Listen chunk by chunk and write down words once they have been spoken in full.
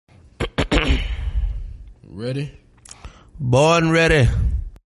Ready? Born ready.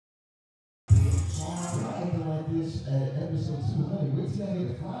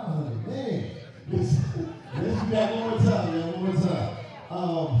 Let's do that one more time, man. One more time.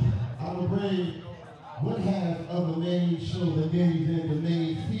 I'm going to bring one half of the main show, the main event, the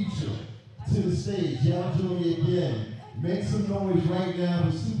main feature to the stage. Y'all join me again. Make some noise right now.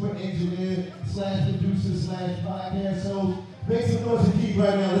 The super engineer / producer / podcast host. Make some noise for Keith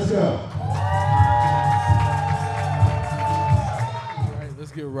right now. Let's go.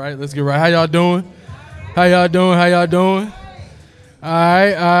 All right, let's get right. How y'all doing? How y'all doing? All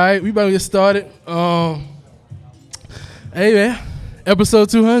right. We about to get started. Hey, man. Episode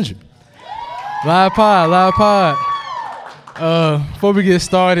 200. Live pod. Before we get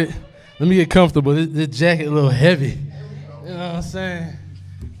started, let me get comfortable. This jacket a little heavy. You know what I'm saying?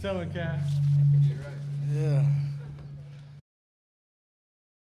 Tell me, Kai. Yeah.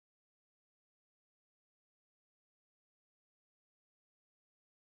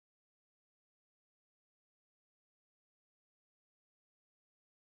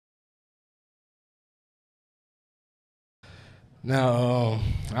 Now,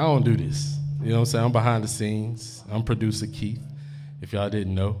 I don't do this. You know what I'm saying? I'm behind the scenes. I'm producer Keith, if y'all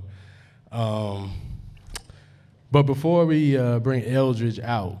didn't know. But before we bring Eldridge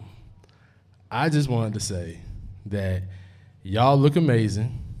out, I just wanted to say that y'all look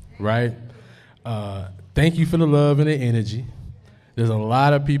amazing, right? Thank you for the love and the energy. There's a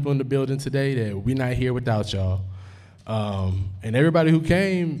lot of people in the building today that we're not here without y'all. And everybody who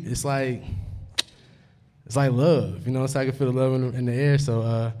came, it's like love, you know, so I can feel the love in the air.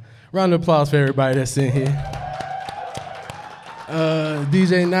 So round of applause for everybody that's in here.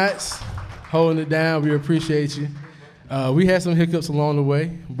 DJ Knots, holding it down, we appreciate you. We had some hiccups along the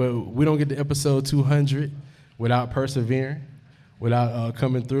way, but we don't get to episode 200 without persevering, without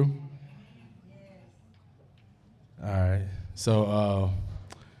coming through. All right, so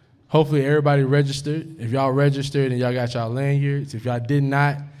hopefully everybody registered. If y'all registered and y'all got y'all lanyards, if y'all did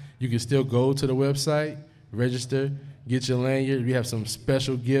not, you can still go to the website, register, get your lanyard. We have some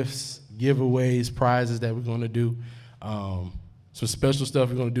special gifts, giveaways, prizes that we're going to do. Some special stuff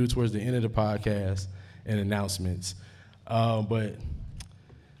we're going to do towards the end of the podcast and announcements. But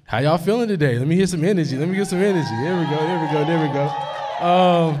how y'all feeling today? Let me hear some energy. Let me get some energy. There we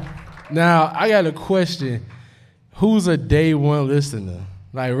go. Now, I got a question. Who's a day one listener?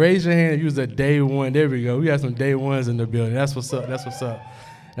 Like, raise your hand if you was a day one. There we go. We got some day ones in the building. That's what's up.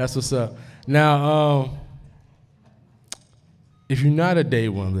 Now, if you're not a day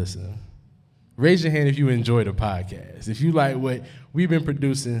one listener, raise your hand if you enjoy the podcast. If you like what we've been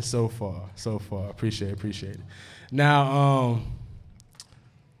producing so far. Appreciate it. Now,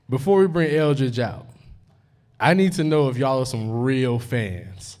 before we bring Eldridge out, I need to know if y'all are some real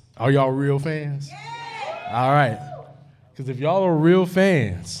fans. Are y'all real fans? Yeah. All right. Because if y'all are real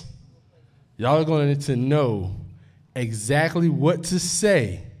fans, y'all are going to know exactly what to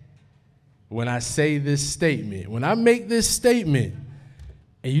say when I say this statement. When I make this statement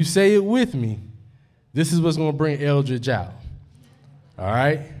and you say it with me, this is what's going to bring Eldridge out. All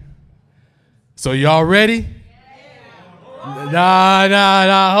right? So y'all ready? Nah.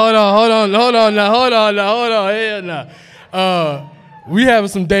 Hold on. Hell nah. We having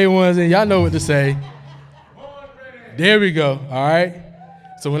some day ones and y'all know what to say. There we go. All right?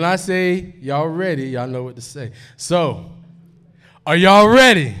 So when I say y'all ready, y'all know what to say. So, are y'all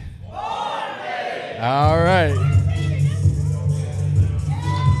ready? All right.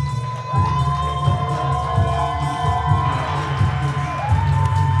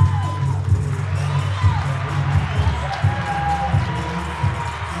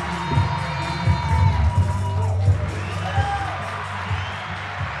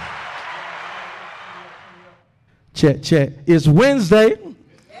 Check. It's Wednesday.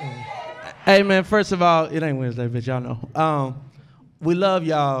 Hey, man, first of all, it ain't Wednesday, but y'all know. We love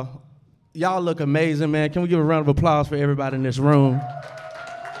y'all. Y'all look amazing, man. Can we give a round of applause for everybody in this room?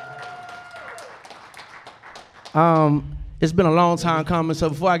 It's been a long time coming, so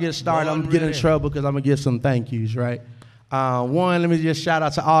before I get started, I'm going to get in trouble because I'm going to give some thank yous, right? One, let me just shout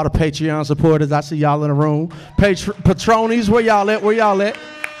out to all the Patreon supporters. I see y'all in the room. Patronies, where y'all at?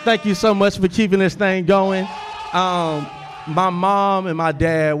 Thank you so much for keeping this thing going. My mom and my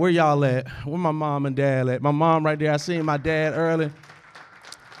dad, where y'all at? Where my mom and dad at? My mom right there, I seen my dad early.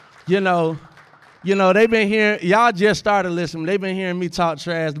 You know, they've been hearing, y'all just started listening. They've been hearing me talk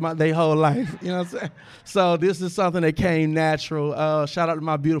trash their whole life. You know what I'm saying? So this is something that came natural. Shout out to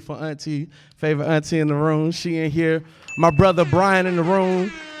my beautiful auntie, favorite auntie in the room. She in here. My brother Brian in the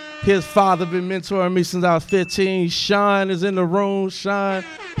room. His father been mentoring me since I was 15. Sean is in the room. Sean,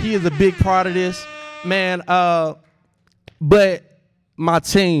 he is a big part of this. Man, but my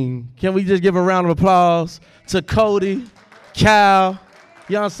team, can we just give a round of applause to Cody, Cal,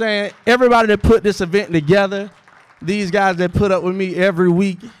 you know what I'm saying? Everybody that put this event together, these guys that put up with me every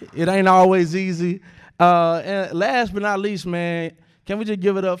week. It ain't always easy. And last but not least, man, can we just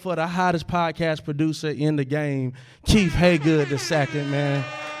give it up for the hottest podcast producer in the game, Keith Haygood II, man.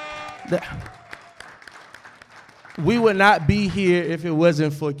 We would not be here if it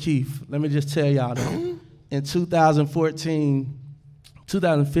wasn't for Keith. Let me just tell y'all that. In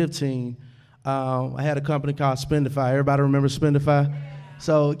 2015, I had a company called Spendify. Everybody remember Spendify?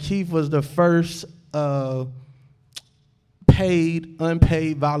 So Keith was the first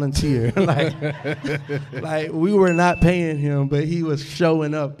unpaid volunteer. like we were not paying him, but he was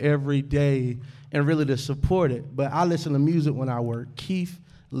showing up every day and really to support it. But I listen to music when I work. Keith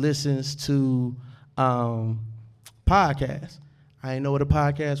listens to podcasts. I didn't know what a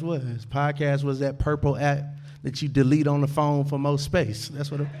podcast was. Podcast was that purple app that you delete on the phone for more space.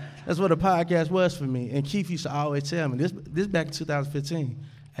 That's what a podcast was for me. And Keith used to always tell me, this back in 2015,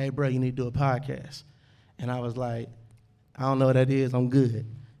 hey, bro, you need to do a podcast. And I was like, I don't know what that is. I'm good.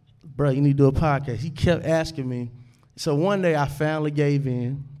 Bro, you need to do a podcast. He kept asking me. So one day I finally gave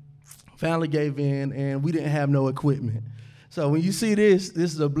in, and we didn't have no equipment. So when you see this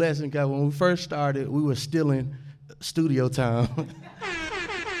is a blessing, because when we first started, we were still in studio time.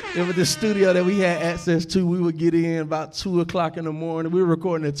 It was the studio that we had access to. We would get in about 2 o'clock in the morning. We were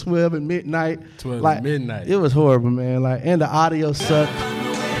recording at 12 at midnight. 12 at midnight. It was horrible, man. And the audio sucked.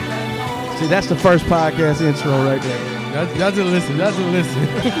 See, that's the first podcast intro right there. Y'all just listen.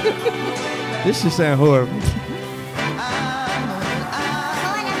 This should sound horrible.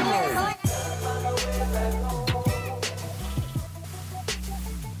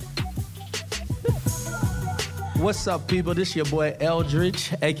 What's up, people? This your boy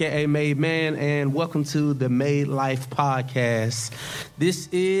Eldridge, a.k.a. Made Man, and welcome to the Made Life Podcast. This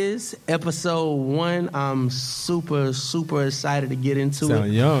is episode 1. I'm super, super excited to get into it.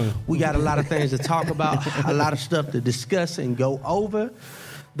 Sound young. We got a lot of things to talk about, a lot of stuff to discuss and go over.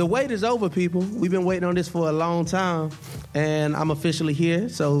 The wait is over, people. We've been waiting on this for a long time, and I'm officially here.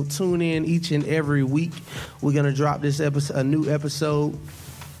 So tune in each and every week. We're going to drop this episode, a new episode.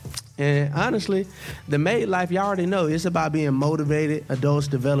 And honestly, the Made Life, you already know, it's about being motivated, adults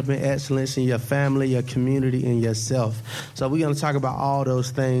developing excellence in your family, your community, and yourself. So we're going to talk about all those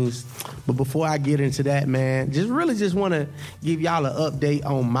things. But before I get into that, man, just want to give y'all an update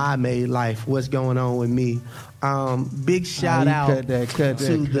on my Made Life, what's going on with me. Big shout out to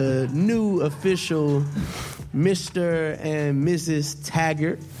the new official Mr. and Mrs.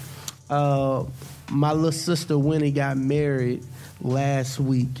 Taggart. My little sister Winnie got married last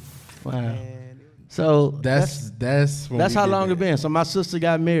week. Wow. So that's how long it's been. So my sister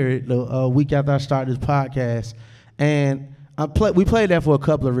got married a week after I started this podcast, and we played that for a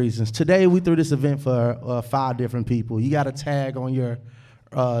couple of reasons. Today we threw this event for 5 different people. You got a tag on your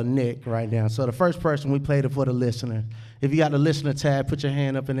neck right now. So the first person, we played it for the listener. If you got the listener tag, put your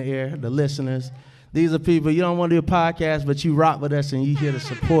hand up in the air. The listeners. These are people, you don't want to do a podcast, but you rock with us and you here to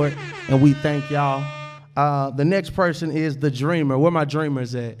support, and we thank y'all. The next person is the dreamer. Where my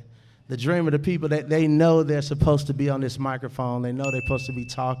dreamers at? The dreamer, the people that they know they're supposed to be on this microphone. They know they're supposed to be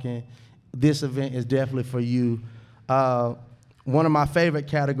talking. This event is definitely for you. One of my favorite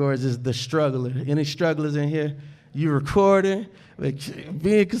categories is the struggler. Any strugglers in here? You recording,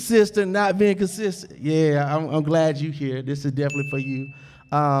 being consistent, not being consistent. Yeah, I'm glad you here. This is definitely for you.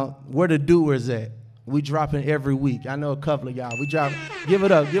 Where the doers at? We dropping every week. I know a couple of y'all. We drop. Give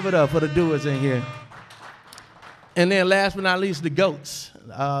it up for the doers in here. And then last but not least, the GOATs.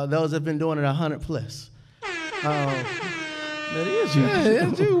 Those have been doing it 100 plus. That is you. Yeah,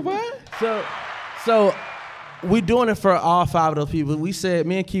 that's you, boy. So we're doing it for all 5 of those people. We said,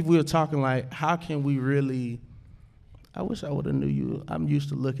 me and Keith, we were talking like, how can we really? I wish I would have knew you. I'm used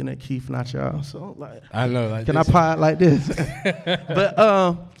to looking at Keith, not y'all. So like, I know. Like, can I pod like this? But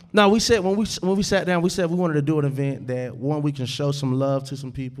no, we said when we sat down, we said we wanted to do an event that, one, we can show some love to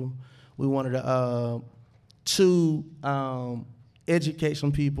some people. We wanted to 2, educate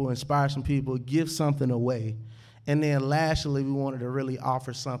some people, inspire some people, give something away. And then lastly, we wanted to really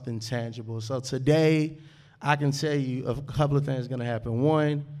offer something tangible. So today, I can tell you a couple of things are going to happen.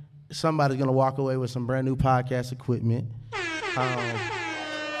 1, somebody's going to walk away with some brand new podcast equipment.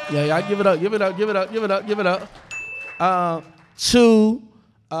 Yeah, give it up. 2,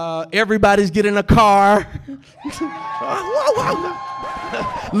 everybody's getting a car.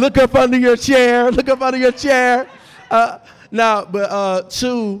 Look up under your chair. 2,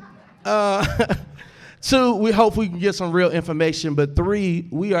 2, we hope we can get some real information. But 3,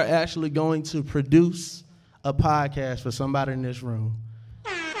 we are actually going to produce a podcast for somebody in this room.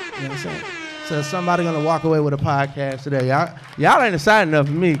 You know what I'm saying? So somebody gonna walk away with a podcast today. Y'all ain't excited enough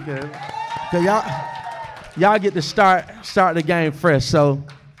for me, cause y'all get to start the game fresh. So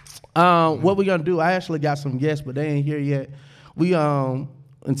what we gonna do? I actually got some guests, but they ain't here yet. We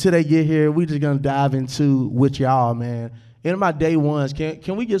until they get here, we just gonna dive into with y'all, man. In my day ones,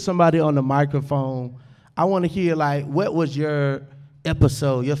 can we get somebody on the microphone? I want to hear like what was your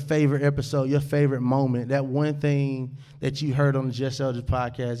episode, your favorite moment, that one thing that you heard on the Just Eldridge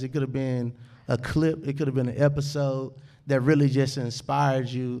podcast. It could have been a clip, it could have been an episode that really just inspired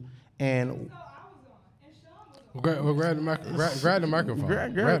you. And grab the microphone. Grab the microphone.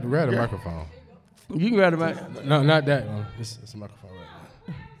 Grab the microphone. You can grab the microphone. No, not that one. It's a microphone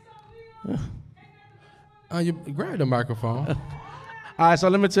right now. You grab the microphone. All right, so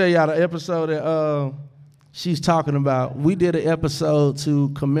let me tell y'all the episode that she's talking about. We did an episode to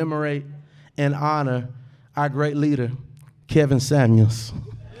commemorate and honor our great leader, Kevin Samuels.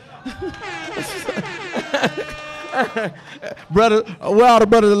 Brother, where all the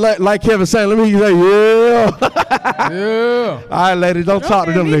brothers like Kevin Samuels? Let me hear you say, yeah. Yeah. All right, ladies, don't talk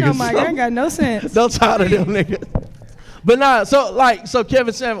to them niggas. No, I ain't got no sense. Don't talk to them niggas. But nah, so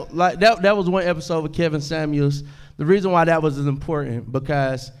Kevin Samuels, like that was one episode with Kevin Samuels. The reason why that was important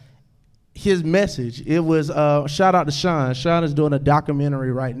because his message, it was shout out to Sean. Sean is doing a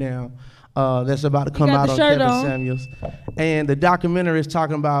documentary right now that's about to come out on Kevin Samuels. And the documentary is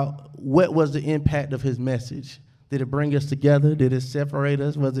talking about what was the impact of his message. Did it bring us together? Did it separate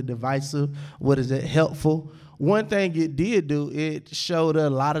us? Was it divisive? Was it helpful? One thing it did do, it showed a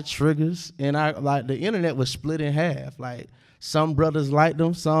lot of triggers, and the internet was split in half. Like some brothers liked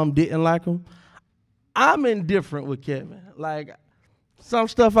him, some didn't like him. I'm indifferent with Kevin. Like some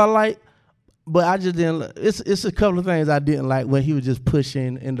stuff I like, but I just didn't. It's a couple of things I didn't like when he was just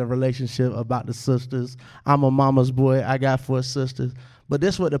pushing in the relationship about the sisters. I'm a mama's boy. I got 4 sisters. But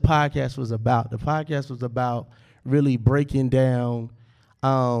this is what the podcast was about. The podcast was about really breaking down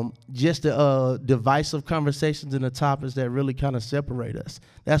just the divisive conversations and the topics that really kind of separate us.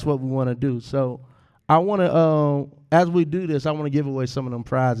 That's what we want to do. So I want to, as we do this, I want to give away some of them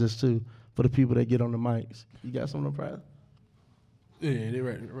prizes too for the people that get on the mics. You got some of them prizes? Yeah, they're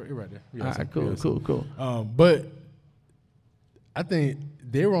right there. All right, cool. But I think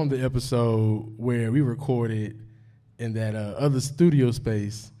they were on the episode where we recorded in that other studio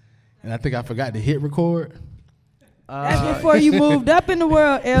space, and I think I forgot to hit record. That's before you moved up in the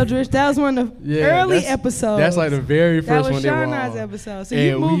world, Eldridge. That was one of the early episodes. That's like the very first one they were on. That was Shana's episode. So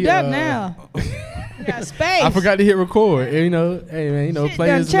you moved up now. You got space. I forgot to hit record. And, hey man,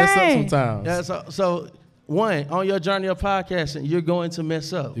 players mess up sometimes. Yeah, so one, on your journey of podcasting, you're going to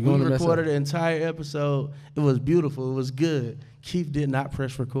mess up. We recorded the entire episode. It was beautiful. It was good. Keith did not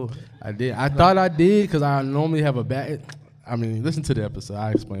press record. I did. I thought I did because I normally have a bad. I mean, listen to the episode.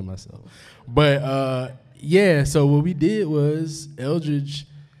 I explain myself. But yeah, so what we did was Eldridge,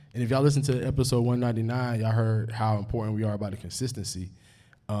 and if y'all listen to episode 199, y'all heard how important we are about the consistency.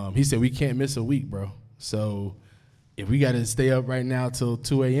 He said we can't miss a week, bro. So if we got to stay up right now till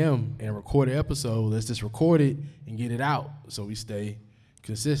 2 a.m. and record an episode, let's just record it and get it out so we stay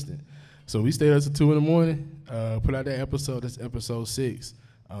consistent. So we stayed up till 2 in the morning, put out that episode. That's episode 6.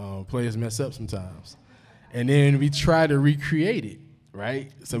 Players mess up sometimes. And then we try to recreate it,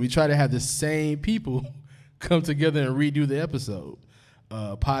 right? So we try to have the same people come together and redo the episode.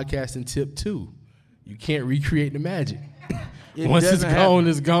 Podcasting tip 2. You can't recreate the magic. Once it's gone,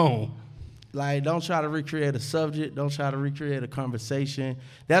 it's gone. Like, don't try to recreate a subject. Don't try to recreate a conversation.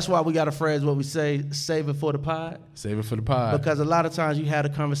 That's why we got a phrase, what we say, save it for the pod. Save it for the pod. Because a lot of times you had a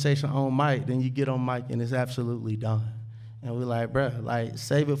conversation on mic, then you get on mic and it's absolutely done. And we're like, bruh, like,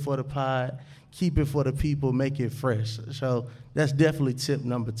 save it for the pod. Keep it for the people. Make it fresh. So that's definitely tip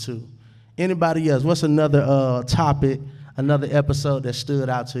number 2. Anybody else? What's another topic, another episode that stood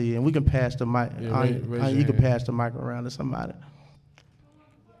out to you? And we can pass the mic. Yeah, you can pass the mic around to somebody.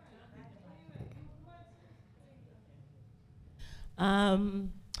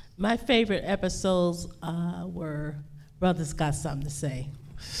 My favorite episodes were Brothers Got Something to Say.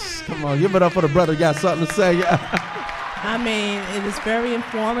 Come on, give it up for the brother got something to say. I mean, it was very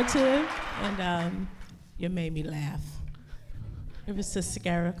informative, and you made me laugh. It was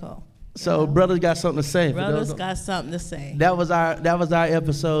hysterical. So brothers got something to say. Brothers got something to say. That was our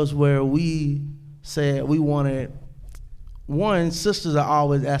episodes where we said we wanted. One, sisters are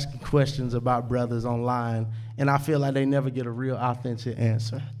always asking questions about brothers online, And I feel like they never get a real authentic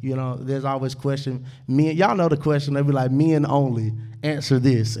answer. You know, there's always question. Y'all know the question. They be like, men only answer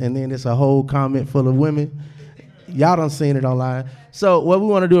this. And then it's a whole comment full of women. Y'all done seen it online. So what we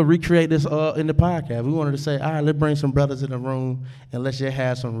want to do is recreate this in the podcast. We wanted to say, all right, let's bring some brothers in the room and let's just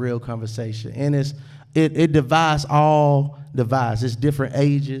have some real conversation. And it divides all divides. It's different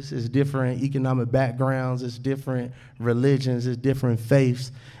ages, it's different economic backgrounds, it's different religions, it's different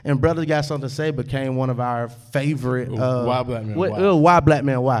faiths. And Brothers Got Something to Say became one of our favorite. Why Black Man Why? Why Black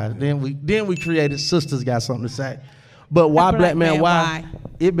Man Why? Then we created Sisters Got Something to Say. But Why Black Man Why?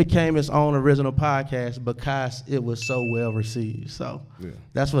 It became its own original podcast because it was so well received. So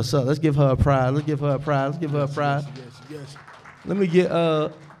that's what's up. Let's give her a prize. Let's give her a prize. Let's give her a prize. Yes. Let me get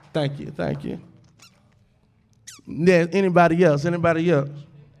thank you. Yeah, anybody else?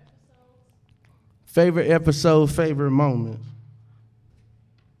 Favorite episode, favorite moment?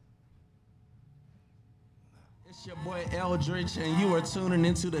 It's your boy Eldridge, and you are tuning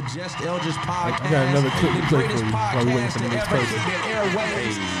into the Just Eldridge podcast. I got another clip the to play greatest for you while we waiting podcast for the to next ever person. hit the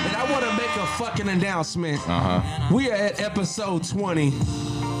airwaves. And I want to make a fucking announcement. We are at episode 20.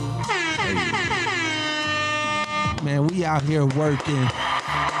 Man, we out here working.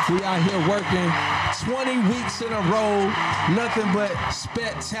 20 weeks in a row, nothing but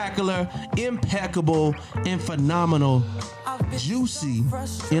spectacular, impeccable, and phenomenal, juicy,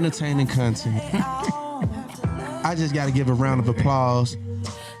 entertaining content. I just got to give a round of applause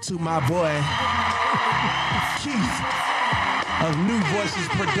to my boy, Keith of New Voices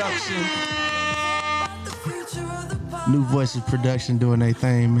Production. New Voices Production doing their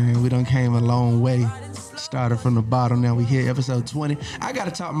thing, man. We done came a long way. Started from the bottom, now we here, episode 20. I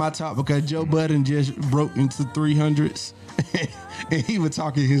gotta talk my talk because Joe Budden just broke into 300s. And he was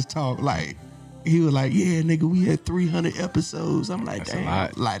talking his talk like, he was like, yeah, nigga, we had 300 episodes. I'm like, that's damn, a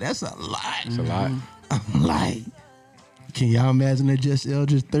lot. Like, that's a lot. It's a lot. I'm like, can y'all imagine the Just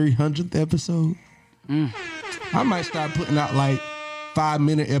Eldridge 300th episode? I might start putting out like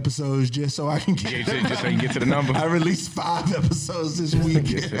 5-minute episodes just so I can get just so you get to the number. I released 5 episodes this week.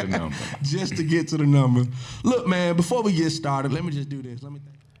 Get to the number. Just to get to the number. Look, man, before we get started, let me just do this. Let me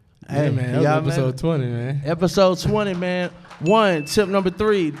think. Hey, man, that was episode 20, man. Episode 20, man. Tip number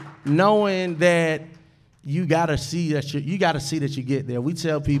 3, knowing that you gotta see that you get there. We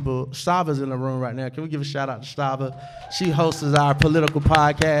tell people, Stava's in the room right now. Can we give a shout out to Stava? She hosts our political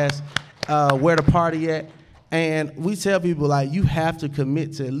podcast, Where the Party At. And we tell people, like, you have to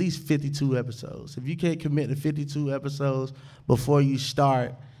commit to at least 52 episodes. If you can't commit to 52 episodes before you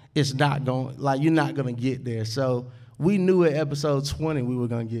start, it's not going, like, you're not going to get there. So we knew at episode 20 we were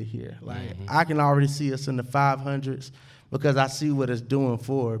going to get here. Like, I can already see us in the 500s because I see what it's doing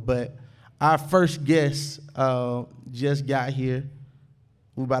for it. But our first guest just got here.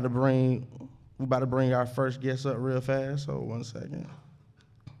 We about to bring our first guest up real fast. So 1 second.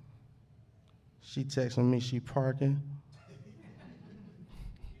 She texting me she parking.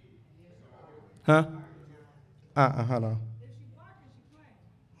 Huh? Hold on.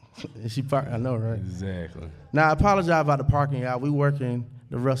 Is she parking? I know, right? Exactly. Now, I apologize about the parking, y'all. We working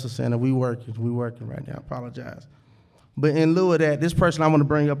the Russell Center. We working right now. I apologize. But in lieu of that, this person I want to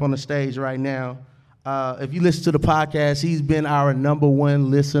bring up on the stage right now, if you listen to the podcast, he's been our number one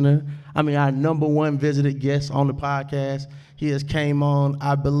visited guest on the podcast. He has came on,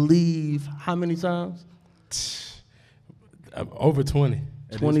 I believe, how many times? Over 20.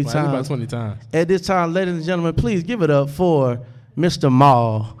 20 times. About 20 times. At this time, ladies and gentlemen, please give it up for Mr.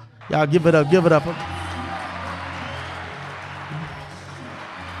 Maul. Y'all give it up. Get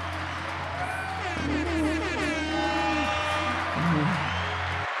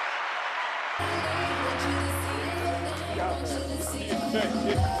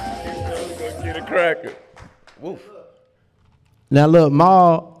a cracker. Woof. Now look,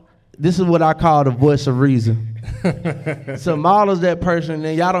 Maul, this is what I call the voice of reason. So Maul is that person,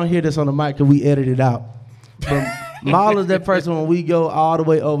 and y'all don't hear this on the mic because we edit it out. But Maul is that person when we go all the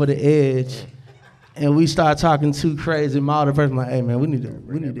way over the edge and we start talking too crazy. Maul the person like, hey man, we need to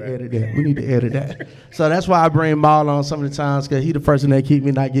edit that. We need to edit that. So that's why I bring Maul on some of the times because he the person that keep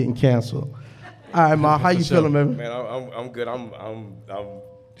me not getting canceled. All right, Maul, how you feeling, man? Man, I'm good. I'm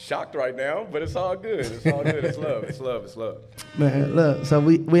shocked right now, but it's all good. It's all good. It's love. It's love. It's love. Man, look, so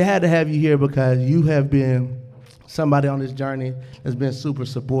we had to have you here because you have been somebody on this journey that's been super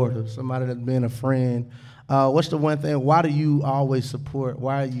supportive, somebody that's been a friend. What's the one thing, why do you always support?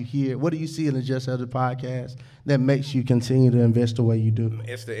 Why are you here? What do you see in the Just Eldridge podcast that makes you continue to invest the way you do?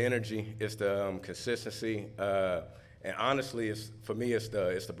 It's the energy. It's the consistency. And honestly, for me, it's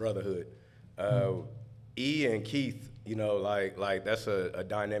the brotherhood. E and Keith You know, like that's a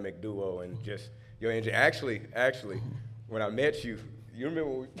dynamic duo, and just your energy. Actually, when I met you, you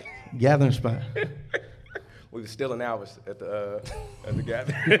remember when Gathering spot. we were stealing hours at the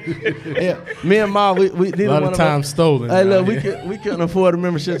gathering. Yeah, me and Ma, we A lot of time stolen. Hey, look, man. we couldn't afford a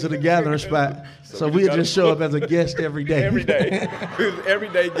membership to the Gathering spot, so we'd just show up as a guest every day. Every day,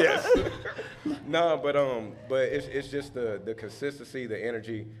 everyday guest. No, but it's just the consistency, the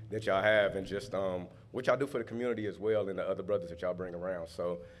energy that y'all have, and just what y'all do for the community as well, and the other brothers that y'all bring around.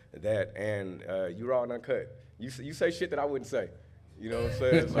 So that, and you raw and uncut. You say shit that I wouldn't say. You know what I'm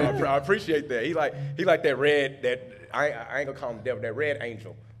saying? So I appreciate that. He like that red, that I ain't gonna call him devil, that red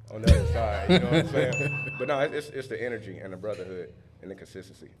angel on the other side. You know what I'm saying? But no, it's the energy and the brotherhood and the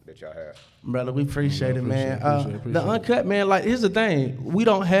consistency that y'all have. Brother, we appreciate it, man. Appreciate the uncut, man, like, here's the thing. We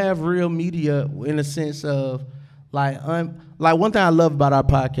don't have real media in the sense of, like one thing I love about our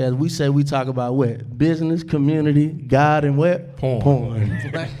podcast, we say we talk about what? Business, community, God, and what? Porn.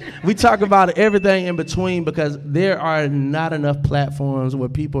 We talk about everything in between because there are not enough platforms where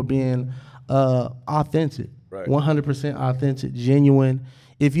people are being authentic, right. 100% authentic, genuine.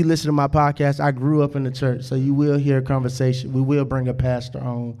 If you listen to my podcast, I grew up in the church, so you will hear a conversation. We will bring a pastor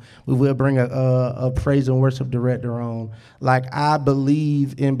on. We will bring a praise and worship director on. Like, I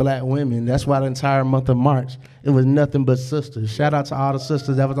believe in black women. That's why the entire month of March, it was nothing but sisters. Shout out to all the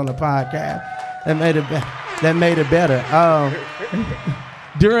sisters that was on the podcast. That made it better.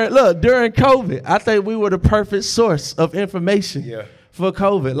 During COVID, I think we were the perfect source of information for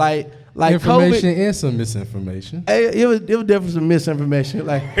COVID. Like information COVID, and some misinformation. It was definitely some misinformation.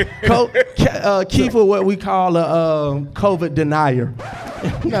 Like Keith was what we call a COVID denier.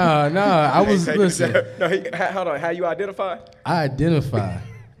 I was listen. Hold on. How you identify? I identify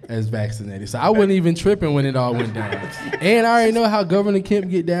as vaccinated, so I wasn't even tripping when it all went down. And I already know how Governor Kemp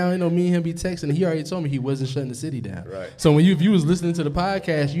get down. You know, me and him be texting. He already told me he wasn't shutting the city down. Right. So if you was listening to the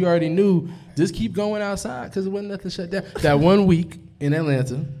podcast, you already knew just keep going outside because there wasn't nothing shut down. That 1 week in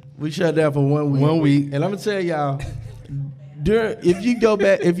Atlanta. We shut down for 1 week. 1 week. And I'm gonna tell y'all, if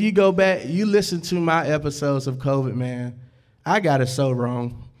you go back, you listen to my episodes of COVID, man, I got it so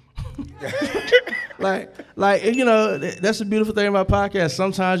wrong. like you know, that's the beautiful thing about podcasts.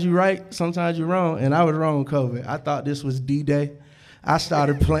 Sometimes you're right, sometimes you're wrong, and I was wrong with COVID. I thought this was D-Day. I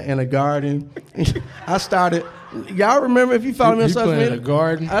started planting a garden. Y'all remember, if you follow me on social media, a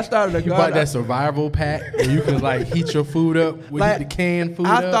garden. I started a garden. You bought that survival pack where you can like heat your food up with the canned food.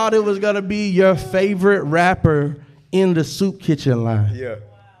 I thought it was gonna be your favorite rapper in the soup kitchen line. Yeah.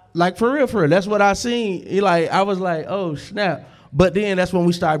 Like for real. That's what I seen. I was like, oh snap. But then that's when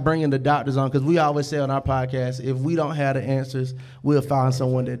we started bringing the doctors on, because we always say on our podcast, if we don't have the answers, we'll find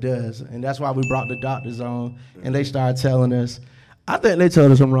someone that does. And that's why we brought the doctors on, and they started telling us. I think they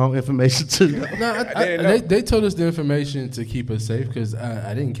told us some wrong information too. No, they told us the information to keep us safe because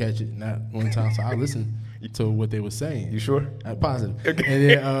I didn't catch it not one time, so I listened to what they were saying. You sure? Positive. Okay. And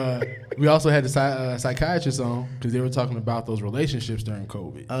then we also had the psychiatrists on because they were talking about those relationships during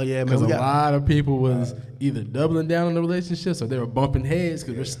COVID. Oh yeah, man. Because a lot of people was either doubling down on the relationships or they were bumping heads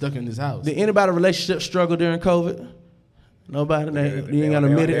because they're stuck in this house. Did anybody relationship struggle during COVID? Nobody? You ain't got to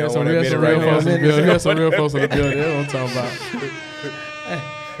admit it. There's some real folks in the building. There's some real folks in the building. That's what I'm talking about.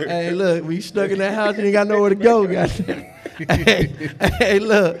 Hey, look, we stuck in that house and you got nowhere to go, goddamn. Hey,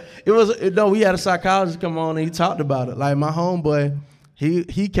 look, we had a psychologist come on and he talked about it. Like my homeboy,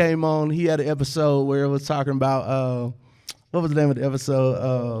 he came on, he had an episode where it was talking about, what was the name of the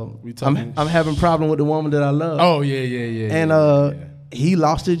episode? I'm having a problem with the woman that I love. Oh, yeah. And he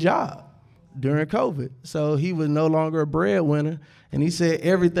lost his job during COVID. So he was no longer a breadwinner. And he said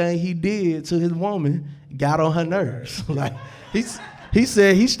everything he did to his woman got on her nerves. Like he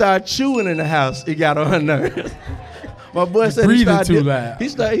said he started chewing in the house. It got on her nerves. My boy said he started too loud. He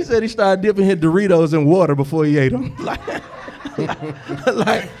said he started dipping his Doritos in water before he ate them. like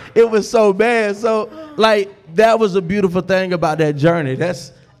it was so bad. So like that was a beautiful thing about that journey.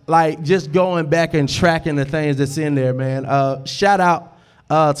 That's like just going back and tracking the things that's in there, man. Shout out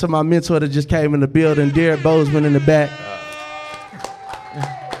to my mentor that just came in the building, Derek Bozeman in the back.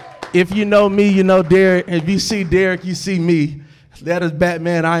 If you know me, you know Derek. If you see Derek, you see me. That is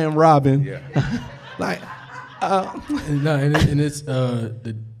Batman. I am Robin. Yeah. It's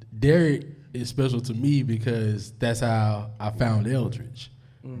the Derek is special to me because that's how I found Eldridge.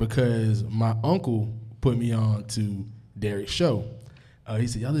 Because my uncle put me on to Derek's show. He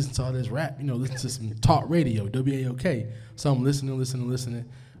said, y'all listen to all this rap, listen to some talk radio, WAOK. So I'm listening.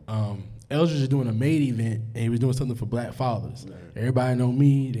 Eldridge is doing a Made event, and he was doing something for black fathers. Everybody know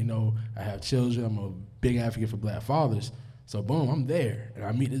me. They know I have children. I'm a big advocate for black fathers. So boom, I'm there, and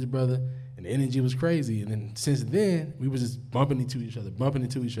I meet this brother, and and the energy was crazy. And then since then, we was just bumping into each other,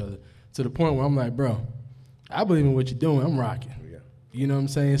 to the point where I'm like, bro, I believe in what you're doing. I'm rocking. Yeah. You know what I'm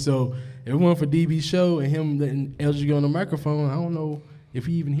saying? So if it weren't for DB's show and him letting Eldridge go on the microphone, I don't know if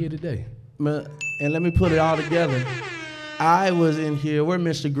he even here today. And let me put it all together. I was in here. Where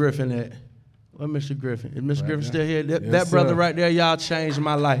Mr. Griffin at? Where Mr. Griffin? Is Mr. Griffin still here? That brother right there, y'all changed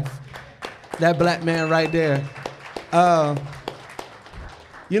my life. That black man right there.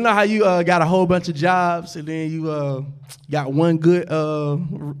 You know how you got a whole bunch of jobs and then you got one good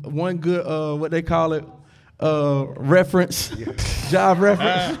what they call it, reference, job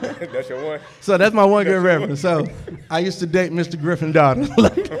reference. That's your one. So that's my one good reference. So I used to date Mr. Griffin's daughter.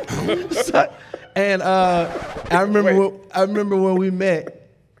 And I remember when we met.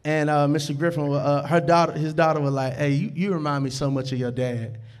 And Mr. Griffin, his daughter was like, hey, you remind me so much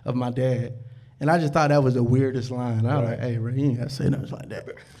of my dad. And I just thought that was the weirdest line. I was like, hey, Ray, you ain't got to say nothing like that.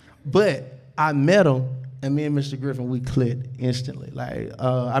 But I met him, and me and Mr. Griffin, we clicked instantly. Like,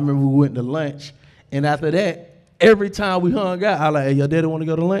 I remember we went to lunch, and after that, every time we hung out, I was like, hey, your daddy want to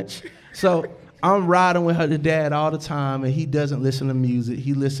go to lunch? So I'm riding with her dad all the time, and he doesn't listen to music.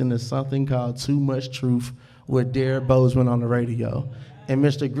 He listens to something called Too Much Truth with Derek Bozeman on the radio. And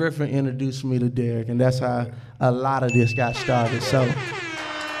Mr. Griffin introduced me to Derek, and that's how a lot of this got started. So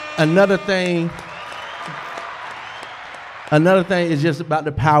another thing is just about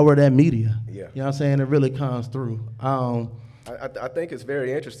the power of that media. Yeah. You know what I'm saying? It really comes through. I think it's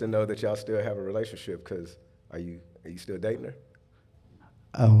very interesting, though, that y'all still have a relationship, because are you still dating her?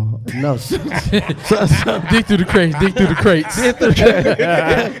 Oh, no. Dig through the crates, dig through the crates.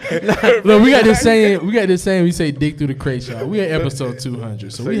 Look, we got this saying, we say dig through the crates, y'all. We at episode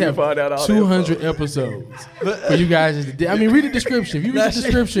 200. So we have 200 episodes for you guys. I mean, read the description. If you read the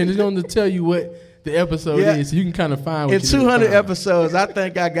description, it's going to tell you what the episode is, so you can kind of find what in 200 episodes, I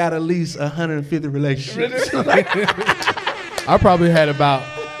think I got at least 150 relationships. I probably had about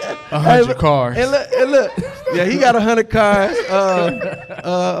 100 cars. And look. Yeah, he got 100 cars,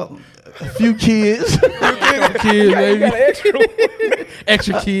 a few kids. Kids, maybe.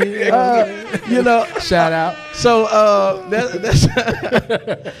 Extra kids. You know. Shout out. So,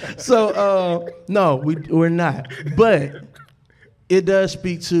 no, we're not. But it does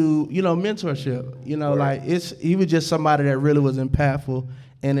speak to, mentorship. Like he was just somebody that really was impactful.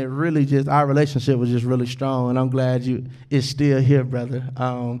 And it really our relationship was just really strong, and I'm glad it's still here, brother.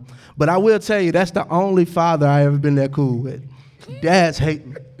 But I will tell you, that's the only father I ever been that cool with. Dads hate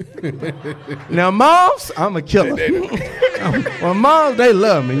me. Now, moms, I'm a killer. Well, moms, they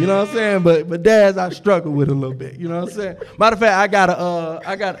love me, you know what I'm saying? But dads, I struggle with a little bit, you know what I'm saying? Matter of fact,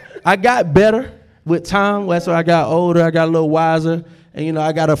 I got better with time. That's why I got older, I got a little wiser. And,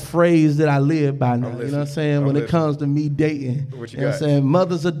 I got a phrase that I live by now, you know what I'm saying, when it comes to me dating. What you know what I'm saying?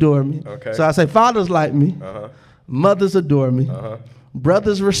 Mothers adore me. Okay. So I say fathers like me. Uh-huh. Mothers adore me. Uh-huh.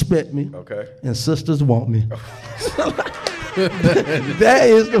 Brothers respect me. Okay. And sisters want me. That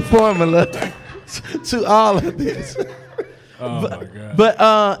is the formula to all of this. Oh, my God. But,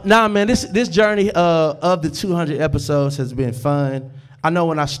 man, this journey of the 200 episodes has been fun. I know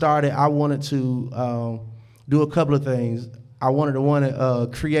when I started, I wanted to do a couple of things. I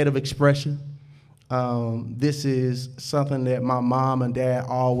wanted creative expression. This is something that my mom and dad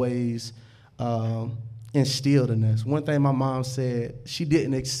always instilled in us. One thing my mom said she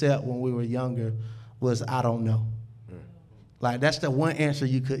didn't accept when we were younger was, I don't know. Like, that's the one answer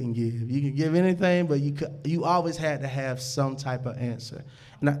you couldn't give. You could give anything, but you always had to have some type of answer.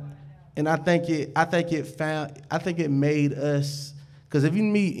 And I think it made us. Because if you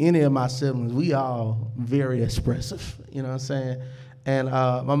meet any of my siblings, we all very expressive, you know what I'm saying? And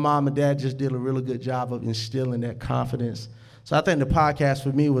my mom and dad just did a really good job of instilling that confidence. So I think the podcast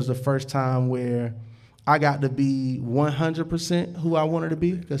for me was the first time where I got to be 100% who I wanted to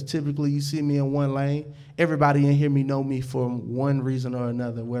be, because typically you see me in one lane. Everybody in here know me for one reason or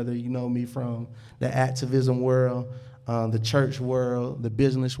another, whether you know me from the activism world, the church world, the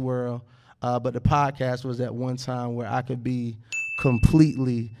business world. But the podcast was at one time where I could be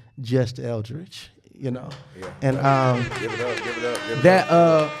completely just Eldridge, Yeah. And give it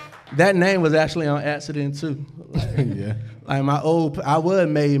up. That name was actually on accident too. Yeah. Like I was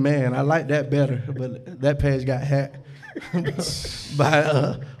made man. I like that better, but that page got hacked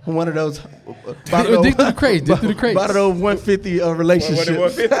by one of those. Dig through the crates. By those 150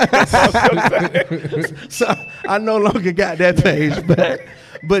 relationships. So I no longer got that page back.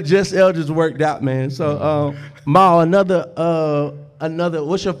 But just Eldridge worked out, man. So, Ma, another.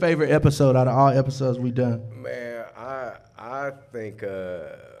 What's your favorite episode out of all episodes we done? Man, I think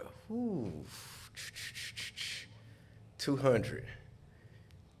 200.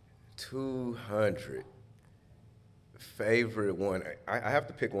 200. Favorite one. I have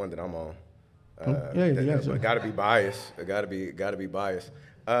to pick one that I'm on. Yeah. Got to be biased. Got to be biased.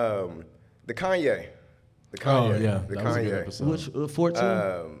 The Kanye. The Kanye. Oh yeah, the that was a good Kanye. episode. Which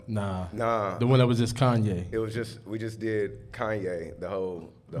 14? Nah. The one that was just Kanye. It was just we just did Kanye. The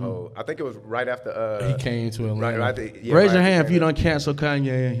whole. I think it was right after. He came to Atlanta. Right after, yeah, Raise right your after hand if you Kanye. don't cancel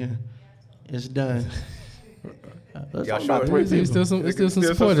Kanye in here. It's done. Y'all sure? It's still some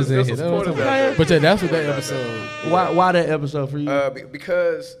supporters in here. supporters out there. But that's what that episode. Why that episode for you?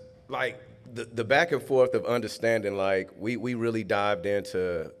 Because like the back and forth of understanding, like we really dived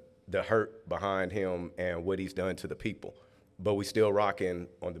into the hurt behind him and what he's done to the people, but we still rocking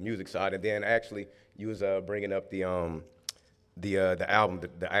on the music side. And then actually, you was bringing up the album,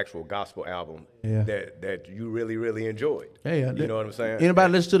 the actual gospel album that you really enjoyed. Yeah, you know what I'm saying?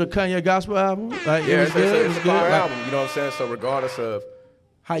 Anybody listen to the Kanye gospel album? Like, Yeah, it was good. it's a fire album. You know what I'm saying? So regardless of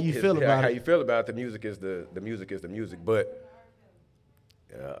How you feel about how it? you feel about it, the music is the music. But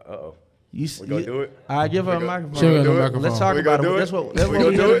We gonna do it? I give her a We microphone. She ain't got no do it? microphone. Let's talk We about gonna it. do it? That's what We we're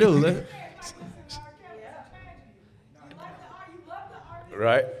gonna gonna do do.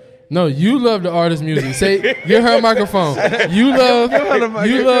 right. No, you love the artist music. Say, give her a microphone. You love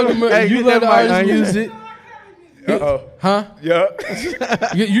the artist music. Huh? Yeah.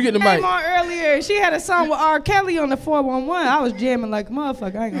 You get the mic. Came on earlier. She had a song with R. Kelly on the 411. I was jamming like a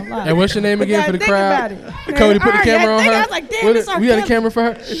motherfucker. I ain't gonna lie. And what's your name again for the Think crowd? about it. Cody, put the All right, camera on her. I was like, damn, this R. We got a Kelly. camera for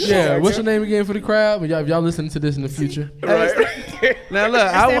her? Yeah. What's your name again for the crowd? If y'all listening to this in the future. Right. Now look,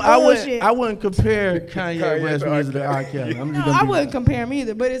 that bullshit. I wouldn't compare Kanye West music to R. Kelly. I'm just No, gonna I be- wouldn't compare them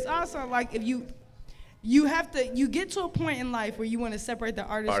either. But it's also like if you get to a point in life where you want to separate the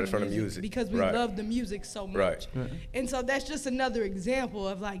artist from the music because we Right. love the music so much. Right. And so that's just another example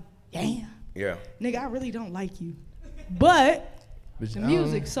of like, damn, Yeah. nigga, I really don't like you. But the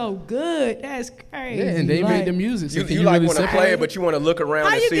music's so good. That's crazy. Yeah, and they like, made the music. So You, can you you like really want to play separate it, but you want to look around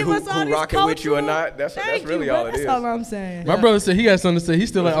How and you see give who us all this rocking with you or cultural- not. That's Thank really you, all bro. it That's is. all I'm saying. My brother said he got something to say. He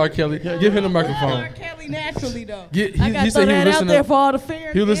still like R. Kelly. Give him the microphone. R. Kelly naturally though. He I gotta said throw he that was out listening. there for all the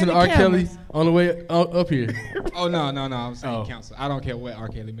fans. He was listening to R. and the Kelly cameras. on the way up here. Oh no! I'm saying Oh. counsel. I don't care what R.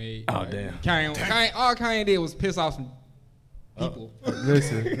 Kelly made. Oh, damn. All Kanye did was piss off some people.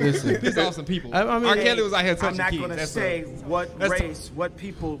 Listen. Piss off some people. I mean, R. Kelly was out here I'm touching not kids. going to That's say all. what That's race, what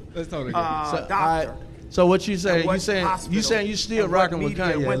people, That's totally doctor. So what you say? And what You saying hospital you still and what rocking with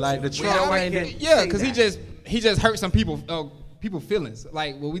media Kanye? went Like to. the We Trump don't thing? get- that- Yeah, say because that. he just hurt some people feelings.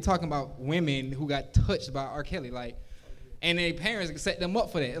 Like when we talking about women who got touched by R. Kelly, like, and their parents set them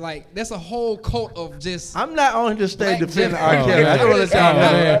up for that. Like that's a whole cult of just. I'm not on this stage Black defending Jeff- R. Oh, Kelly. I man. just want to Oh,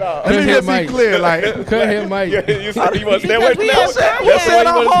 man. Let Cut me him, just be Mike. clear. Like, Cut him, Mike. You want to stay Because with we that? have That's Kanye. why you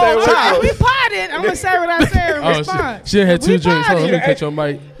want to stay with Time. that. We potted. I'm gonna say what I said and Oh, respond. she had two We drinks. Hold on, let me potted. cut your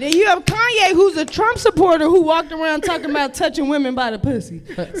mic. Then you have Kanye, who's a Trump supporter who walked around talking about touching women by the pussy.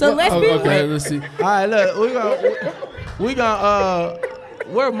 So let's be Okay, real. let's see. all right, look, we gonna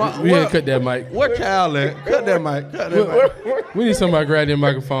where We ain't cut that mic. where Cal at? Cut that mic. Cut that mic. We need somebody to grab that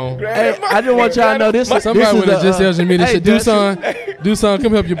microphone. Hey, I just want y'all to know this. Somebody would have just tells tells me this shit. Do son,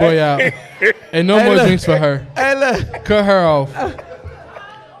 come help your boy out. And no Hey, more look. drinks for her. Hey, look, Cut her off.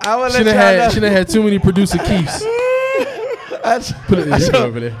 I want She to done let y'all know. had too many producer keeps. Put it there,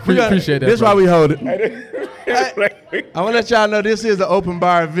 over there. Appreciate that. This is bro. why we hold it. I want to let y'all know this is an open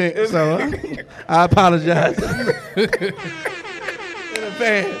bar event, so I apologize. In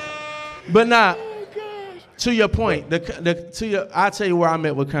advance. But nah, to your point, I'll tell you where I'm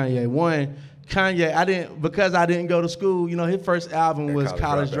at with Kanye. One, Kanye, because I didn't go to school, you know, his first album was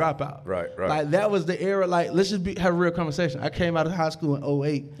College Dropout. Right. Like that was the era, like let's just have a real conversation. I came out of high school in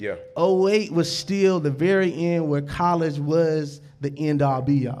 08. Yeah. 08 was still the very end where college was the end all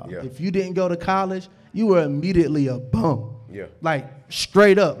be all. Yeah. If you didn't go to college, you were immediately a bum. Yeah. Like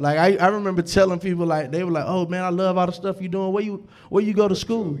straight up. Like I remember telling people, like they were like, "Oh man, I love all the stuff you doing. Where you go to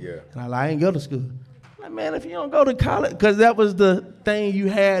school?" Yeah. And I like, I ain't go to school. Like, man, if you don't go to college, because that was the thing you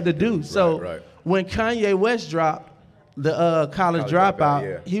had to do. So Right. when Kanye West dropped the College Dropout,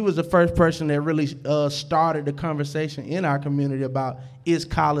 yeah. he was the first person that really started the conversation in our community about is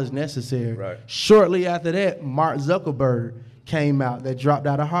college necessary. Right. Shortly after that, Mark Zuckerberg came out that dropped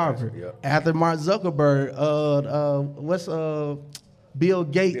out of Harvard. Yeah. After Mark Zuckerberg, Bill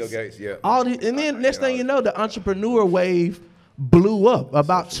Gates. Bill Gates, yeah. All the, and then next thing you know, the entrepreneur wave blew up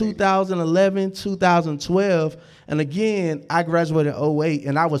about 2011, 2012. And again, I graduated in 08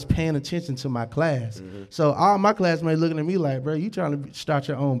 and I was paying attention to my class. Mm-hmm. So all my classmates looking at me like, bro, you trying to start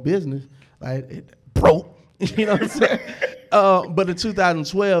your own business. Like, broke. You know what I'm saying? But in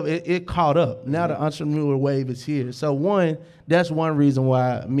 2012, it caught up. Now the entrepreneur wave is here. So that's one reason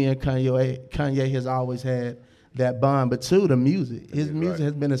why me and Kanye has always had that bond. But two, the music. His music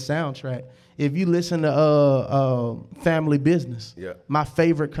has been a soundtrack. If you listen to Family Business, my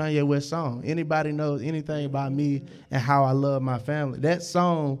favorite Kanye West song. Anybody knows anything about me and how I love my family? That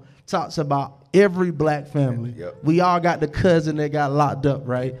song talks about every black family. We all got the cousin that got locked up,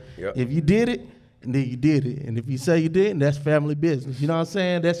 right? If you did it, and then you did it. And if you say you didn't, that's family business. You know what I'm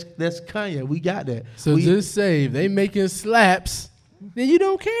saying? That's Kanye. We got that. So just say if they making slaps, then you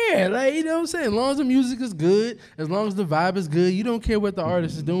don't care. Like, you know what I'm saying? As long as the music is good, as long as the vibe is good, you don't care what the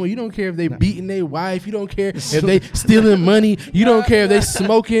artist is doing. You don't care if they beating their wife. You don't care if they stealing money. You don't care if they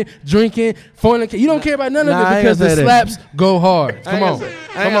smoking, drinking, fornicating. You don't care about none of it because the slaps go hard. Come on.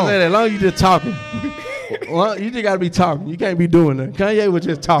 I ain't gonna say that. As long as you just talking. Well, you just gotta be talking. You can't be doing that. Kanye was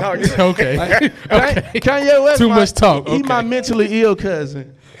just talking. Okay. Kanye West. Too much talk. He my mentally ill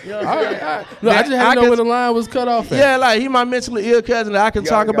cousin. You know what I'm saying? Look, I just had to know where the line was cut off at. Yeah, like he my mentally ill cousin that I can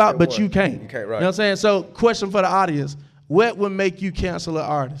talk about, but you can't. You can't, right. You know what I'm saying? So, question for the audience: what would make you cancel an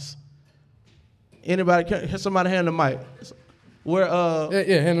artist? Anybody? Somebody hand the mic. Where?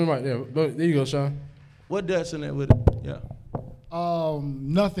 Hand the mic. Yeah, there you go, Sean. What does in it with it? Yeah.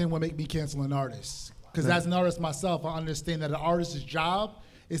 Nothing would make me cancel an artist. Because as an artist myself, I understand that an artist's job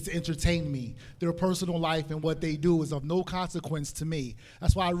is to entertain me. Their personal life and what they do is of no consequence to me.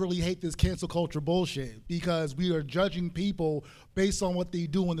 That's why I really hate this cancel culture bullshit, because we are judging people based on what they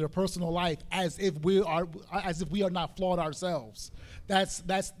do in their personal life as if we are not flawed ourselves. That's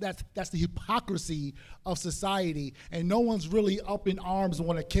the hypocrisy of society, and no one's really up in arms and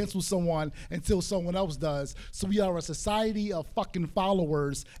want to cancel someone until someone else does. So we are a society of fucking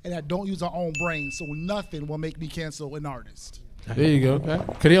followers and that don't use our own brains. So nothing will make me cancel an artist. There you go. Okay.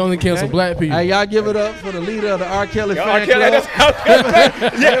 Cause they only cancel black people. Hey, y'all give it up for the leader of the R. Kelly fan club. Step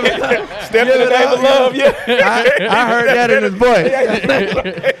in the name of love. I heard that in his voice.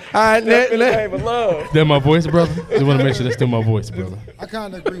 All right, Step in the name of love. That my voice, brother? Just want to make sure that's still my voice, brother. I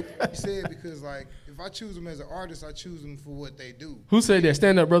kind of agree with what you said, because like if I choose them as an artist, I choose them for what they do. Who said that?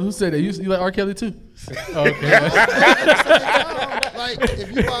 Stand up, brother. Who said that? You like R. Kelly too? Okay. Like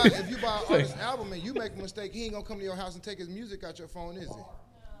if you buy an artist's album and you make a mistake, he ain't gonna come to your house and take his music out your phone, is he?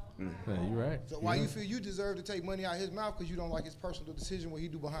 Yeah, you're right. So why you feel you deserve to take money out of his mouth because you don't like his personal decision what he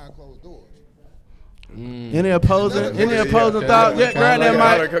do behind closed doors? Any opposing thought? Yeah, grab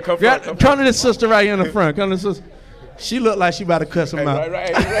that mic. Come to this sister right here in the front. Come to this sister. She looked like she about to cuss him out.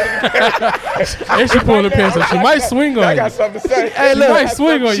 Right. And she pulling the pants up. She might swing on you. I got something to say. Hey, look, she might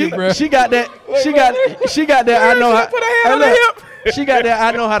swing on you, bro. She got that. She got that. I know how. Put her hand on the hip. She got that.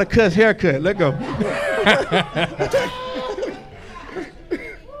 I know how to cuss haircut. Let go.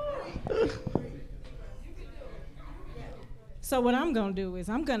 So what I'm gonna do is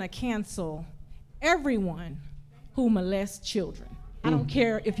I'm gonna cancel everyone who molests children. I don't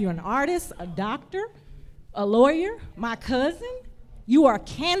care if you're an artist, a doctor, a lawyer, my cousin. You are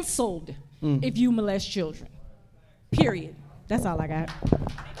canceled if you molest children. Period. That's all I got.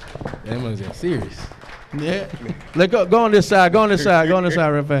 That one's serious. Yeah. Let's go on this side. Go on this side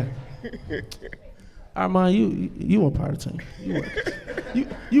real fast. Armand, you a part of the team.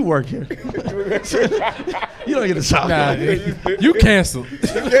 You work here. You don't get to talk. Nah, you canceled.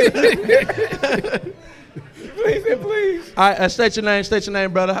 Please. All right, state your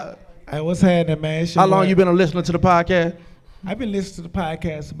name, brother. Hey, what's happening, man? How long you been a listener to the podcast? I've been listening to the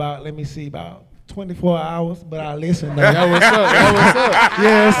podcast about 24 hours, but I listen. That what's up.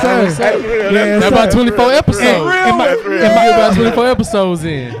 Yes, sir. That's about 24 episodes. About 24 episodes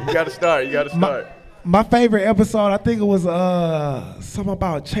in. You gotta start. My favorite episode, I think it was something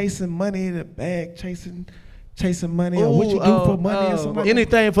about chasing money in the bag, chasing money, or what you do for money or something.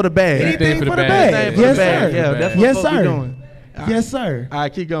 Anything for the bag. Anything for the bag. Yes, sir. Yeah, that's yes, what sir. we're doing. Yes, sir. All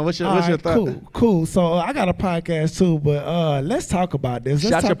right, keep going. What's your thought? Cool. So I got a podcast too, but let's talk about this.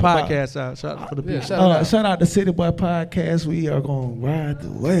 Shout your podcast out. Shout out for the people. Shout out the City Boy Podcast. We are going to ride the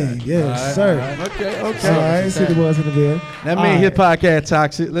wave. Yes, sir. Okay. All right, City Boys in the building. That means his podcast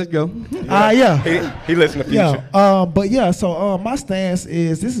toxic. Let's go. Yeah. He listen to Future. So my stance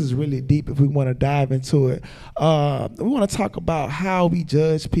is, this is really deep if we want to dive into it. We want to talk about how we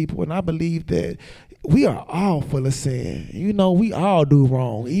judge people, and I believe that we are all full of sin. You know, we all do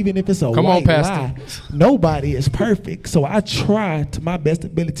wrong, even if it's a white lie. Nobody is perfect. So I try to my best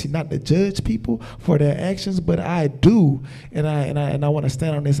ability not to judge people for their actions, but I do, and I want to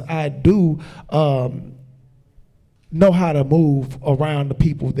stand on this. I do know how to move around the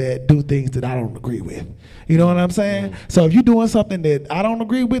people that do things that I don't agree with. You know what I'm saying? So if you're doing something that I don't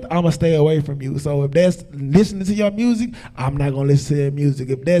agree with, I'm gonna stay away from you. So if that's listening to your music, I'm not gonna listen to your music.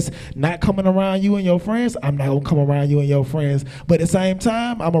 If that's not coming around you and your friends, I'm not gonna come around you and your friends. But at the same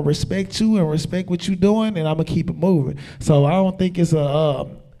time, I'm gonna respect you and respect what you're doing, and I'm gonna keep it moving. So I don't think it's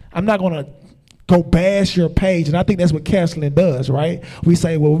I'm not gonna go bash your page, and I think that's what canceling does, right? We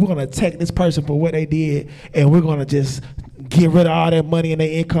say, well, we're gonna attack this person for what they did, and we're gonna just get rid of all that money and their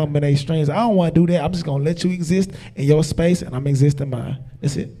income and their streams. I don't want to do that. I'm just gonna let you exist in your space, and I'm existing mine.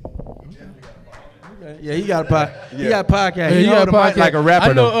 That's it. Yeah, he got a podcast. He got a podcast. Yeah, He you got got a podcast. like a rapper.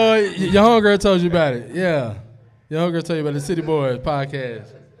 I know your homegirl told you about it. Yeah. Your homegirl told you about the City Boys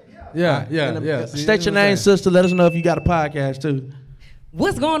podcast. Yeah. State your name, sister. Let us know if you got a podcast, too.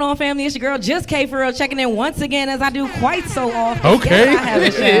 What's going on, family? It's your girl, Just K for real, checking in once again, as I do quite so often. Okay.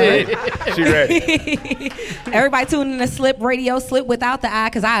 Yes, I have a She ready. Everybody tuning in to Slip Radio, Slip without the I,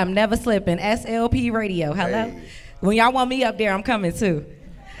 because I am never slipping. SLP Radio. Hello. Hey. When y'all want me up there, I'm coming too.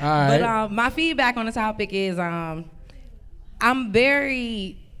 All right. But my feedback on the topic is I'm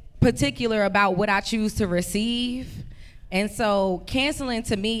very particular about what I choose to receive. And so canceling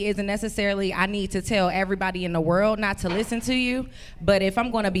to me isn't necessarily I need to tell everybody in the world not to listen to you. But if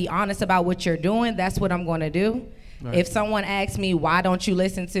I'm going to be honest about what you're doing, that's what I'm going to do. Right. If someone asks me, why don't you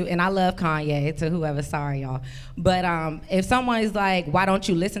listen to, and I love Kanye, to whoever, sorry y'all. But if someone is like, why don't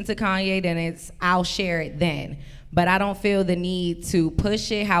you listen to Kanye, then I'll share it then. But I don't feel the need to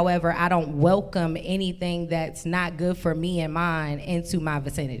push it. However, I don't welcome anything that's not good for me and mine into my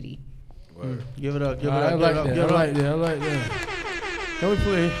vicinity. Give it up. I like that. Can we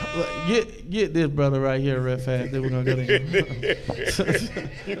please get this brother right here real fast? Then we're gonna go to him.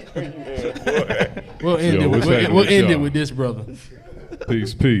 We'll end it with this brother.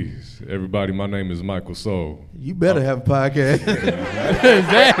 Peace. Everybody, my name is Michael Soul. You better have a podcast.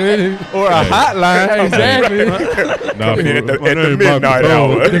 Exactly. Or a hotline. Exactly. Nah, At the midnight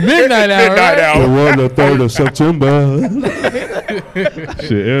hour. The midnight hour. The 1 to 3rd of September.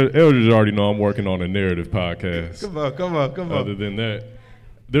 Shit, Eldridge already know I'm working on a narrative podcast. Come on. Other than that,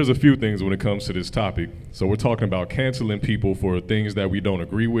 there's a few things when it comes to this topic. So we're talking about canceling people for things that we don't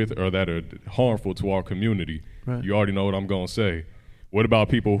agree with or that are harmful to our community. Right. You already know what I'm going to say. What about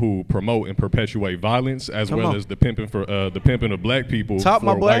people who promote and perpetuate violence, as well as the pimping of black people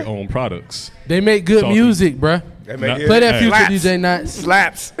for white-owned products? They make good music, bruh. Play that Future DJ Nuts.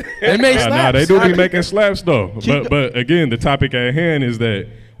 Slaps. They make slaps. Nah, they do be making slaps though. But again, the topic at hand is that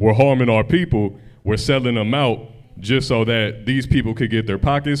we're harming our people. We're selling them out just so that these people could get their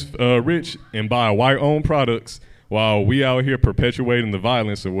pockets rich and buy white-owned products, while we out here perpetuating the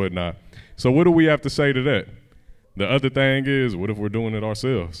violence and whatnot. So what do we have to say to that? The other thing is, what if we're doing it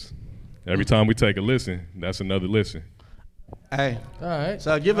ourselves? Every time we take a listen, that's another listen. Hey. All right.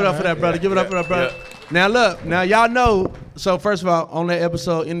 So give it up for that, brother. Give it up for that, brother. Now look, y'all know, so first of all, on that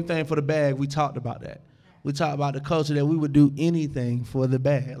episode, Anything for the Bag, we talked about that. We talked about the culture that we would do anything for the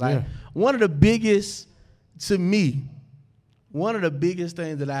bag. Like, one of the biggest, to me, one of the biggest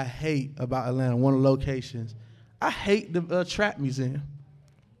things that I hate about Atlanta, one of the locations, I hate the Trap Museum.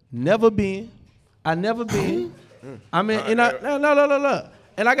 Never been. I mean, and no.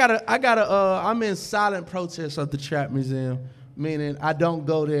 And I'm in silent protest of the Trap Museum, meaning I don't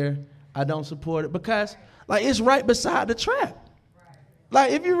go there, I don't support it, because like it's right beside the trap.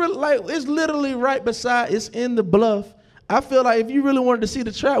 Like if you really it's literally right beside, it's in the Bluff. I feel like if you really wanted to see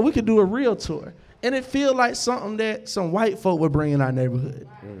the trap, we could do a real tour. And it feel like something that some white folk would bring in our neighborhood.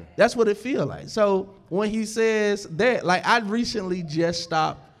 That's what it feel like. So when he says that, like I recently just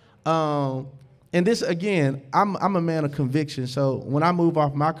stopped, and this, again, I'm a man of conviction. So when I move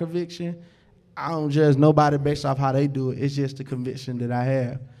off my conviction, I don't judge nobody based off how they do it. It's just the conviction that I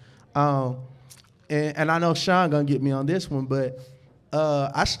have. And I know Sean going to get me on this one, but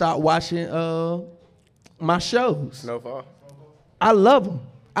I stopped watching my shows. Snowfall? I love them.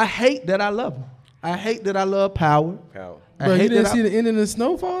 I hate that I love them. I hate that I love Power. But you didn't see the end of the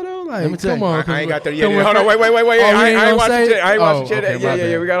Snowfall, though? Like, come on. I ain't got there yet. Hold on, wait. I ain't watching shit. I ain't watching shit.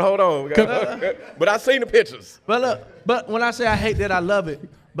 Yeah. We gotta hold on. But I seen the pictures. But look, but when I say I hate that, I love it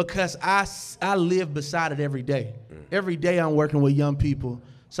because I live beside it every day. Every day I'm working with young people.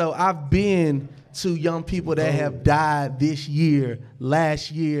 So I've been to young people that have died this year, last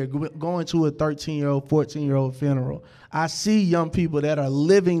year, going to a 13-year-old, 14-year-old funeral. I see young people that are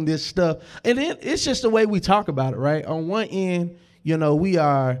living this stuff. And then it's just the way we talk about it, right? On one end, we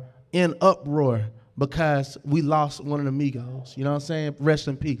are in uproar because we lost one of the Migos. You know what I'm saying? Rest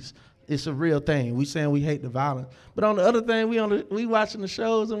in peace. it's a real thing. We saying we hate the violence, but on the other thing, we watching the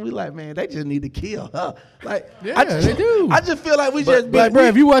shows and we like, man, they just need to kill her. Like, they do. I just feel like we bro,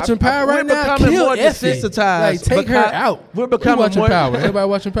 if you watching Power right now, becoming kill more Effie. desensitized. Like, take her out. We're becoming watching more Power. Everybody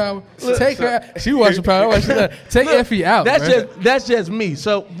watching Power. Take her out. She watching Power. Take Effie out. That's just me.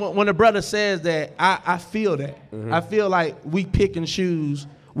 So when the brother says that, I feel that. Mm-hmm. I feel like we pick and choose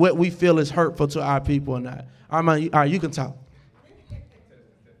what we feel is hurtful to our people or not. All right, you can talk.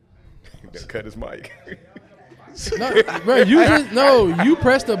 Just cut his mic. You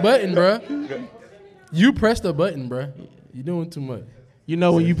pressed the button, bro. You pressed the button, bro. You doing too much. You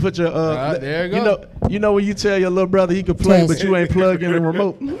know when you put your there you go. You know when you tell your little brother he can play, but you ain't plugged in the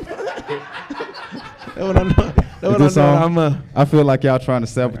remote. That's what I know. That's what I know. I feel like y'all trying to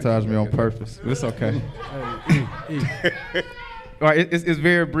sabotage me on purpose. But it's okay. All right, it's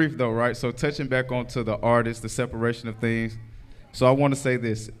very brief though, right? So touching back onto the artist, the separation of things. So I want to say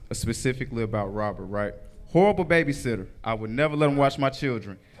this specifically about Robert, right? Horrible babysitter. I would never let him watch my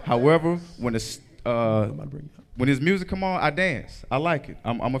children. However, when his music come on, I dance. I like it.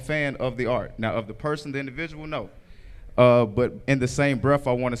 I'm a fan of the art. Now, of the person, the individual, no. But in the same breath,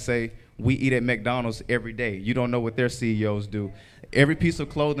 I want to say we eat at McDonald's every day. You don't know what their CEOs do. Every piece of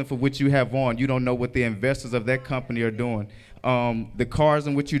clothing for which you have on, you don't know what the investors of that company are doing. The cars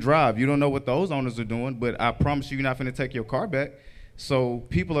in which you drive, you don't know what those owners are doing, but I promise you're not going to take your car back. So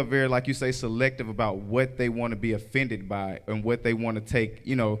people are very, like you say, selective about what they want to be offended by and what they want to take,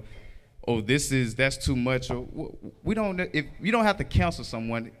 that's too much. Or if you don't have to counsel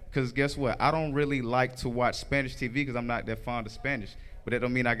someone, because guess what? I don't really like to watch Spanish TV because I'm not that fond of Spanish. But that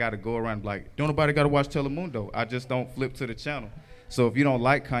don't mean I got to go around like, don't nobody got to watch Telemundo. I just don't flip to the channel. So if you don't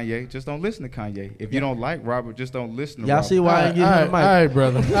like Kanye, just don't listen to Kanye. If you don't like Robert, just don't listen to Robert. Y'all see why I ain't getting him the mic? All right,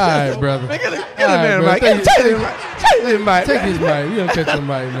 brother. All right, brother. Get the man mic. Take his mic. Take his mic. You don't catch the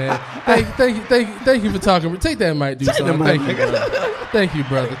mic, man. Thank you for talking. Take that mic, dude. Thank you, brother. Thank you,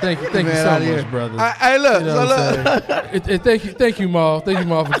 brother. Thank you so much, brother. Hey, look. Thank you, Maul. Thank you,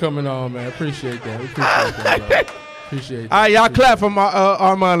 Maul, for coming on, man. Appreciate that. Brother. Appreciate that. All right, y'all clap for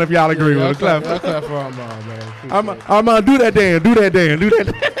Armand if y'all agree with it. Clap for Armand, man. Armand, do that dance.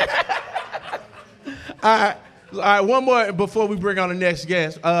 All right, one more before we bring on the next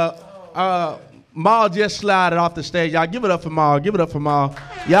guest. Maul just slided off the stage. Y'all give it up for Maul.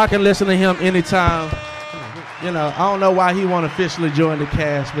 Y'all can listen to him anytime. I don't know why he won't officially join the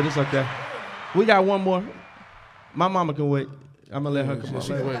cast, but it's okay. We got one more. My mama can wait. I'm going to let her come on. She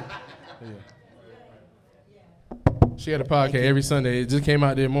can wait. She had a podcast every Sunday. It just came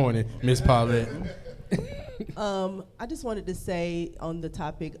out this morning, Miss Paulette. I just wanted to say on the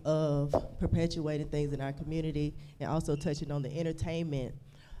topic of perpetuating things in our community and also touching on the entertainment,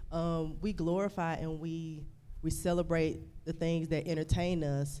 we glorify and we celebrate the things that entertain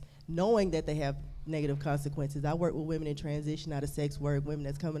us, knowing that they have negative consequences. I work with women in transition out of sex work, women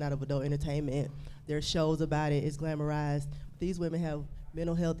that's coming out of adult entertainment. There's shows about it, it's glamorized. These women have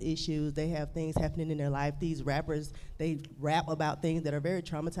mental health issues, they have things happening in their life. These rappers, they rap about things that are very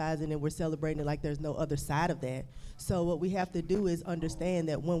traumatizing and we're celebrating it like there's no other side of that. So what we have to do is understand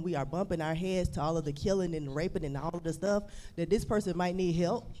that when we are bumping our heads to all of the killing and raping and all of the stuff, that this person might need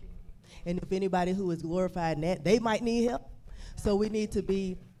help. And if anybody who is glorifying that, they might need help. So we need to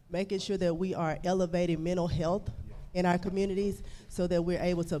be making sure that we are elevating mental health in our communities so that we're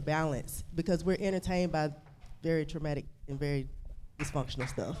able to balance, because we're entertained by very traumatic and very dysfunctional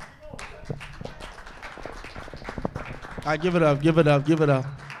stuff. All right, give it up.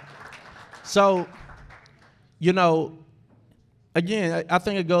 So, again, I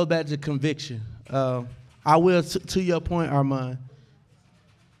think it goes back to conviction. I will, to your point, Armand,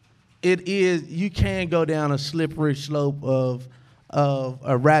 you can go down a slippery slope of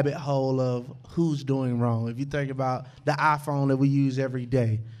a rabbit hole of who's doing wrong. If you think about the iPhone that we use every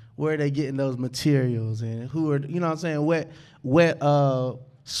day, where are they getting those materials and who are, wet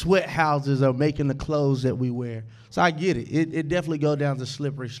sweat houses are making the clothes that we wear. So I get it. It definitely goes down the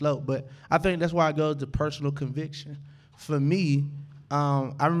slippery slope, but I think that's why it goes to personal conviction. For me,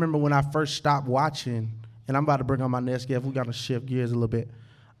 I remember when I first stopped watching, and I'm about to bring on my next guest. We got to shift gears a little bit.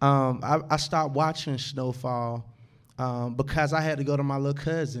 I stopped watching Snowfall because I had to go to my little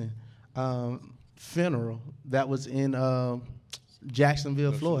cousin funeral that was in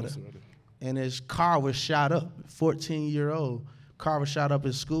Jacksonville, Florida. And his car was shot up, 14-year-old. Car was shot up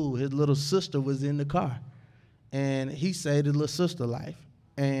at school. His little sister was in the car. And he saved his little sister's life.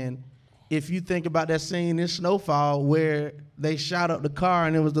 And if you think about that scene in Snowfall where they shot up the car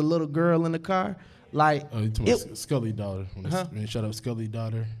and it was the little girl in the car, like... Oh, you talking about Scully's daughter. When they shot up Scully's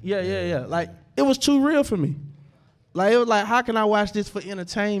daughter. Yeah. Like, it was too real for me. Like, it was like, how can I watch this for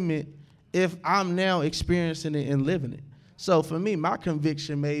entertainment if I'm now experiencing it and living it. So for me, my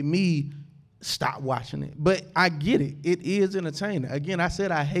conviction made me stop watching it. But I get it. It is entertaining. Again, I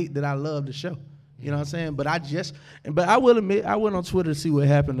said I hate that I love the show. You know what I'm saying? But I will admit, I went on Twitter to see what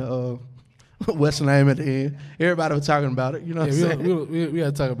happened to what's the name at the end. Everybody was talking about it. You know what I'm saying? We got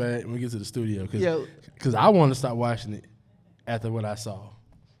to talk about it when we get to the studio. Because I want to stop watching it after what I saw.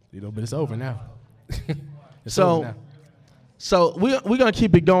 You know, but it's over now. It's over now. So we're going to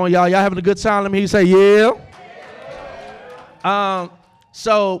keep it going, y'all. Y'all having a good time? Let me hear you say, yeah.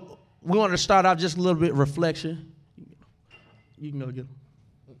 So we want to start off just a little bit reflection. You can go get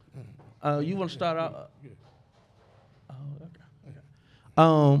them. You want to start out?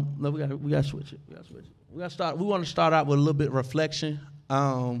 No, we got to switch it. We want to start out with a little bit of reflection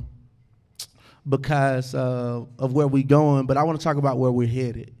because of where we're going, but I want to talk about where we're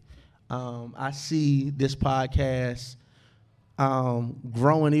headed. I see this podcast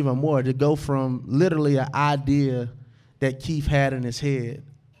growing even more, to go from literally an idea that Keith had in his head.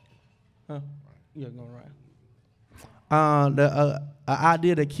 Yeah, going right. An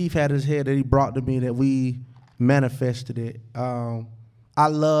idea that Keith had in his head that he brought to me, that we manifested it. I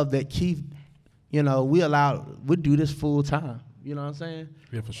love that Keith, we do this full time. You know what I'm saying?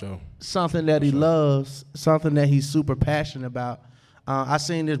 Yeah, for sure. Something that he loves, something that he's super passionate about. I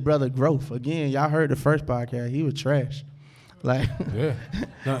seen this brother growth. Again, y'all heard the first podcast. He was trash. Like, yeah.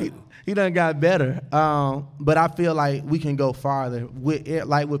 he done got better. But I feel like we can go farther.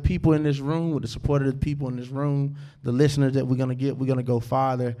 With people in this room, with the support of the people in this room, the listeners that we're going to get, we're going to go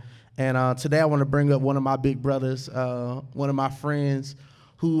farther. And today I want to bring up one of my big brothers, one of my friends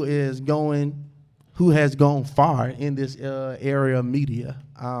who has gone far in this area of media.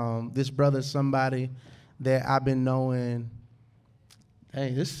 This brother is somebody that I've been knowing,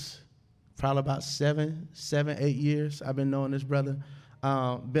 this probably about 7, 8 years I've been knowing this brother.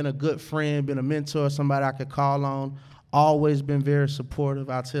 Been a good friend, been a mentor, somebody I could call on, always been very supportive.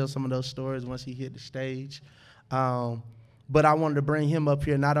 I'll tell some of those stories once he hit the stage. But I wanted to bring him up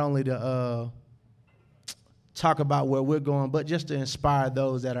here not only to talk about where we're going, but just to inspire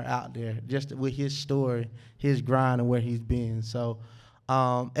those that are out there, just with his story, his grind, and where he's been. So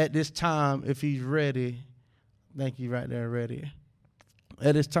at this time, if he's ready, thank you right there, ready.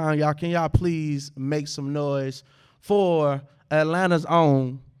 At this time, can y'all please make some noise for Atlanta's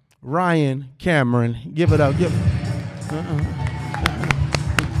own Ryan Cameron? Give it up.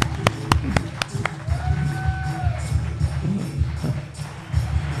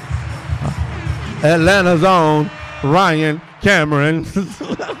 Atlanta's own Ryan Cameron.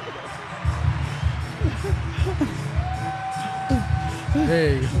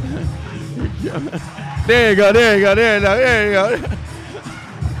 Hey. There you go.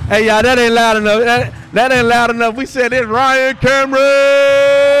 Hey, y'all, that ain't loud enough. That ain't loud enough. We said it's Ryan Cameron.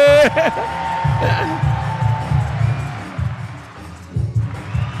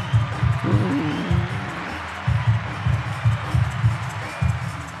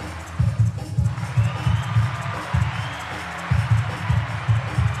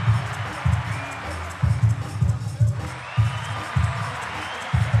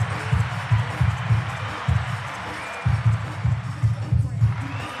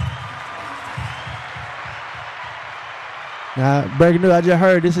 Now, breaking news, I just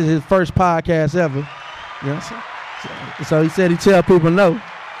heard this is his first podcast ever. You know, so he said he tell people no.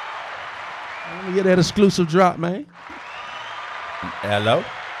 Let me get that exclusive drop, man. Hello?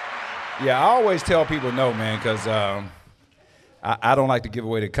 Yeah, I always tell people no, man, because I don't like to give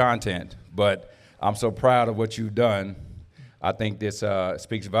away the content, but I'm so proud of what you've done. I think this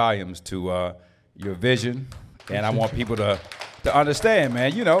speaks volumes to your vision, and I want people to understand,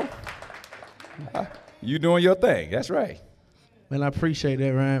 man, you doing your thing. That's right. Man, I appreciate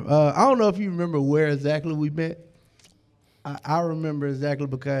that, Ryan. I don't know if you remember where exactly we met. I remember exactly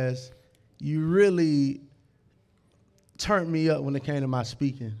because you really turned me up when it came to my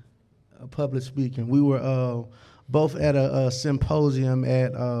speaking, public speaking. We were both at a symposium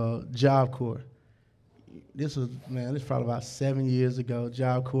at Job Corps. This was probably about 7 years ago,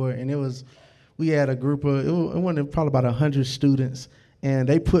 Job Corps, and we had a group of, it wasn't probably about 100 students. And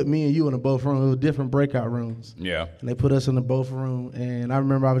they put me and you in both rooms. It was different breakout rooms. Yeah. And they put us in the both room. And I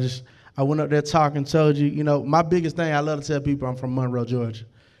remember I went up there talking, told you, my biggest thing, I love to tell people I'm from Monroe, Georgia.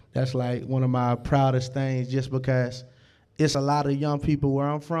 That's like one of my proudest things, just because it's a lot of young people where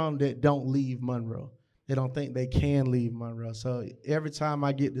I'm from that don't leave Monroe. They don't think they can leave Monroe. So every time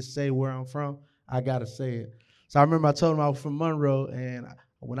I get to say where I'm from, I got to say it. So I remember I told them I was from Monroe, and I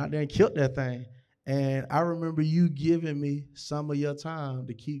went out there and killed that thing. And I remember you giving me some of your time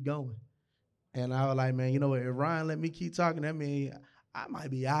to keep going. And I was like, man, you know what, if Ryan let me keep talking, that means I might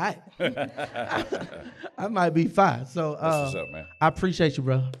be all right. I might be fine. So That's what's up, man. I appreciate you,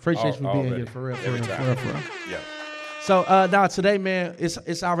 bro. Appreciate you for being Already. here for real. Every time. For real. Yeah. So now today, man,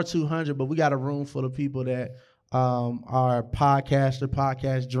 it's hour 200, but we got a room full of people that are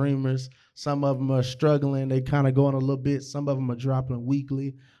podcast dreamers. Some of them are struggling. They kind of going a little bit. Some of them are dropping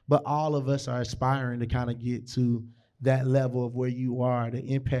weekly. But all of us are aspiring to kind of get to that level of where you are, the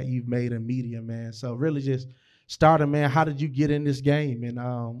impact you've made in media, man. So really just starting, man, how did you get in this game?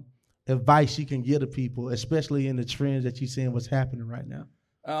 And advice you can give to people, especially in the trends that you're seeing what's happening right now.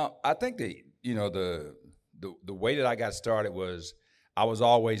 I think that, the way that I got started was I was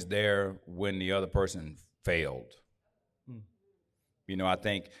always there when the other person failed. I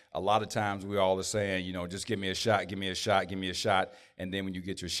think a lot of times we all are saying, just give me a shot, give me a shot, give me a shot. And then when you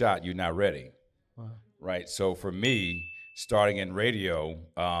get your shot, you're not ready. Wow. Right? So for me, starting in radio,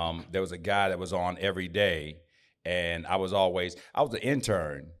 there was a guy that was on every day. And I was an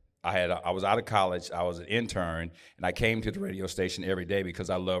intern. I was out of college. I was an intern. And I came to the radio station every day because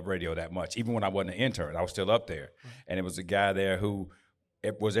I love radio that much. Even when I wasn't an intern, I was still up there. And it was a guy there who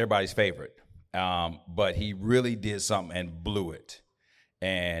was everybody's favorite. But he really did something and blew it.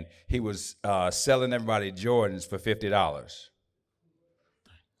 And he was selling everybody Jordans for $50.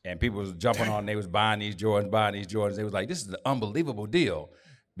 And people was jumping on, they was buying these Jordans. They was like, this is an unbelievable deal,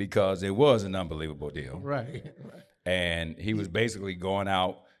 because it was an unbelievable deal. Right. And he was basically going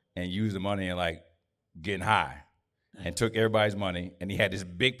out and using the money and like getting high and took everybody's money. And he had this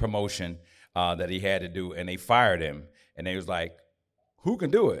big promotion that he had to do, and they fired him. And they was like, who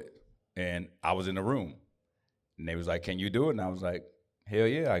can do it? And I was in the room. And they was like, can you do it? And I was like, hell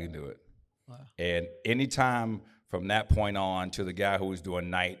yeah, I can do it. Wow. And anytime from that point on to the guy who was doing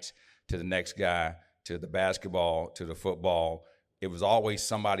nights, to the next guy, to the basketball, to the football, it was always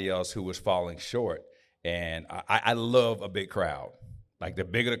somebody else who was falling short. And I love a big crowd. Like, the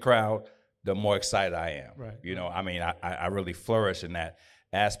bigger the crowd, the more excited I am. Right. I really flourish in that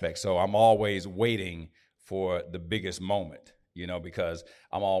aspect. So I'm always waiting for the biggest moment, because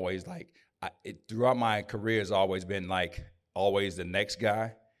I'm always like, throughout my career has always been like, always the next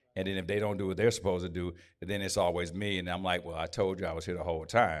guy. And then if they don't do what they're supposed to do, then it's always me. And I'm like, well, I told you I was here the whole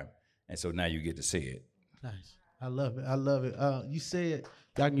time. And so now you get to see it. Nice. I love it. You said,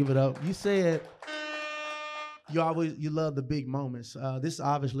 y'all can give it up. You said you love the big moments. This is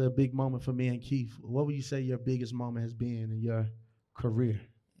obviously a big moment for me and Keith. What would you say your biggest moment has been in your career,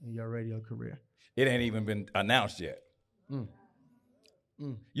 in your radio career? It ain't even been announced yet.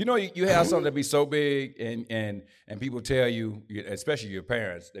 You have something that be so big, and people tell you, especially your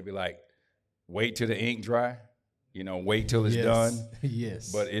parents, they be like, wait till the ink dry, wait till it's done.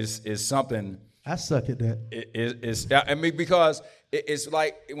 Yes. But it's something. I suck at that. Because it's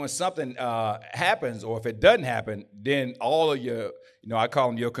like when something happens, or if it doesn't happen, then all of your, I call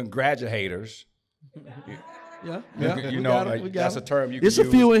them your congratulators. Yeah. That's a term you can use. It's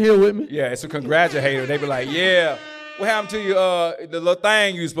a few in here with me. Yeah, it's a congratulator. They be like, yeah. What happened to you, the little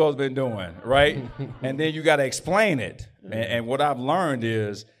thing you supposed to be doing, right? And then you got to explain it. And what I've learned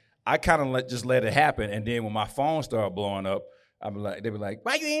is I kind of just let it happen. And then when my phone started blowing up, they be like,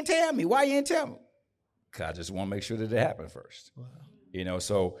 why you ain't tell me? Why you ain't tell me? Because I just want to make sure that it happened first. Wow.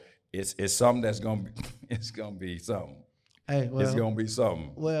 So it's something that's going to be, it's going to be something. Hey, well, it's going to be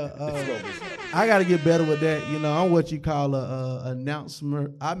something. Well, I got to get better with that. I'm what you call a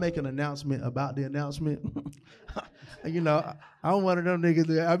announcement. I make an announcement about the announcement. I'm one of them niggas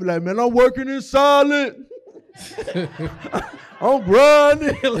that I be like, man, I'm working in silent. I'm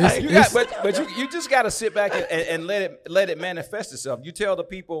grinding. You just got to sit back and let it manifest itself. You tell the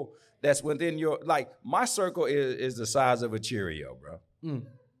people that's within your, like, my circle is the size of a Cheerio, bro.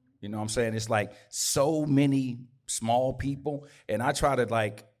 You know what I'm saying? It's like so many small people, and I try to,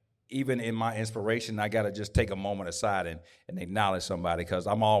 like, even in my inspiration, I got to just take a moment aside and acknowledge somebody, because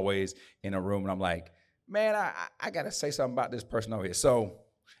I'm always in a room and I'm like, man, I got to say something about this person over here. So,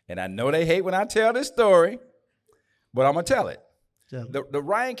 and I know they hate when I tell this story, but I'm going to tell it. The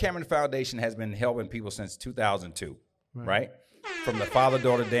Ryan Cameron Foundation has been helping people since 2002, right? From the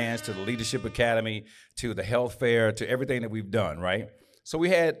father-daughter dance to the Leadership Academy to the health fair to everything that we've done, right? So we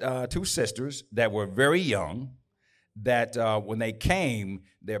had two sisters that were very young that when they came,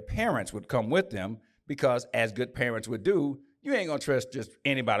 their parents would come with them, because as good parents would do, you ain't going to trust just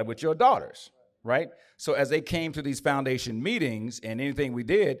anybody with your daughters. Right? So as they came to these foundation meetings and anything we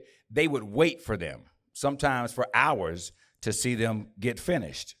did, they would wait for them, sometimes for hours, to see them get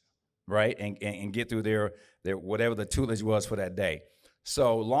finished, right? And get through their whatever the tutelage was for that day.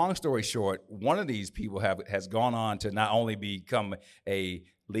 So long story short, one of these people has gone on to not only become a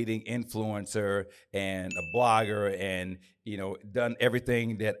leading influencer and a blogger, and done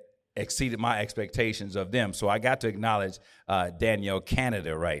everything that exceeded my expectations of them. So I got to acknowledge Danielle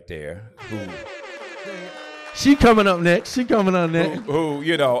Canada right there, who She coming up next.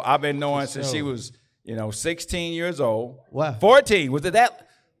 who I've been knowing since she was 16 years old. Wow. 14 was it that?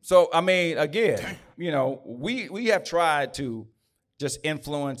 So I mean, again, we have tried to just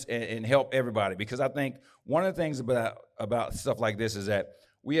influence and help everybody, because I think one of the things about stuff like this is that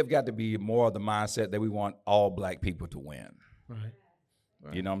we have got to be more of the mindset that we want all black people to win. Right.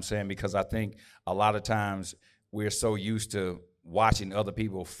 You know what I'm saying? Because I think a lot of times we're so used to watching other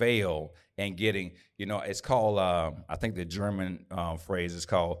people fail and getting, it's called, I think the German phrase is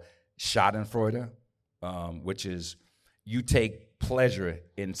called Schadenfreude, which is you take pleasure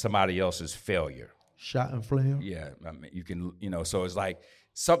in somebody else's failure. Schadenfreude? Yeah, I mean, you can, so it's like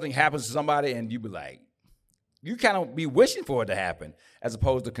something happens to somebody and you be like, you kind of be wishing for it to happen as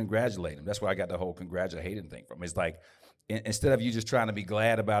opposed to congratulating them. That's where I got the whole congratulating thing from. It's like, instead of you just trying to be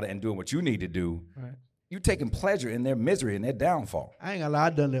glad about it and doing what you need to do, Right. you taking pleasure in their misery and their downfall. I ain't gonna lie, I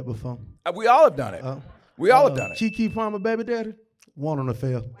done that before. We all have done it. We all have done it. Kiki Palmer, baby daddy, want him to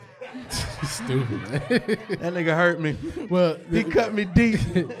fail. Stupid. That nigga hurt me. Well, he cut me deep.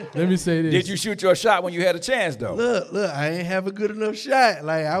 Let me say this. Did you shoot your shot when you had a chance, though? Look, I ain't have a good enough shot.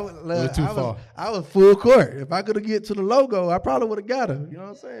 Like I was full court. If I could have get to the logo, I probably would have got her. You know what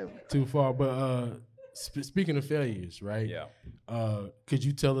I'm saying? Too far. But speaking of failures, right? Yeah. Could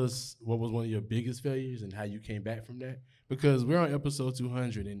you tell us what was one of your biggest failures and how you came back from that? Because we're on episode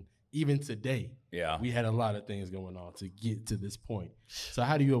 200, and even today, we had a lot of things going on to get to this point. So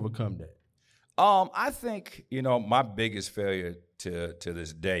how do you overcome that? I think, my biggest failure to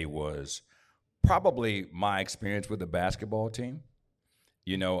this day was probably my experience with the basketball team.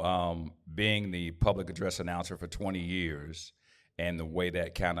 Being the public address announcer for 20 years and the way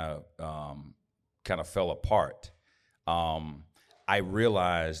that kind of fell apart. I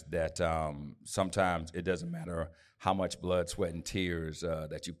realized that sometimes it doesn't matter how much blood, sweat, and tears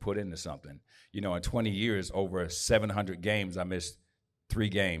that you put into something. In 20 years, over 700 games, I missed 3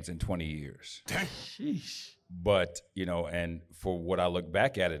 games in 20 years. Sheesh. But, and for what I look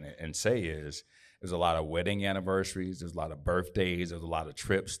back at it and say is, there's a lot of wedding anniversaries, there's a lot of birthdays, there's a lot of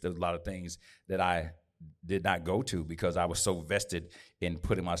trips, there's a lot of things that I did not go to because I was so vested in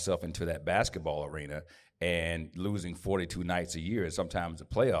putting myself into that basketball arena and losing 42 nights a year, sometimes the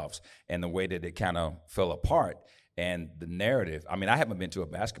playoffs, and the way that it kind of fell apart. And the narrative, I mean, I haven't been to a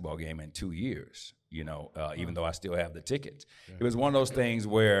basketball game in 2 years, even though I still have the tickets. Yeah. It was one of those things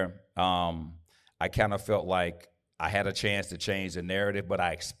where I kind of felt like I had a chance to change the narrative, but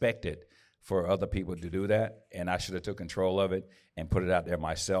I expected for other people to do that, and I should have took control of it and put it out there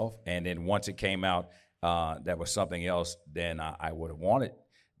myself. And then once it came out that was something else than I would have wanted,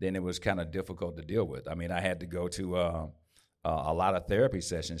 then it was kind of difficult to deal with. I mean, I had to go to a lot of therapy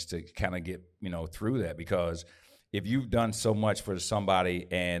sessions to kind of get through that, because if you've done so much for somebody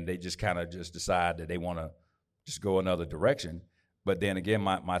and they just kind of just decide that they want to just go another direction. But then again,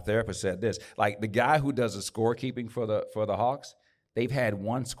 my therapist said this, like the guy who does the scorekeeping for the Hawks, they've had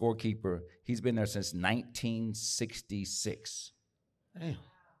one scorekeeper. He's been there since 1966. Damn.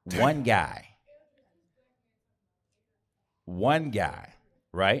 One guy,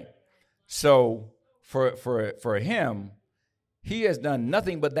 right? So for him, he has done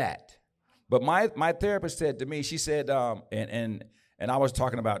nothing but that. But my therapist said to me, she said, and I was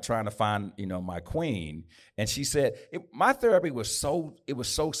talking about trying to find, my queen, and she said my therapy was so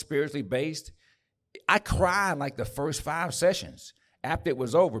spiritually based. I cried like the first 5 sessions after it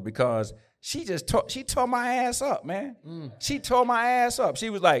was over, because she tore my ass up, man. She tore my ass up. She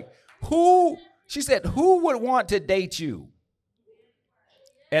was like, she said, who would want to date you?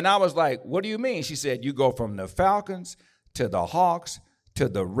 And I was like, what do you mean? She said, you go from the Falcons to the Hawks to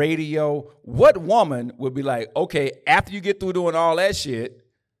the radio. What woman would be like, okay, after you get through doing all that shit,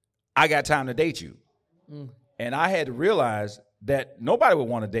 I got time to date you? And I had to realize that nobody would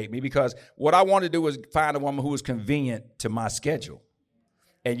want to date me, because what I wanted to do was find a woman who was convenient to my schedule.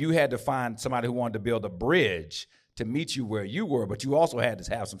 And you had to find somebody who wanted to build a bridge to meet you where you were, but you also had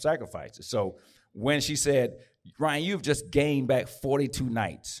to have some sacrifices. So when she said, Ryan, you've just gained back 42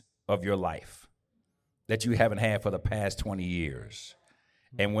 nights of your life that you haven't had for the past 20 years.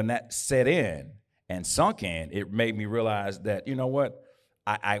 And when that set in and sunk in, it made me realize that, you know what,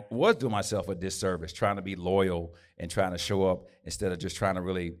 I was doing myself a disservice trying to be loyal and trying to show up instead of just trying to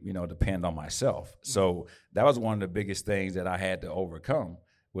really, depend on myself. So that was one of the biggest things that I had to overcome,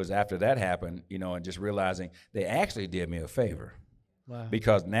 was after that happened, and just realizing they actually did me a favor. Wow.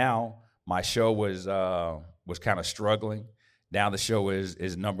 Because now my show was kind of struggling. Now the show is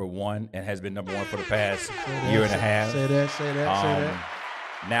 #1 and has been #1 for the past year and a half. Say that.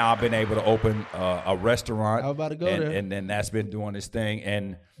 Now I've been able to open a restaurant. I was about to go and, there. and then that's been doing this thing.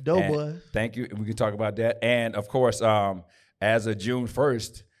 And Doughboys. Thank you. We can talk about that. And of course, as of June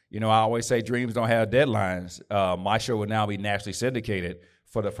 1st, you know, I always say dreams don't have deadlines. My show will now be nationally syndicated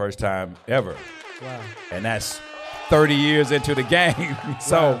for the first time ever. Wow. And that's 30 years into the game.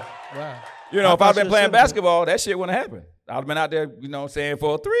 So, Wow. you know, if I'd been playing basketball, that shit wouldn't happen. I'd have been out there, you know, saying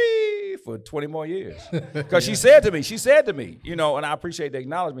for 20 more years. Because she said to me, you know, and I appreciate the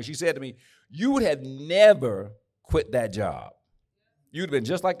acknowledgement. She said to me, you would have never quit that job. You'd have been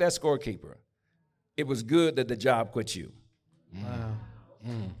just like that scorekeeper. It was good that the job quit you. Wow.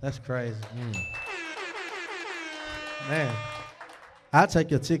 That's crazy. Man, I'll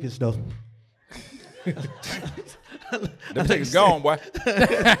take your tickets, though. Them tickets gone, boy.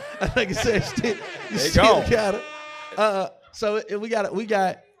 I think it says They gone. got it. So we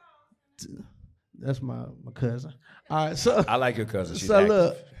got. That's my cousin. All right, so I like your cousin. She's so active.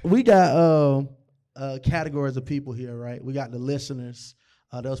 look, we got categories of people here, right? We got the listeners,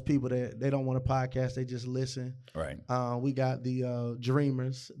 those people that they don't want a podcast, they just listen. Right. We got the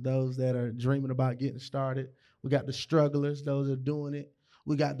dreamers, those that are dreaming about getting started. We got the strugglers, those that are doing it.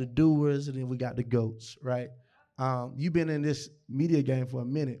 We got the doers, and then we got the goats, right? You've been in this media game for a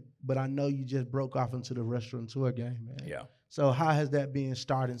minute, but I know you just broke off into the restaurateur game, man. Yeah. So how has that been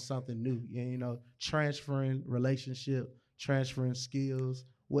starting something new? You know, transferring relationship, transferring skills.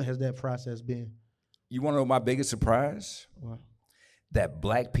 What has that process been? You want to know my biggest surprise? What? That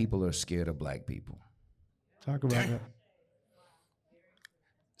black people are scared of black people. Talk about that.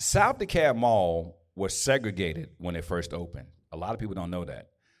 South DeKalb Mall was segregated when it first opened. A lot of people don't know that.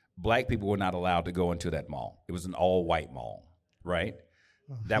 Black people were not allowed to go into that mall. It was an all-white mall, right?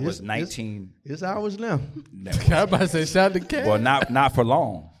 That was 19. It's ours now. No. I was about to say, shout out to Cat. Well, not for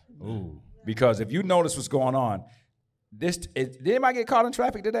long. Ooh. Because if you notice what's going on, did anybody get caught in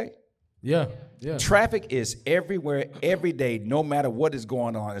traffic today? Yeah. Traffic is everywhere, every day, no matter what is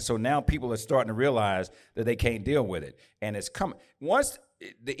going on. And so now people are starting to realize that they can't deal with it. And it's coming.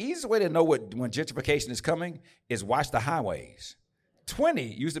 The easiest way to know when gentrification is coming is watch the highways. 20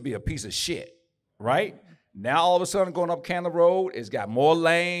 used to be a piece of shit, right? Now all of a sudden going up Candler Road, it's got more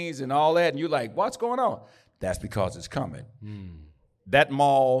lanes and all that, and you're like, what's going on? That's because it's coming. That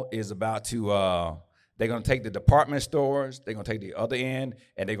mall is about to, they're going to take the department stores, they're going to take the other end,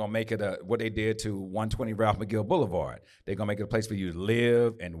 and they're going to make it what they did to 120 Ralph McGill Boulevard. They're going to make it a place for you to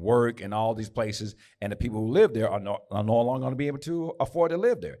live and work and all these places, and the people who live there are no longer going to be able to afford to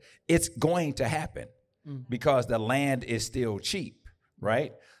live there. It's going to happen because the land is still cheap,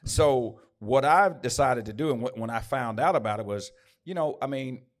 right? So what I've decided to do, and when I found out about it was, you know, I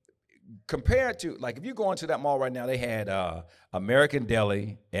mean, compared to, like, if you go into that mall right now, they had American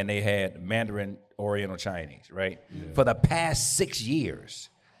Deli and they had Mandarin Oriental Chinese, right? Yeah. For the past 6 years,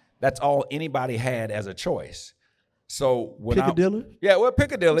 that's all anybody had as a choice. So when Piccadilly?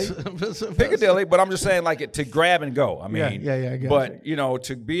 Piccadilly, but I'm just saying, like, to grab and go. I mean, I got but you know,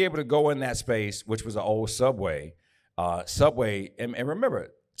 to be able to go in that space, which was an old Subway, and remember,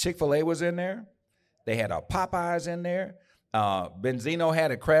 Chick-fil-A was in there. They had a Popeyes in there. Benzino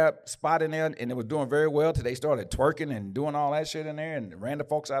had a crab spot in there, and it was doing very well till they started twerking and doing all that shit in there and ran the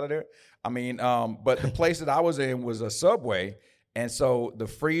folks out of there. I mean, but the place that I was in was a Subway, and so the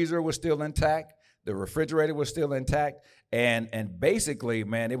freezer was still intact, the refrigerator was still intact, and basically,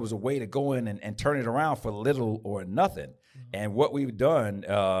 man, it was a way to go in and turn it around for little or nothing. Mm-hmm. And what we've done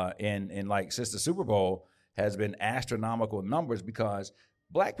in like since the Super Bowl has been astronomical numbers because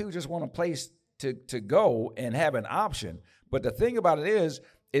black people just want a place to go and have an option. But the thing about it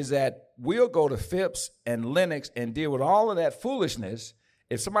is that we'll go to Phipps and Lenox and deal with all of that foolishness.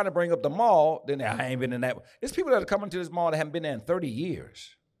 If somebody bring up the mall, then I ain't been in that. There's people that are coming to this mall that haven't been there in 30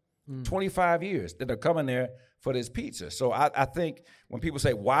 years, 25 years that are coming there for this pizza. So I think when people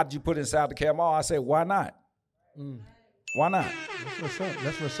say, why did you put it in South DeKalb Mall? I say, why not? Why not?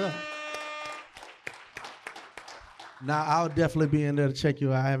 That's what's up. Now, I'll definitely be in there to check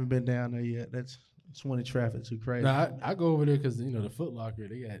you out. I haven't been down there yet. That's 20 traffic too crazy. No, I go over there because, you know, the Foot Locker,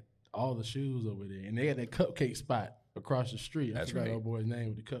 they got all the shoes over there. And they got that cupcake spot across the street. That's I forgot right. old boy's name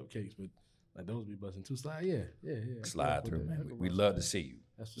with the cupcakes, but like those be busting too. Slide, yeah. Slide through, man. We love to see you.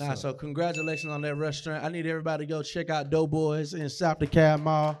 Nah, so congratulations on that restaurant. I need everybody to go check out Doughboys in South DeKalb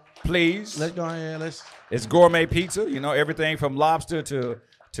Mall. Please. Let's go ahead. It's gourmet pizza. You know, everything from lobster to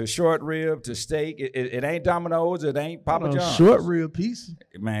short rib to steak. It ain't Domino's. It ain't Papa John's. Short rib piece.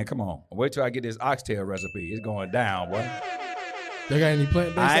 Man, come on. Wait till I get this oxtail recipe. It's going down, boy. They got any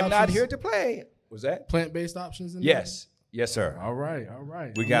plant-based options? I'm not here to play. Was that? Plant-based options in Yes. there? Yes, sir. All right, all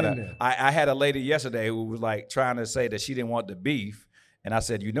right. We got I had a lady yesterday who was like trying to say that she didn't want the beef. And I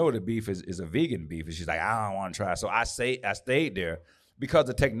said, you know, the beef is a vegan beef. And she's like, I don't want to try. So I stayed there because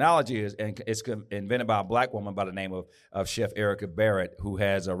the technology is, and it's invented by a black woman by the name of Chef Erica Barrett, who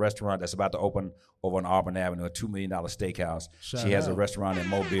has a restaurant that's about to open over on Auburn Avenue, a $2 million steakhouse. She has a restaurant in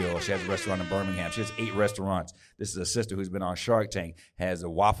Mobile. She has a restaurant in Birmingham. She has 8 restaurants. This is a sister who's been on Shark Tank, has a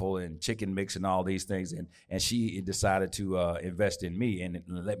waffle and chicken mix and all these things. And she decided to invest in me and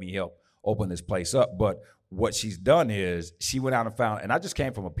let me help open this place up. But what she's done is she went out and found, and I just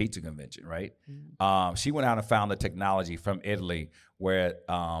came from a pizza convention, right? Mm-hmm. She went out and found the technology from Italy where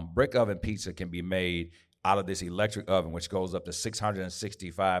brick oven pizza can be made out of this electric oven, which goes up to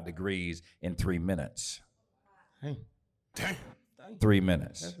 665 degrees in 3 minutes. Hey. 3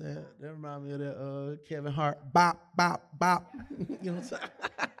 minutes. That reminds me of that Kevin Hart, bop, bop, bop. You know what I'm saying?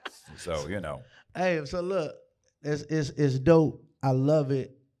 So, you know. Hey, so look, it's dope. I love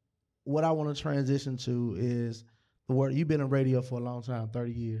it. What I want to transition to is the word. You've been in radio for a long time,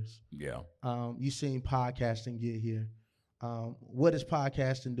 30 years. Yeah. You've seen podcasting get here. What is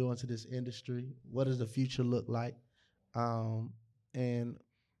podcasting doing to this industry? What does the future look like? And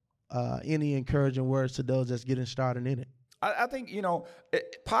any encouraging words to those that's getting started in it? I think, you know,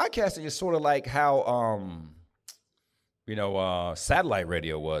 podcasting is sort of like how, satellite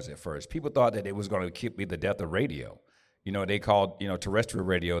radio was at first. People thought that it was going to be the death of radio. You know, they called, terrestrial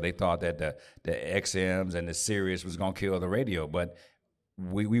radio, they thought that the XMs and the Sirius was going to kill the radio. But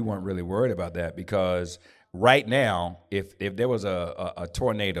we weren't really worried about that because right now, if there was a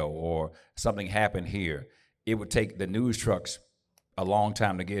tornado or something happened here, it would take the news trucks a long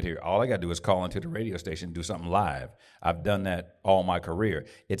time to get here. All I got to do is call into the radio station and do something live. I've done that all my career.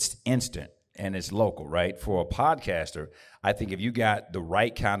 It's instant. And it's local, right? For a podcaster, I think if you got the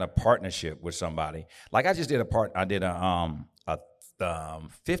right kind of partnership with somebody, like I just did a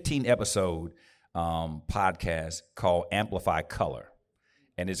 15 episode podcast called Amplify Color,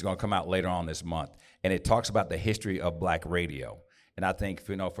 and it's going to come out later on this month, and it talks about the history of black radio. And I think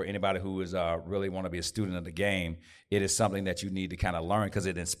for anybody who is really want to be a student of the game, it is something that you need to kind of learn because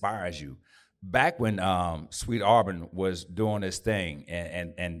it inspires you. Back when Sweet Auburn was doing this thing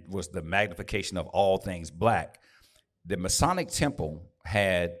and was the magnification of all things black, the Masonic Temple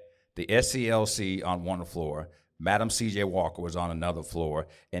had the SCLC on one floor, Madam C.J. Walker was on another floor,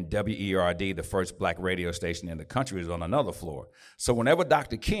 and WERD, the first black radio station in the country, was on another floor. So whenever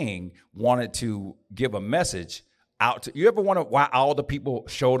Dr. King wanted to give a message out to, you ever wonder why all the people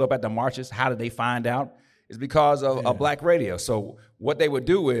showed up at the marches? How did they find out? It's because of black radio. So what they would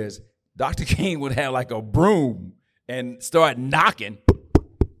do is Dr. King would have like a broom and start knocking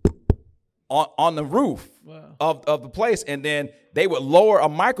on the roof of the place. And then they would lower a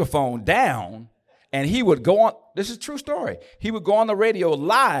microphone down and he would go on. This is a true story. He would go on the radio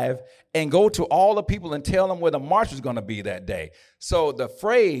live and go to all the people and tell them where the march was going to be that day. So the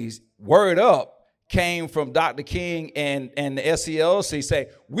phrase word up came from Dr. King and the SCLC say,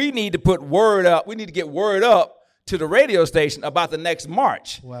 we need to put word up. We need to get word up to the radio station about the next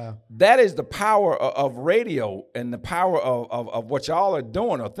march. Wow. That is the power of radio, and the power of what y'all are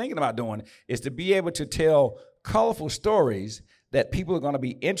doing or thinking about doing is to be able to tell colorful stories that people are going to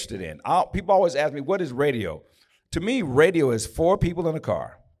be interested in. People always ask me, what is radio? To me, radio is 4 people in a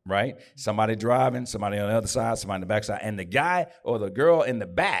car, right? Somebody driving, somebody on the other side, somebody on the back side, and the guy or the girl in the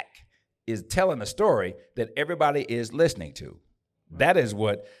back is telling a story that everybody is listening to. That is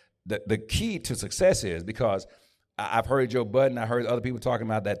what the key to success is, because I've heard Joe Budden, I heard other people talking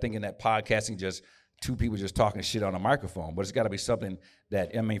about that, thinking that podcasting just 2 people just talking shit on a microphone. But it's got to be something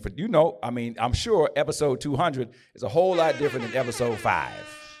that, I'm sure episode 200 is a whole lot different than episode 5.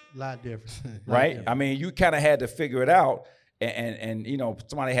 A lot different. Right? I mean, you kind of had to figure it out, and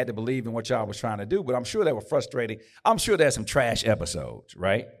somebody had to believe in what y'all was trying to do. But I'm sure they were frustrating. I'm sure there's some trash episodes,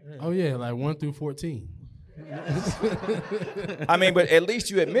 right? Oh, yeah, like 1 through 14. But at least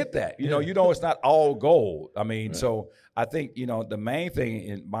you admit that. It's not all gold. So I think, the main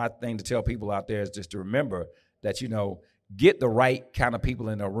thing, and my thing to tell people out there is just to remember that, get the right kind of people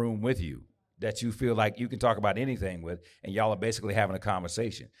in the room with you that you feel like you can talk about anything with, and y'all are basically having a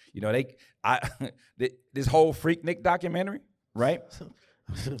conversation. This whole Freaknik documentary, right?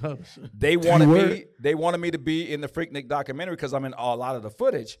 They wanted me to be in the Freaknik documentary because I'm in a lot of the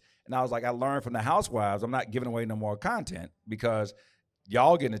footage. And I was like, I learned from the housewives, I'm not giving away no more content because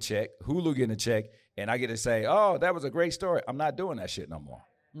y'all getting a check, Hulu getting a check, and I get to say, oh, that was a great story. I'm not doing that shit no more.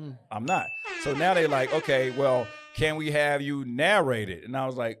 I'm not. So now they're like, okay, well, can we have you narrate it? And I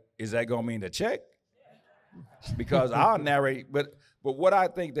was like, is that going to mean the check? because I'll narrate. But what I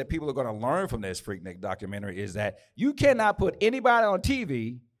think that people are going to learn from this Freaknik documentary is that you cannot put anybody on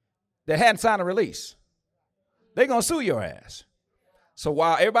TV that hadn't signed a release. They're going to sue your ass. So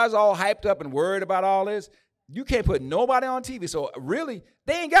while everybody's all hyped up and worried about all this, you can't put nobody on TV. So really,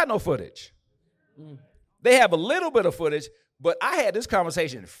 they ain't got no footage. They have a little bit of footage, but I had this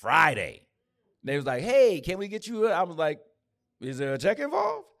conversation Friday. They was like, hey, can we get you? I was like, is there a check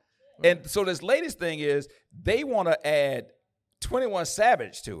involved? And so this latest thing is they want to add 21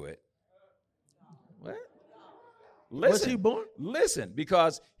 Savage to it. What? Listen, Was he born? Listen,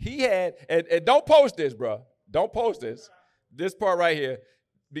 because he had, and don't post this, bro. Don't post this part right here,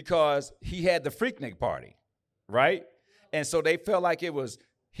 because he had the Freaknik party, right? And so they felt like it was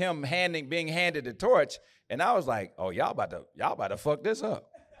him being handed the torch, and I was like, oh, y'all about to fuck this up.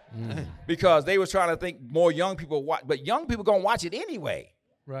 Because they was trying to think more young people watch, but young people gonna watch it anyway.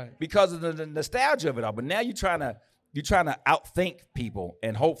 Right. Because of the nostalgia of it all. But now you're trying to outthink people,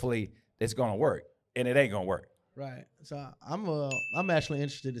 and hopefully it's gonna work. And it ain't gonna work. Right. So I'm actually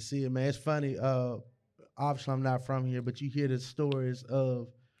interested to see it, man. It's funny. Obviously I'm not from here, but you hear the stories of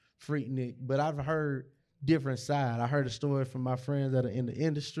Freaknik. But I've heard different side. I heard a story from my friends that are in the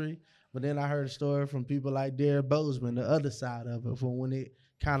industry, but then I heard a story from people like Derek Bozeman, the other side of it, from when it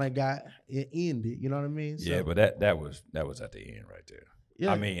kind of got it ended. You know what I mean? So, Yeah, but that was at the end right there.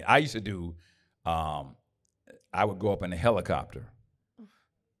 Yeah. I mean, I used to do. I would go up in a helicopter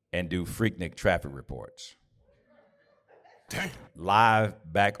and do Freaknik traffic reports. Live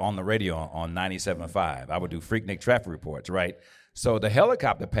back on the radio on 97.5. I would do Freaknik traffic reports, right? So the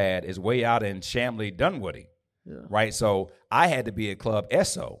helicopter pad is way out in Chamblee, Dunwoody, right? So I had to be at Club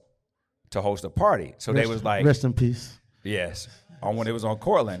Esso to host a party. So they was like, rest in peace. Yes, when it was on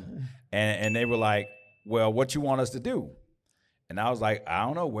Cortland, and they were like, well, what you want us to do? And I was like, I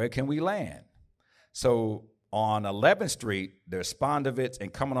don't know, where can we land? So on 11th Street, there's Spondovitz,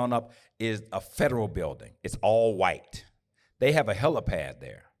 and coming on up is a federal building. It's all white. They have a helipad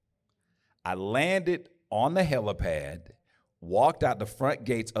there. I landed on the helipad, walked out the front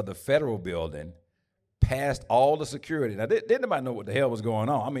gates of the federal building, passed all the security. Now, didn't nobody know what the hell was going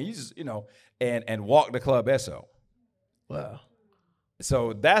on. I mean, you just, and walked to Club Esso. Wow.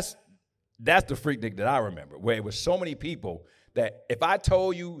 So that's the Freaknik that I remember, where it was so many people that if I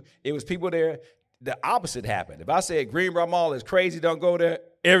told you it was people there, the opposite happened. If I said Greenbrier Mall is crazy, don't go there,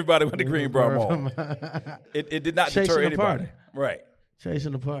 everybody went to Greenbrier Mall. It did not deter anybody. Party. Right.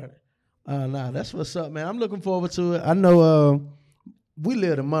 Chasing the party. Nah, that's what's up, man. I'm looking forward to it. I know we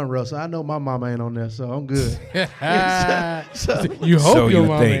live in Monroe, so I know my mama ain't on there, so I'm good. You hope your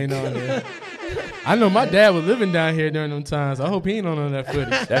mama ain't on there. I know my dad was living down here during them times. I hope he ain't on that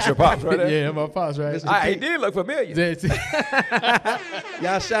footage. That's your pops right there? Yeah, my pops right He did look familiar.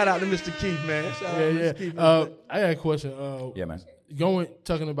 Y'all shout out to Mr. Keith, man. Shout out to Mr. Keith. I got a question. Yeah, man.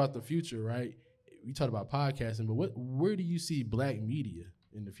 Talking about the future, right? We talked about podcasting, but where do you see black media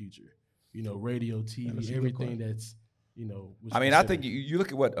in the future? Radio, TV, everything that's, I mean, I think you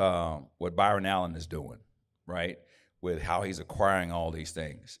look at what Byron Allen is doing, right? With how he's acquiring all these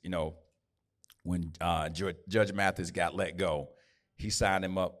things. When Judge Mathis got let go, he signed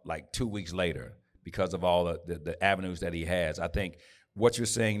him up like 2 weeks later because of all the avenues that he has. I think what you're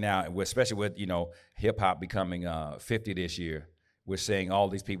seeing now, especially with hip hop becoming 50 this year, we're seeing all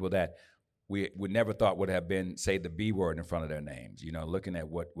these people that we never thought would have been, say, the B word in front of their names. Looking at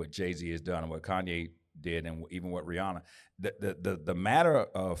what Jay-Z has done and what Kanye did, and even what Rihanna. The matter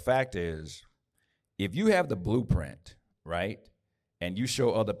of fact is, if you have the blueprint, right, and you show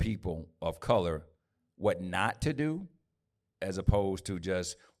other people of color what not to do, as opposed to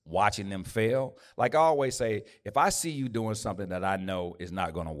just watching them fail. Like I always say, if I see you doing something that I know is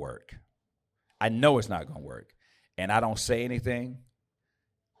not going to work, I know it's not going to work, and I don't say anything,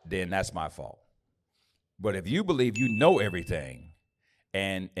 then that's my fault. But if you believe you know everything,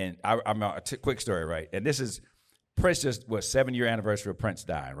 and I'm a quick story, right? And this is Prince, just 7-year anniversary of Prince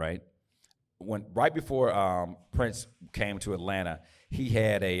dying, right? Right before Prince came to Atlanta, he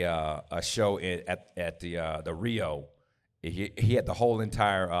had a show at the Rio. He had the whole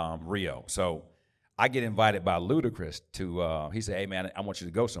entire Rio. So I get invited by Ludacris to. He said, "Hey man, I want you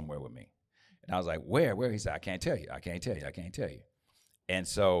to go somewhere with me." And I was like, "Where?" He said, "I can't tell you. I can't tell you." And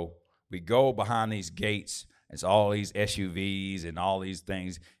so we go behind these gates. It's all these SUVs and all these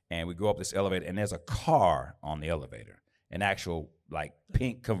things, and we go up this elevator, and there's a car on the elevator, an actual like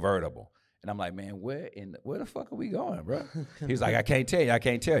pink convertible. And I'm like, man, where the fuck are we going, bro? He's like, I can't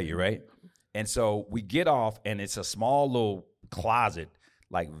tell you, right? And so we get off, and it's a small little closet,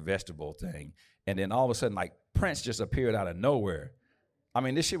 like vestibule thing. And then all of a sudden, like Prince just appeared out of nowhere, I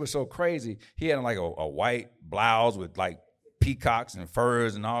mean, this shit was so crazy. He had like a white blouse with like peacocks and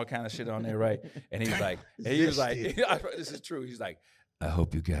furs and all kind of shit on there, right? And he was like, this is true. He's like, I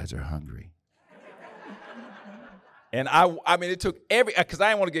hope you guys are hungry. And I mean, it took because I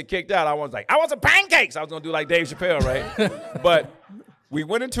didn't want to get kicked out. I was like, I want some pancakes. I was gonna do like Dave Chappelle, right? But we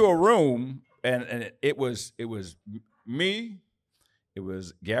went into a room, and it was me, it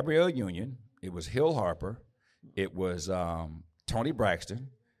was Gabrielle Union, it was Hill Harper, it was Tony Braxton.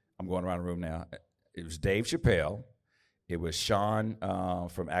 I'm going around the room now. It was Dave Chappelle. It was Sean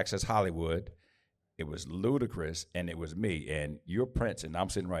from Access Hollywood. It was Ludacris, and it was me. And you're Prince, and I'm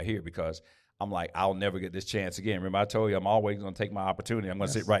sitting right here because I'm like, I'll never get this chance again. Remember, I told you I'm always going to take my opportunity. I'm going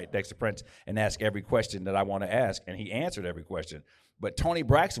to sit right next to Prince and ask every question that I want to ask, and he answered every question. But Toni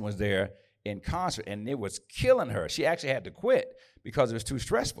Braxton was there in concert, and it was killing her. She actually had to quit because it was too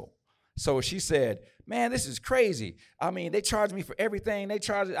stressful. So she said, man, this is crazy. I mean, they charge me for everything.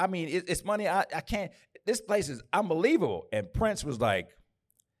 I mean, it's money. I can't. This place is unbelievable. And Prince was like,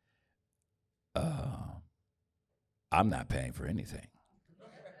 I'm not paying for anything.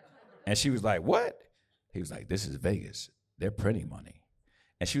 And she was like, what? He was like, this is Vegas. They're printing money.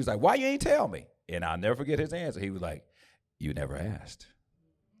 And she was like, why you ain't tell me? And I'll never forget his answer. He was like, you never asked.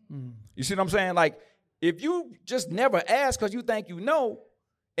 You see what I'm saying? Like, if you just never ask because you think you know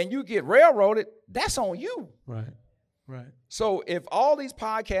and you get railroaded, that's on you. Right. So if all these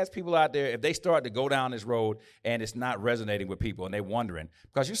podcast people out there, if they start to go down this road and it's not resonating with people and they're wondering,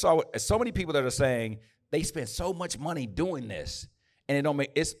 because you saw so many people that are saying they spend so much money doing this, and it don't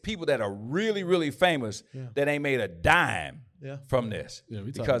make, it's people that are really, really famous that ain't made a dime from this.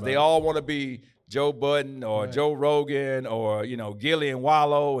 Because they all want to be Joe Budden or Joe Rogan or, Gillian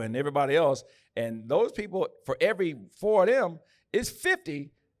Wallow and everybody else. And those people, for every 4 of them, it's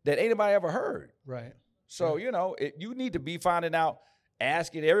 50 that anybody ever heard. Right. So, you need to be finding out,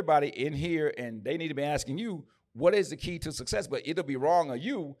 asking everybody in here, and they need to be asking you, what is the key to success? But it'll be wrong of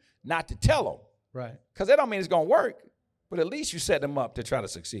you not to tell them. Right. Because that don't mean it's going to work, but at least you set them up to try to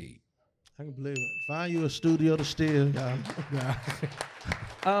succeed. I can believe it. Find you a studio to steal, y'all.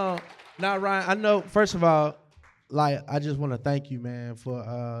 Now, Ryan, I know, first of all, like, I just want to thank you, man,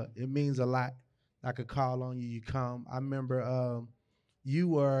 for it means a lot. I could call on you, you come. I remember you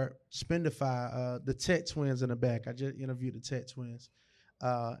were Spendify, the Tech Twins in the back. I just interviewed the Tech Twins.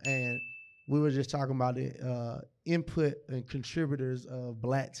 And we were just talking about the input and contributors of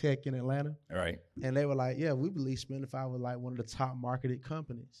Black tech in Atlanta. Right. And they were like, yeah, we believe Spendify was like one of the top marketed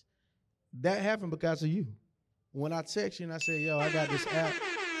companies. That happened because of you. When I text you and I said, yo, I got this app,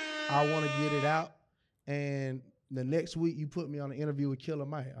 I want to get it out. And the next week you put me on an interview with Killer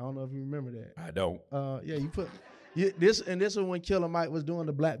Mike. I don't know if you remember that. I don't. Yeah, you put this was when Killer Mike was doing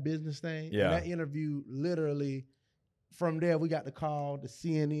the Black business thing. Yeah. And that interview literally, from there we got the call, the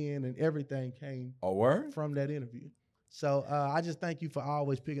CNN and everything came from that interview. So I just thank you for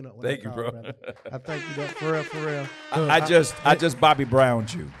always picking up when thank I call, you, bro. brother. I thank you for real. I just Bobby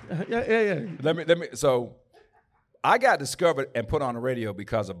Browned you. Yeah. Let me. So I got discovered and put on the radio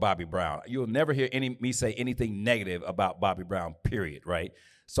because of Bobby Brown. You'll never hear me say anything negative about Bobby Brown, period, right?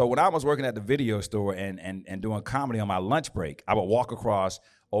 So when I was working at the video store and doing comedy on my lunch break, I would walk across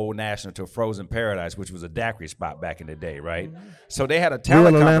Old National to Frozen Paradise, which was a daiquiri spot back in the day, right? Mm-hmm. So they had a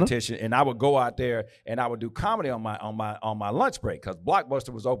talent competition, and I would go out there and I would do comedy on my lunch break because Blockbuster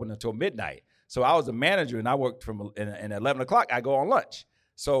was open until midnight. So I was a manager, and I worked from and 11 o'clock. I go on lunch.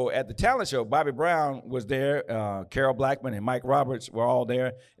 So at the talent show, Bobby Brown was there, Carol Blackman and Mike Roberts were all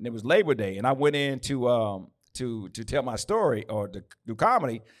there, and it was Labor Day, and I went in to tell my story or to do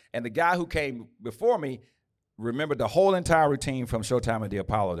comedy, and the guy who came before me remembered the whole entire routine from Showtime at the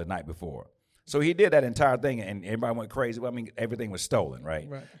Apollo the night before. So he did that entire thing, and everybody went crazy. Well, I mean, everything was stolen, right?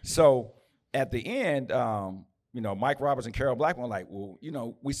 So at the end, Mike Roberts and Carol Blackman were like, well,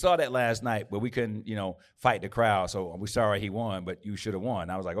 we saw that last night, but we couldn't, fight the crowd. So we're sorry he won, but you should have won.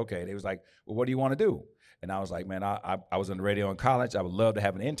 I was like, okay. They was like, well, what do you want to do? And I was like, man, I was on the radio in college. I would love to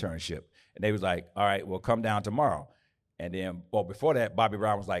have an internship. And they was like, all right, well, come down tomorrow. And then, before that, Bobby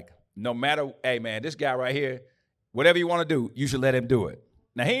Brown was like, no matter, hey, man, this guy right here, whatever you want to do, you should let him do it.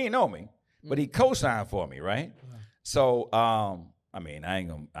 Now, he ain't know me, but he co-signed for me, right? So, I ain't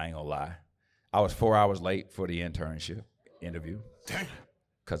gonna lie. I was 4 hours late for the internship interview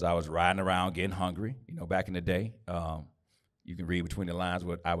because I was riding around getting hungry. Back in the day, you can read between the lines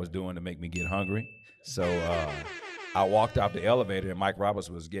what I was doing to make me get hungry. So I walked out the elevator, and Mike Roberts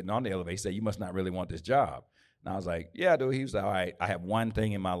was getting on the elevator. He said, you must not really want this job. And I was like, yeah, dude. He was like, all right, I have one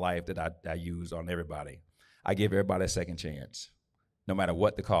thing in my life that I use on everybody. I give everybody a second chance. No matter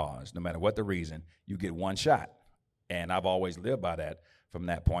what the cause, no matter what the reason, you get one shot. And I've always lived by that. from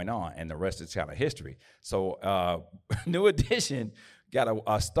that point on, and the rest is kind of history. So New Edition got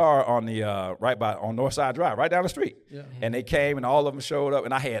a star on the on Northside Drive, right down the street. Yeah. And they came, and all of them showed up,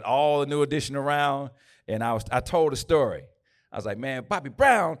 and I had all the New Edition around, and I told a story. I was like, man, Bobby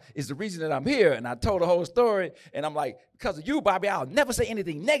Brown is the reason that I'm here. And I told the whole story. And I'm like, because of you, Bobby, I'll never say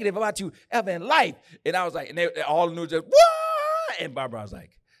anything negative about you ever in life. And I was like, and they all knew just, what? And Bobby Brown was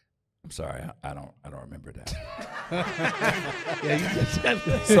like, I'm sorry, I don't remember that. Yeah, you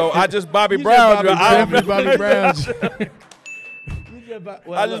just So I just Bobby Brown. Bobby Brown. I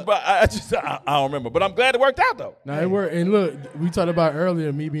don't remember. But I'm glad it worked out, though. No, it worked. And look, we talked about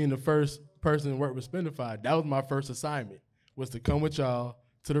earlier, me being the first person to work with Spendify. That was my first assignment. Was to come with y'all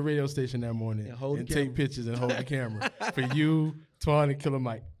to the radio station that morning and take pictures and hold the camera for you, Twan, and Killer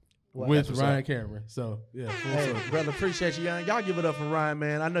Mike with Ryan Cameron. So, yeah. Hey, brother, appreciate you. Y'all give it up for Ryan,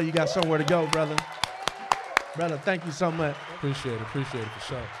 man. I know you got somewhere to go, brother. Brother, thank you so much. Appreciate it for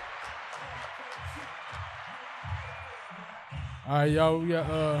sure. All right, y'all, we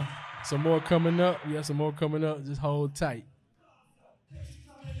got some more coming up. Just hold tight.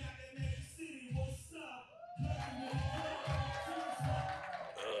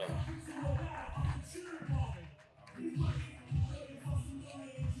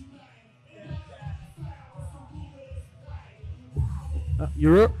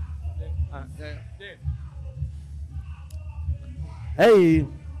 You're up. Hey.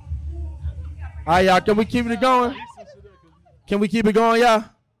 All right, y'all. Can we keep it going? Can we keep it going, y'all?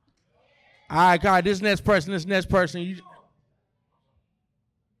 All right, this next person.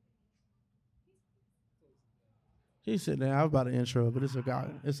 He said that I was about to intro, but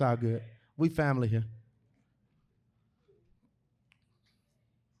it's all good. We family here.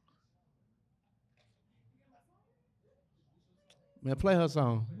 Man, play her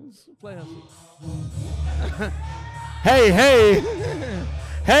song. Play her song. Hey.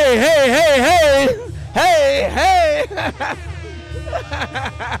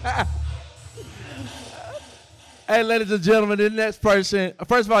 Hey, ladies and gentlemen, the next person.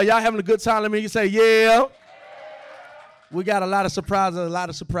 First of all, y'all having a good time? Let me say, yeah. We got a lot of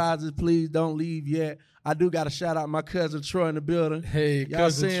surprises. Please don't leave yet. I do got to shout out my cousin Troy in the building. Hey, y'all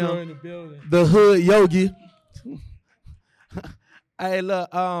cousin see Troy him? in the building. The hood yogi. Hey, look,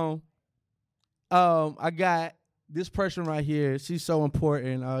 I got this person right here. She's so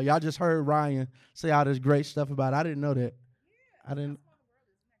important. Y'all just heard Ryan say all this great stuff about it. I didn't know that. I didn't.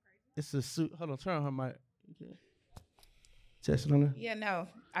 It's a suit. Hold on, turn on her mic. Okay. Test it on her. Yeah, no.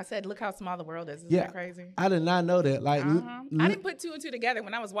 I said, look how small the world is. Isn't that crazy? I did not know that. Like, I didn't put two and two together.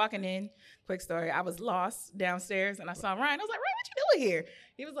 When I was walking in, quick story, I was lost downstairs and I saw Ryan. I was like, Ryan, what you doing here?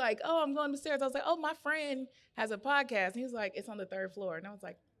 He was like, oh, I'm going upstairs. I was like, oh, my friend has a podcast. And he was like, it's on the 3rd floor. And I was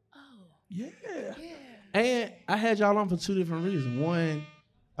like, oh. Yeah. And I had y'all on for 2 different reasons. One,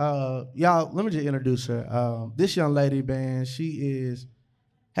 y'all, let me just introduce her. This young lady, man, she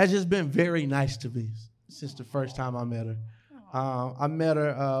has just been very nice to me since the first time I met her. I met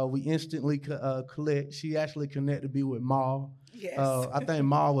her, we instantly clicked. She actually connected me with Maul. Yes. I think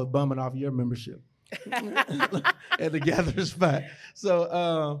Maul was bumming off your membership at the gathering spot.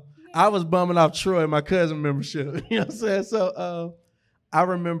 So I was bumming off Troy, my cousin membership. You know what I'm saying? So I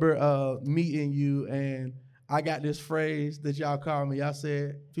remember meeting you, and I got this phrase that y'all call me. Y'all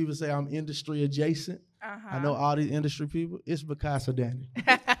said, people say I'm industry adjacent. I know all these industry people. It's because of Danny.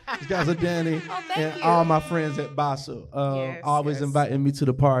 It's because of Danny and all my friends at Basel always inviting me to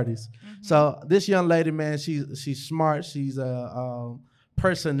the parties. So this young lady, man, she's smart. She's a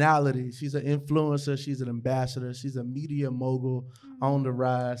personality. She's an influencer. She's an ambassador. She's a media mogul on the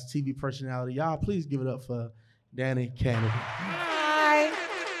rise, TV personality. Y'all, please give it up for Danny Kennedy. Hi.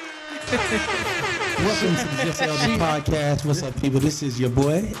 Welcome to the Just Eldridge podcast. What's up, people? This is your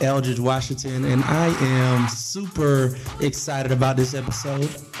boy, Eldridge Washington, and I am super excited about this episode.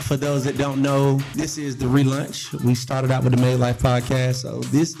 For those that don't know, this is the relaunch. We started out with the Made Life podcast, so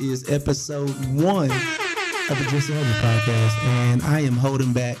this is episode 1 of the Just Eldridge podcast, and I am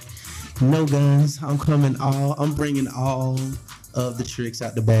holding back no guns. I'm bringing all of the tricks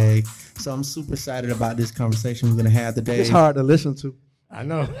out the bag. So I'm super excited about this conversation we're going to have today. It's hard to listen to. I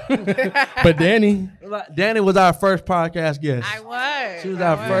know. But Danny was our first podcast guest. I was. She was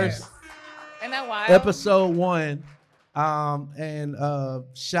our first. Isn't that wild? Episode 1. And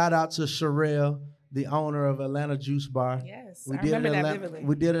shout out to Sherelle, the owner of Atlanta Juice Bar. Yes, I remember that vividly.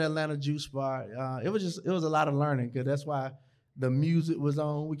 We did an Atlanta Juice Bar. It was a lot of learning, because that's why the music was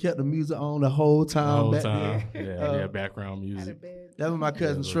on. We kept the music on the whole time. Yeah, background music. That was my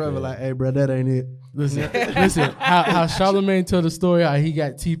cousin Trevor. Like, hey, bro, that ain't it. Listen. How Charlamagne told the story how he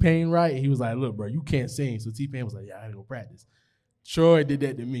got T-Pain right. He was like, look, bro, you can't sing. So T-Pain was like, yeah, I gotta go practice. Troy did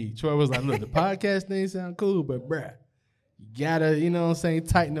that to me. Troy was like, look, the podcast thing sound cool, but bruh, you gotta, you know what I'm saying,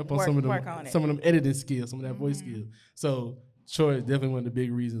 tighten up on some of them editing skills, some of that voice skills. So Troy is definitely one of the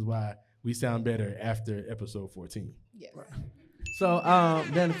big reasons why we sound better after episode 14. Yes. So,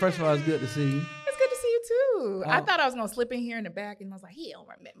 then first of all, it's good to see you. It's good to see you too. I thought I was gonna slip in here in the back, and I was like, he don't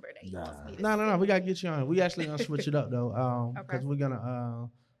remember that. He wants me to No. We gotta get you on. We actually gonna switch it up though, because we're gonna.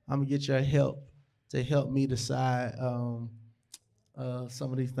 I'm gonna get your help to help me decide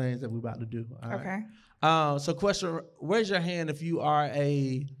some of these things that we're about to do. All right? Okay. So, question: raise your hand if you are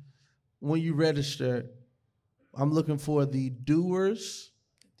when you register. I'm looking for the doers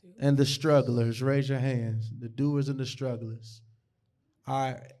and the strugglers. Raise your hands. The doers and the strugglers.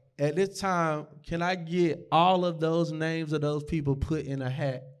 All right. At this time, can I get all of those names of those people put in a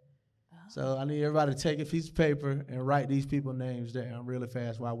hat? So I need everybody to take a piece of paper and write these people's names down really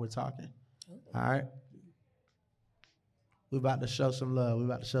fast while we're talking. All right? We're about to show some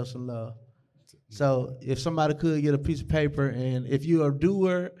love. So if somebody could get a piece of paper, and if you're a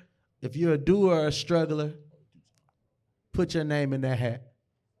doer or a struggler, put your name in that hat.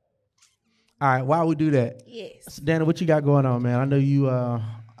 All right, while we do that, yes. Dana, what you got going on, man? I know you.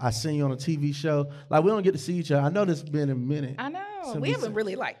 I seen you on a TV show. Like, we don't get to see each other. I know this has been a minute. I know. We haven't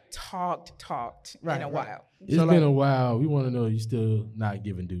really talked in a while. It's been a while. We want to know you still not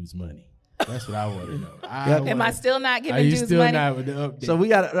giving dudes money. That's what I want to know. Am I still not giving dudes money? Are you still not with the update? So we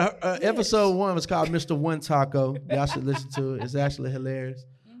got episode 1 was called Mr. One Taco. Y'all should listen to it. It's actually hilarious.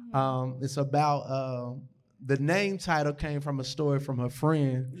 It's about the name title came from a story from her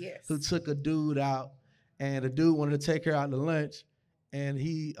friend who took a dude out, and the dude wanted to take her out to lunch, and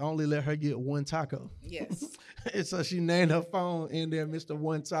he only let her get one taco. Yes. And so she named her phone in there Mr.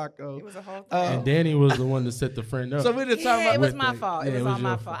 One Taco. It was a whole thing. And Danny was the one that set the friend up. So we just talking about it was my fault. It was all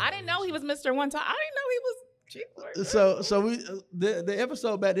my fault. I didn't know he was Mr. One Taco. I didn't know he was cheaper. So we the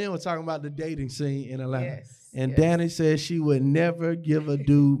episode back then was talking about the dating scene in Atlanta. Yes. And Danny said she would never give a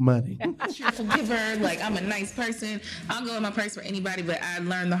dude money. Forgive her. Like, I'm a nice person. I'll go in my purse for anybody, but I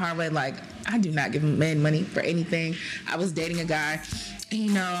learned the hard way. Like, I do not give men money for anything. I was dating a guy.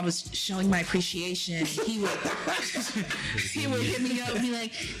 And, I was showing my appreciation. He would hit me up and be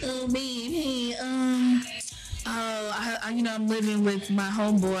like, oh, babe, hey, I'm living with my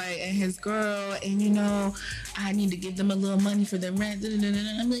homeboy and his girl, and I need to give them a little money for their rent.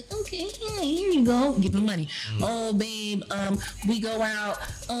 I'm like, okay, here you go, give them money. Oh, babe, we go out.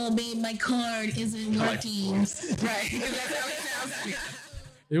 Oh, babe, my card isn't working. Right? That's how it sounds.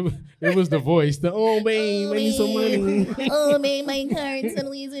 It was the voice. The babe, I need some money. Oh, babe, my card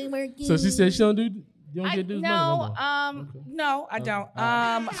suddenly isn't working. So she said she don't get dudes money. No, I don't.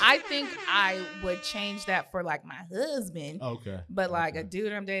 I think I would change that for like my husband. Okay. But like a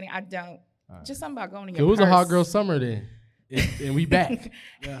dude I'm dating, I don't. Right. Just something about going in It your was purse. a hot girl summer then. And we back.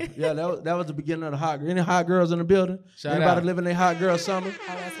 Yeah, that was the beginning of the hot girl. Any hot girls in the building? Shout Anybody out. living their hot girl summer? Oh,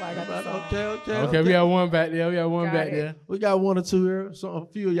 that's why I got the song. Okay. We got one back there. We got one or two here. So a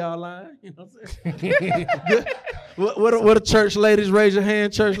few of y'all lying. You know what I'm saying? What are church ladies? Raise your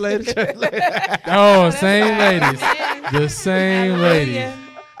hand, church ladies. Oh, same ladies. The same ladies.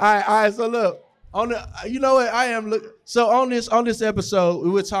 All right. So look, So on this episode, we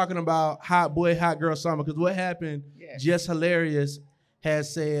were talking about hot boy, hot girl summer, because what happened? Yes. Just Hilarious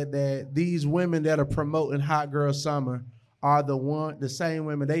has said that these women that are promoting hot girl summer are the same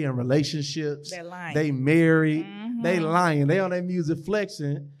women. They in relationships. They're lying. They married. They lying. They on their music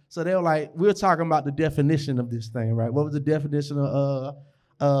flexing. So they were like, we were talking about the definition of this thing, right? What was the definition of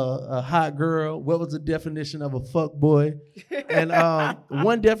a hot girl? What was the definition of a fuck boy? And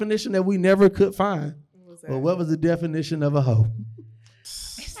one definition that we never could find. What was the definition of a hoe?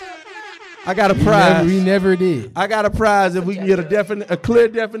 I got a prize. We never did. I got a prize if we can get a clear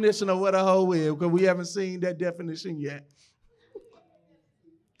definition of what a hoe is, because we haven't seen that definition yet.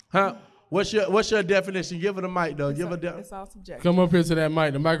 Huh? What's your definition? Give it a mic though. It's all subjective. Come up here to that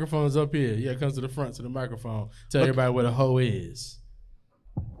mic. The microphone's up here. Yeah, come to the front to the microphone. Tell everybody what a hoe is.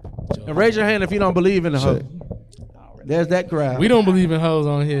 And raise your hand if you don't believe in a hoe. There's that crowd. We don't believe in hoes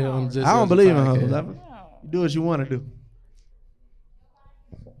on here. I don't believe in hoes. You do what you want to do.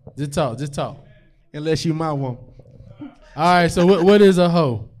 Just talk. Unless you my one. All right, so what is a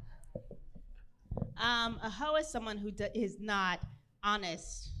hoe? A hoe is someone who is not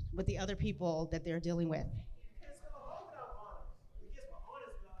honest with the other people that they're dealing with.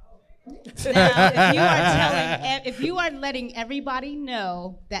 Now, if you are letting everybody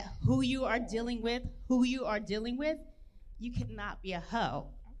know that who you are dealing with, you cannot be a hoe.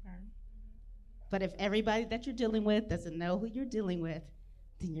 Okay. But if everybody that you're dealing with doesn't know who you're dealing with,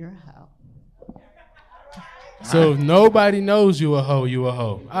 then you're a hoe. So if nobody knows you a hoe, you a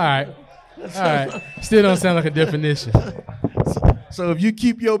hoe. All right. Still don't sound like a definition. So if you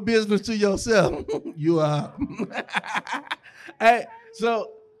keep your business to yourself, you are. Hey,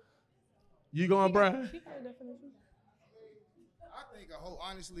 so you going, Brian? I think a hoe,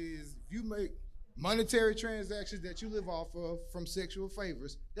 honestly, is if you make monetary transactions that you live off of from sexual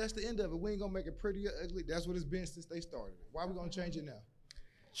favors, that's the end of it. We ain't gonna make it pretty or ugly. That's what it's been since they started. Why we gonna change it now?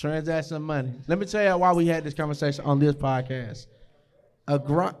 Transaction money. Let me tell you why we had this conversation on this podcast. A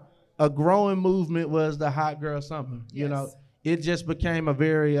growing movement was the hot girl summer. You know, it just became a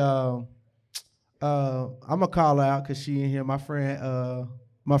very. I'm gonna call her out because she in here. My friend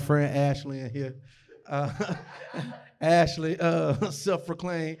Ashley in here. Ashley,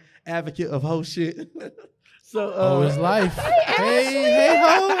 self-proclaimed advocate of hoe shit. So, it's life. Hey,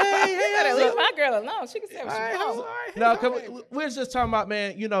 ho, hey. Leave my girl alone. She can say what she wants. No, we're just talking about,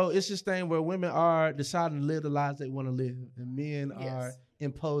 man, you know, it's this thing where women are deciding to live the lives they want to live, and men are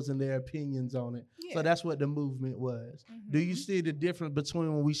imposing their opinions on it. Yeah. So that's what the movement was. Mm-hmm. Do you see the difference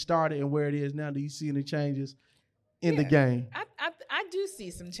between when we started and where it is now? Do you see any changes in the game? I do see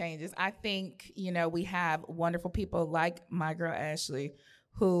some changes. I think, you know, we have wonderful people like my girl Ashley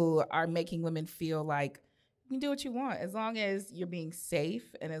who are making women feel like you can do what you want as long as you're being safe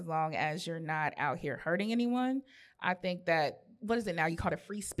and as long as you're not out here hurting anyone. I think that, what is it now? You call it a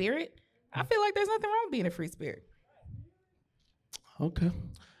free spirit? I feel like there's nothing wrong with being a free spirit. Okay.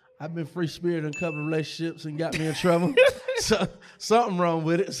 I've been free spirit in a couple of relationships and got me in trouble. So, something wrong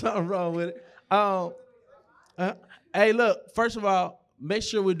with it. Hey, look, first of all, make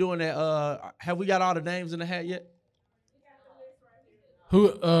sure we're doing that. Have we got all the names in the hat yet?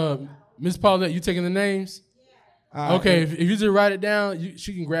 Who, Ms. Paulette, you taking the names? Yeah. Okay, if you just write it down,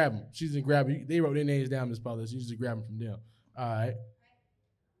 she can grab them. She can grab them. They wrote their names down, Ms. Paulette, so you just grab them from them. All right.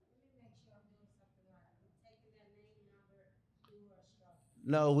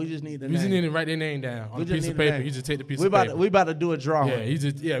 No, we just need the name. You just need to write their name down on a piece of paper. You just take the piece of paper. We about to do a drawing.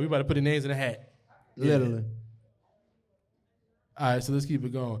 Yeah, we about to put the names in the hat. Literally. All right, so let's keep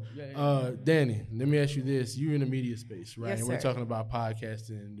it going. Danny, let me ask you this. You're in the media space, right? Yes, and we're talking about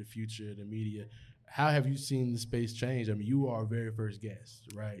podcasting, the future, the media. How have you seen the space change? I mean, you are our very first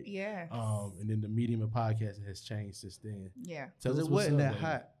guest, right? Yeah. And then the medium of podcasting has changed since then. Yeah. Because it wasn't that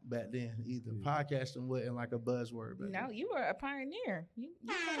hot back then either. Podcasting wasn't like a buzzword back then. No, you were a pioneer. You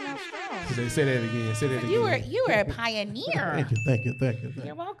came out strong. Say that again. You were a pioneer. Thank you.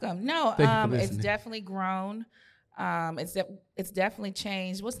 You're welcome. No, it's definitely grown. It's definitely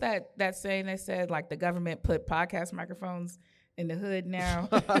changed. What's that saying they said, like the government put podcast microphones in the hood now?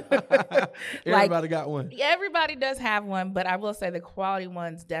 Everybody got one. Everybody does have one, but I will say the quality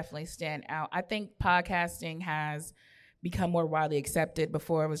ones definitely stand out. I think podcasting has become more widely accepted.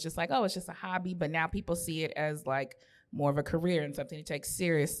 Before it was just like, oh, it's just a hobby, but now people see it as like more of a career and something to take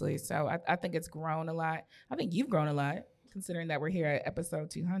seriously. So I think it's grown a lot. I think you've grown a lot, considering that we're here at episode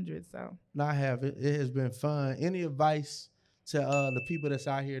 200. So no, I have it. It has been fun. Any advice to the people that's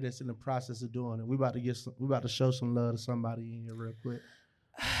out here that's in the process of doing it? We about to show some love to somebody in here real quick.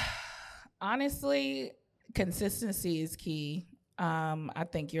 Honestly, consistency is key. I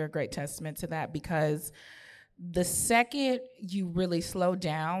think you're a great testament to that, because the second you really slow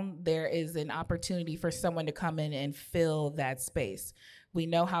down, there is an opportunity for someone to come in and fill that space. We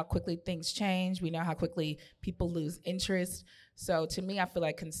know how quickly things change. We know how quickly people lose interest. So to me, I feel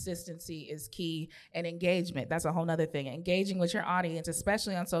like consistency is key, and engagement. That's a whole nother thing. Engaging with your audience,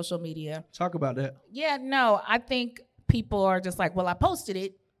 especially on social media. Talk about that. Yeah, no, I think people are just like, well, I posted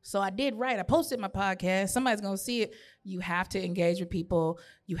it, so I did right. I posted my podcast. Somebody's going to see it. You have to engage with people.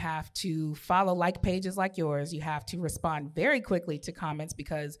 You have to follow like pages like yours. You have to respond very quickly to comments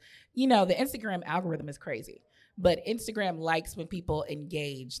because, you know, the Instagram algorithm is crazy. But Instagram likes when people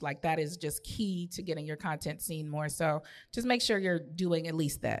engage. Like, that is just key to getting your content seen more. So just make sure you're doing at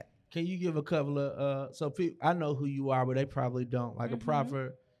least that. Can you give a couple of, I know who you are, but they probably don't. Like a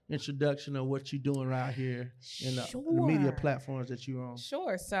proper introduction of what you're doing right here in the media platforms that you're on.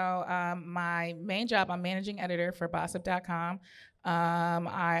 Sure. So my main job, I'm managing editor for Bossup.com.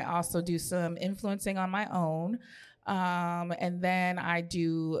 I also do some influencing on my own. And then I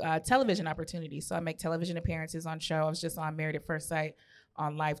do television opportunities. So I make television appearances on show. I was just on Married at First Sight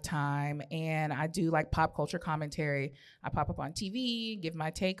on Lifetime. And I do like pop culture commentary. I pop up on TV, give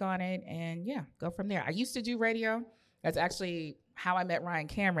my take on it, and yeah, go from there. I used to do radio. That's actually how I met Ryan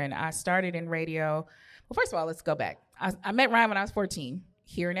Cameron. I started in radio. Well, first of all, let's go back. I met Ryan when I was 14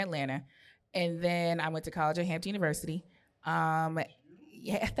 here in Atlanta. And then I went to college at Hampton University.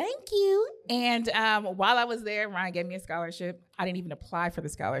 Yeah, thank you. And while I was there, Ryan gave me a scholarship. I didn't even apply for the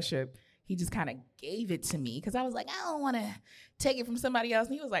scholarship. he just kind of gave it to me because I was like, I don't want to take it from somebody else.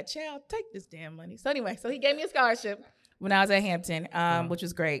 And he was like, child, take this damn money. So anyway, so he gave me a scholarship when I was at Hampton, which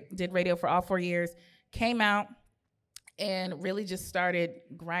was great. Did radio for all 4 years, came out and really just started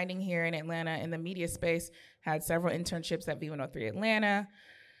grinding here in Atlanta in the media space, had several internships at V103 Atlanta.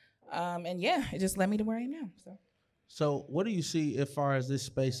 And yeah, it just led me to where I am now. So what do you see as far as this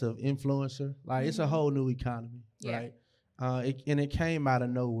space of influencer? Like, it's a whole new economy, right? It came out of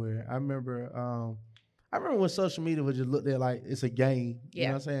nowhere. I remember when social media was just looked at like it's a game, you know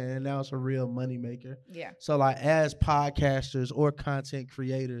what I'm saying? And now it's a real money maker. Yeah. So like, as podcasters or content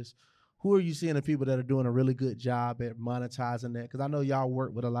creators, who are you seeing the people that are doing a really good job at monetizing that? Because I know y'all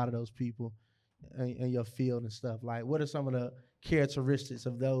work with a lot of those people in your field and stuff. Like, what are some of the characteristics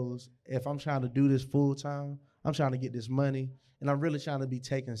of those? If I'm trying to do this full time, I'm trying to get this money, and I'm really trying to be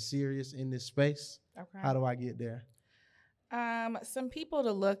taken serious in this space. Okay. How do I get there? Some people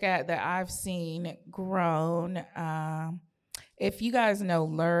to look at that I've seen grown. If you guys know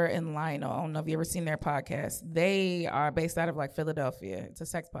Lur and Lionel, I don't know if you ever seen their podcast. They are based out of like Philadelphia. It's a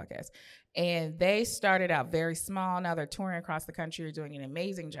sex podcast. And they started out very small. Now they're touring across the country, doing an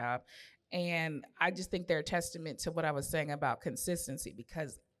amazing job. And I just think they're a testament to what I was saying about consistency,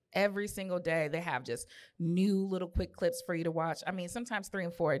 because every single day they have just new little quick clips for you to watch. I mean, sometimes 3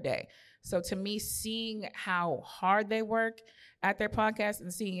 and 4 a day. So to me, seeing how hard they work at their podcast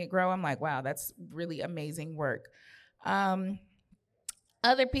and seeing it grow, I'm like, wow, that's really amazing work.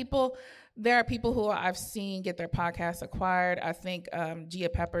 Other people, there are people who I've seen get their podcasts acquired. I think Gia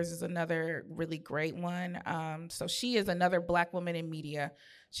Peppers is another really great one. So she is another Black woman in media.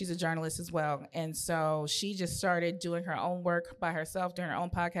 She's a journalist as well. And so she just started doing her own work by herself, doing her own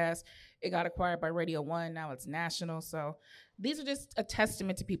podcast. It got acquired by Radio 1. Now it's national. So these are just a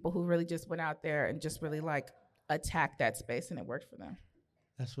testament to people who really just went out there and just really like attacked that space, and it worked for them.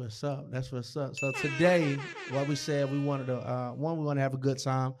 That's what's up. That's what's up. So today, what we said, we wanted to, we want to have a good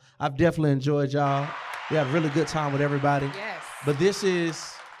time. I've definitely enjoyed y'all. We had a really good time with everybody. Yes. But this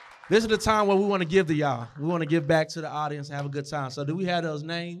is the time where we want to give to y'all. We want to give back to the audience and have a good time. So do we have those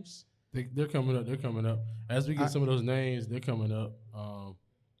names? They're coming up. They're coming up. As we get some of those names, they're coming up.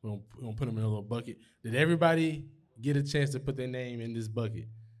 We're gonna put them in a little bucket. Did everybody get a chance to put their name in this bucket?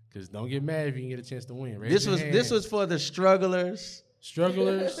 Because don't get mad if you can get a chance to win. This was for the strugglers.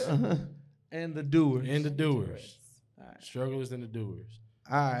 And the doers. Strugglers and the doers.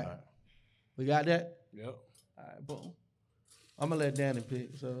 All right. We got that? Yep. All right, boom. I'm going to let Danny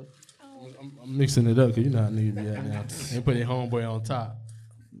pick. So I'm mixing it up because you know how niggas be at now. Ain't putting homeboy on top.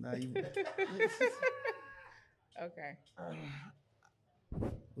 Nah, you. Okay.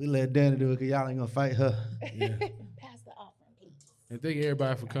 We let Danny do it because y'all ain't going to fight her. Yeah. Pass the offering, please. And thank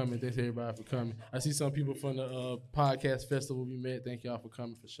everybody for coming. Thanks everybody for coming. I see some people from the podcast festival we met. Thank y'all for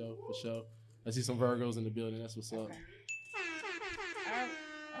coming for sure. I see some Virgos in the building. That's what's up.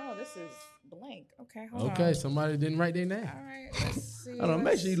 Oh, this is blank. Okay, hold on. Okay, somebody didn't write their name. All right, let's see. Hold on,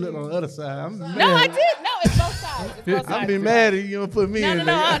 make sure you look on the other side. No, I did. No, it's both sides. It's both sides. I'll be mad if you don't put me in there.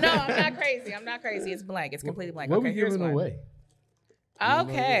 No, I'm not crazy. It's blank. It's completely blank. What okay, we giving away?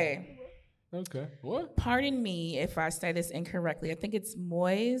 Okay. Okay. What? Pardon me if I say this incorrectly. I think it's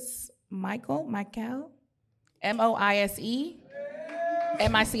Michael, Michael, Moise,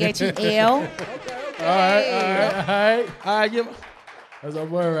 Michel. All right. Give him. That's our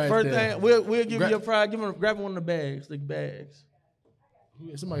boy right First there. thing, we'll give you your prize. Grab one of the bags. The bags.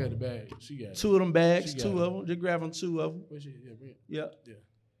 Somebody got the bag. She got it. 2 of them bags. 2 of them. Just grab them 2 of them. Where's she? Yeah, bring it. Yeah.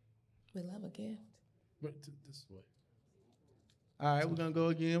 We love a gift. This way. All right, we're gonna go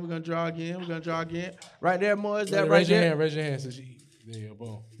again. We're gonna draw again. Right there, Moise. That raise right your there. hand. Raise your hand. So there you go.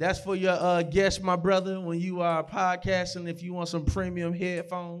 Boom. That's for your guests, my brother. When you are podcasting, if you want some premium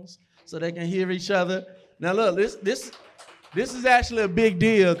headphones so they can hear each other. Now look, this is actually a big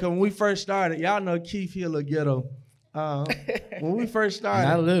deal because when we first started, y'all know Keith here, little ghetto. When we first started,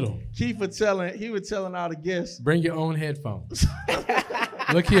 not a little. Keith was telling all the guests, bring your own headphones.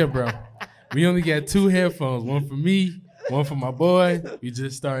 Look here, bro. We only got 2 headphones. One for me. One for my boy. We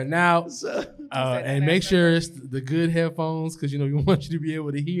just starting out. And make sure it's the good headphones because, we want you to be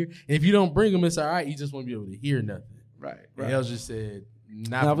able to hear. And if you don't bring them, it's all right. You just want to be able to hear nothing. Right. And Els just said,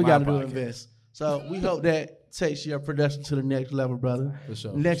 now we got to do invest. So we hope that takes your production to the next level, brother. For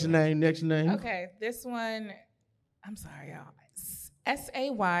sure. Next name. Okay, this one, I'm sorry, y'all.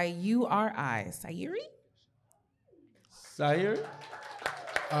 Sayuri. Sayuri?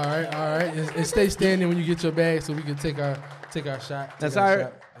 All right. And stay standing when you get your bag so we can take our shot. That's all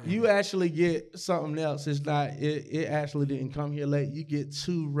right. You actually get something else. It's not. It actually didn't come here late. You get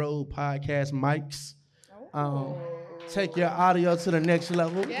 2 Rode podcast mics. take your audio to the next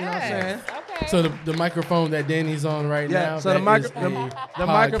level. You know what I'm saying? Okay. So the microphone that Danny's on right now. So the microphone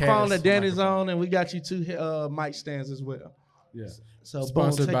podcast that Danny's on, and we got you 2 mic stands as well. Yeah. So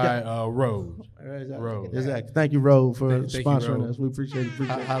Sponsored boom, by Rode. Exactly. Rode. Exactly. Thank you, Rode, for Thank you, sponsoring Rode. us. We appreciate it.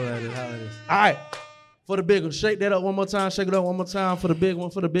 Holla at it. All right. For the big one, shake that up one more time. Shake it up one more time for the big one.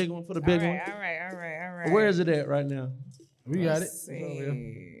 For the big one. For the big one. All right. Where is it at right now? We got Let's see.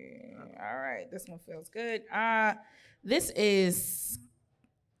 All right, this one feels good. This is,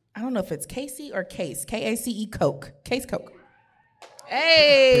 I don't know if it's Casey or Case. K-A-C-E Coke. Case Coke.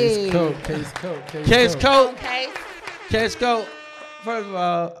 Hey. Case Coke. Okay. Case Coke. First of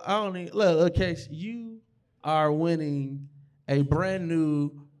all, I don't need look, Case. You are winning a brand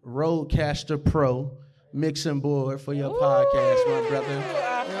new Rodecaster Pro mixing board for your podcast, my brother.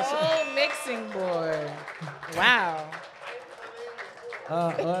 A whole mixing board. Wow.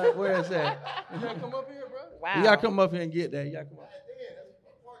 Where is that? You gotta come up here, bro. Wow. You gotta come up here and get that. You gotta come up.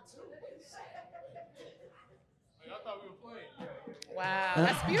 Wow,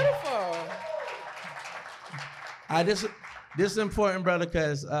 that's beautiful. This is important, brother,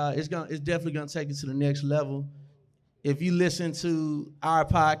 because it's definitely gonna take you to the next level. If you listen to our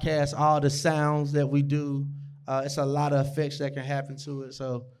podcast, all the sounds that we do, it's a lot of effects that can happen to it.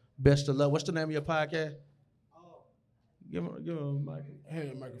 So best of luck. What's the name of your podcast? Give him a mic.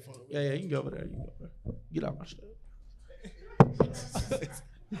 Hand the microphone. Yeah, you can go over there. Get out my stuff.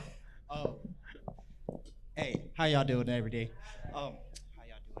 Hey, how y'all doing every day? How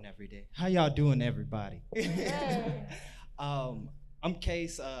y'all doing every day? How y'all doing, everybody? I'm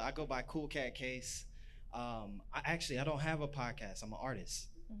Case. I go by Cool Cat Case. I don't have a podcast. I'm an artist.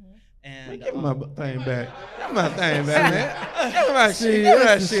 And Give my thing back. Give my thing back, man. Give my shit. Give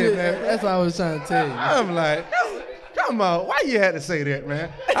that shit, man. That's what I was trying to tell you. I'm like, come on. Why you had to say that,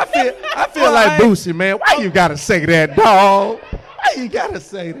 man? I feel like Boosie, man. Why you gotta say that, dog? Why you gotta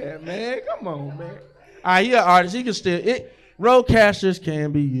say that, man? Come on, man. All right, you're an artist. You can still Roadcasters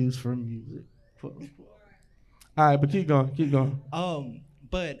can be used for music. All right, but keep going.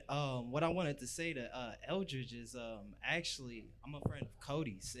 But what I wanted to say to Eldridge is actually I'm a friend of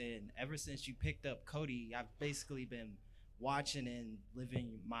Cody's, and ever since you picked up Cody, I've basically been watching and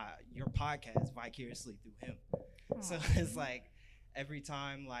living your podcast vicariously through him. So it's like every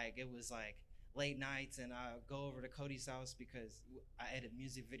time it was late nights, and I go over to Cody's house because I edit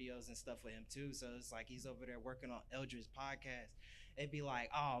music videos and stuff with him too. So it's like he's over there working on Eldridge's podcast. It'd be like,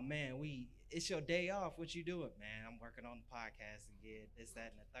 oh man, it's your day off. What you doing, man? I'm working on the podcast again, this,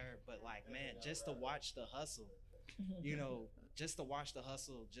 that, and the third. But man, just to watch the hustle, just to watch the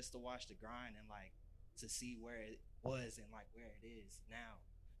hustle, just to watch the grind, and to see where it was and where it is now.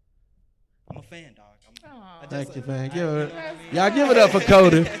 I'm a fan, dog. Thank you, man. Y'all give it up for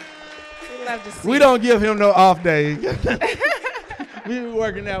Cody. We love to see. We don't give him no off days. We be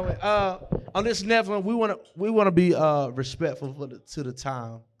working that way. On this next one, we want to be respectful to the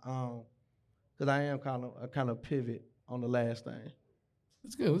time, because I am kind of pivot on the last thing.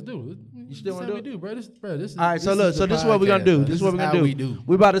 It's good. Let's do it. You still want to do it, bro? This is, all right. So look. So this is what we're gonna do. This is what we're gonna do.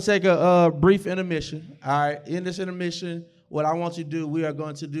 We're about to take a brief intermission. All right. In this intermission, what I want you to do, we are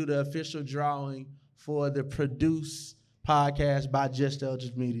going to do the official drawing for the Produce podcast by Just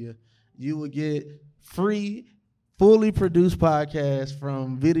Eldridge Media. You will get free, fully produced podcasts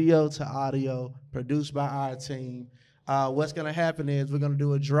from video to audio, produced by our team. What's going to happen is we're going to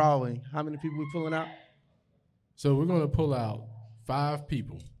do a drawing. How many people we pulling out? So we're going to pull out 5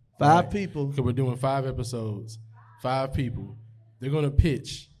 people. 5 people. Because we're doing 5 episodes. 5 people. They're going to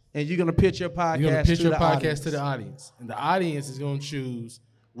pitch. And you're going to pitch your podcast You're going to pitch your podcast audience. to the audience. And the audience is going to choose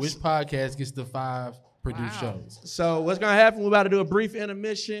which podcast gets the 5 produced shows. So what's going to happen, we're about to do a brief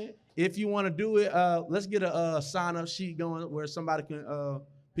intermission. If you want to do it, let's get a sign-up sheet going where somebody can,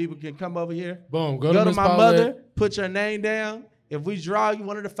 people can come over here. Boom. Go to Ms. my Paulette. mother, put your name down. If we draw you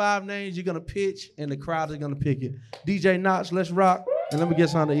one of the 5 names, you're going to pitch, and the crowd is going to pick it. DJ Knox, let's rock, and let me get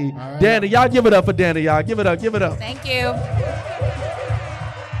something to eat. Right. Danny, y'all give it up for Danny, y'all. Give it up, give it up. Thank you.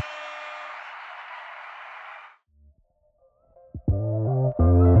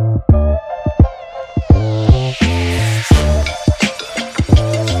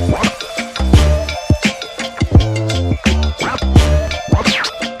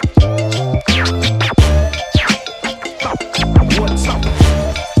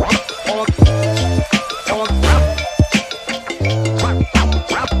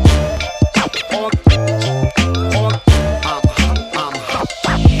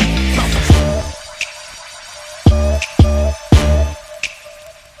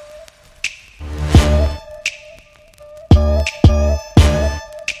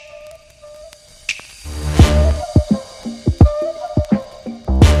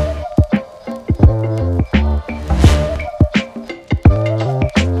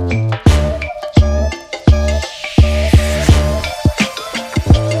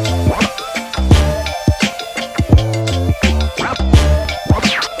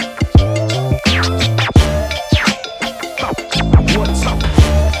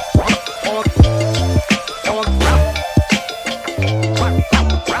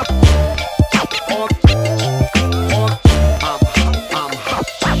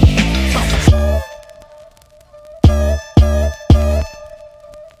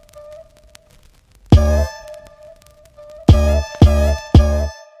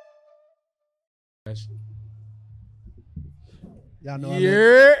 Y'all know.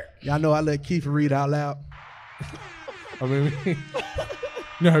 Yeah. Y'all know I let Keith read out loud. I mean, you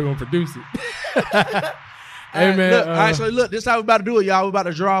know how we're gonna produce it. Hey man. Look, all right, so look, this is how we about to do it, y'all. We about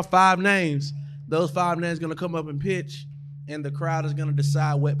to draw 5 names. Those 5 names gonna come up and pitch, and the crowd is gonna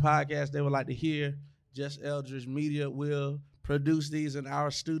decide what podcast they would like to hear. Just Eldridge Media will produce these in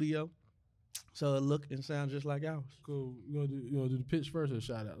our studio, so it look and sound just like ours. Cool. You gonna do the pitch first or the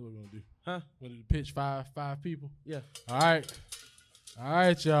shout out? What we gonna do? Huh? Want to do the pitch five people? Yeah. All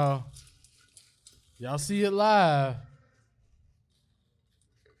right, y'all. Y'all see it live.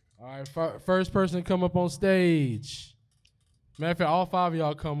 All right, first person to come up on stage. Matter of fact, all 5 of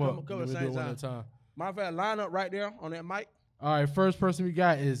y'all come up. Come at the We'll do same it one time. at a time. Matter of fact, line up right there on that mic. All right, first person we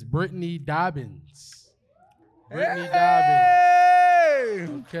got is Brittany Dobbins. Brittany Dobbins. Hey!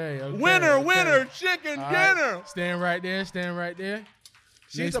 Okay. Winner, chicken All dinner. right, stand right there.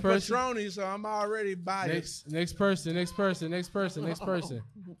 She's Next a person. Patroni, so I'm already biased. Next person.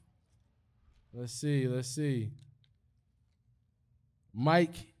 Let's see.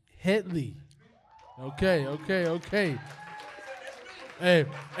 Mike Headley. Okay. Hey,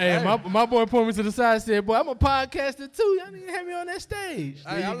 my boy pulled me to the side and said, boy, I'm a podcaster too. Y'all need to have me on that stage.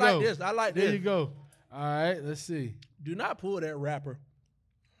 Hey, I like this. There you go. All right, let's see. Do not pull that rapper.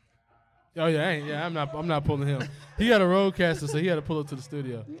 Oh yeah, I'm not pulling him. He got a roadcaster, so he had to pull up to the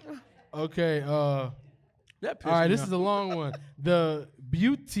studio. Okay, That pissed all right, me this off. is a long one. The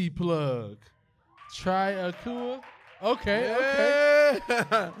beauty plug. Try Akua. Okay.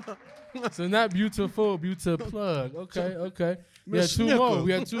 So not beautiful, beauty plug. Okay. We Miss had 2 more. Snicker.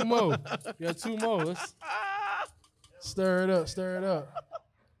 We had 2 more. Let's stir it up.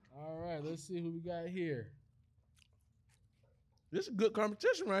 All right, let's see who we got here. This is a good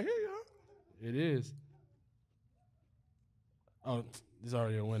competition right here, y'all. It is. Oh, there's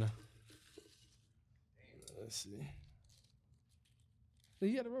already a winner. Let's see.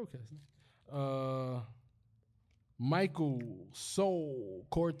 He had a roadcast. Michael Soul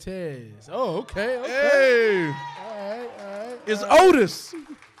Cortez. Oh, okay. Hey. All right. It's Otis.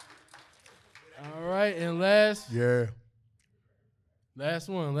 All right, and last Yeah.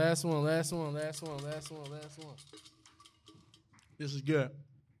 one. This is good.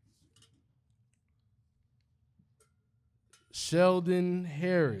 Sheldon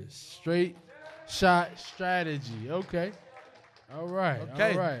Harris, Straight Shot Strategy. Okay. All right.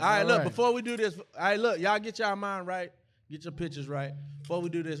 Okay. All right. All right, look, before we do this, y'all get y'all mind right. Get your pictures right. Before we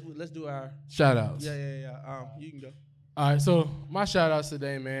do this, let's do our Shout outs. Yeah. You can go. All right, so my shout outs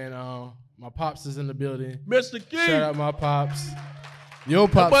today, man. My pops is in the building. Mr. King. Shout out my pops. Your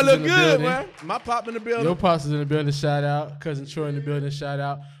pops That boy is in look the good, building. man. My pop in the building. Your pops is in the building. Shout out. Cousin Troy in the building. Shout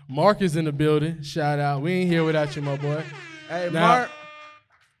out. Mark is in the building. Shout out. We ain't here without you, my boy. Hey, Now- Mark.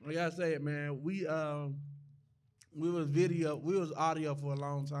 I gotta say it, man. We was audio for a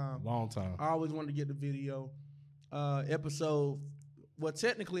long time. I always wanted to get the video.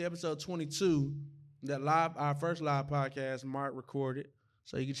 Technically episode 22, our first live podcast, Mark recorded,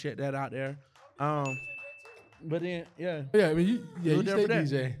 so you can check that out there. But then, yeah. Yeah, I mean, you there stay for that.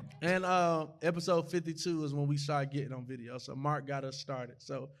 DJ. And episode 52 is when we started getting on video. So Mark got us started.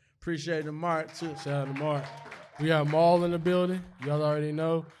 So appreciate the Mark too. Shout out to Mark. We got Maul in the building. Y'all already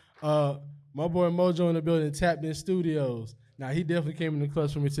know. My boy Mojo in the building, Tapped In Studios. Now, he definitely came in the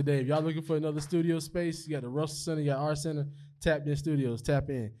clutch for me today. If y'all looking for another studio space, you got the Russell Center, you got our center, Tapped In Studios, tap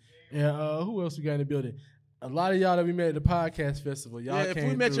in. And who else we got in the building? A lot of y'all that we met at the podcast festival. Y'all Yeah, if came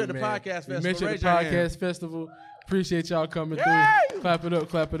we met you through, at the man. podcast festival, We met you at raise the your hand. podcast festival. Appreciate y'all coming Yay! through. Clap it up,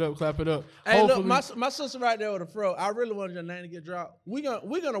 clap it up, clap it up. Hey, Hopefully- look, my sister right there with the fro. I really wanted your name to get dropped. We're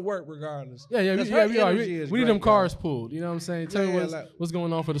gonna work regardless. Yeah, 'Cause we her are. energy is We need great, them cars pulled. You know what I'm saying? Tell me Yeah, what's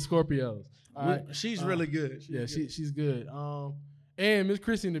going on for the Scorpios. All right? She's really good. She's good. And Miss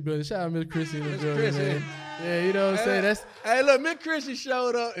Chrissy in the building. Shout out Miss Chrissy in the Miss building, Chrissy. man. Yeah, you know what I'm saying? Hey, look, Miss Chrissy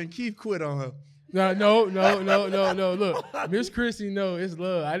showed up and Keith quit on her. No. Look, Miss Chrissy, no, it's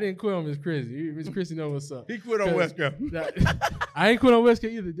love. I didn't quit on Miss Chrissy. Miss Chrissy know what's up. He quit on Westcott. I ain't quit on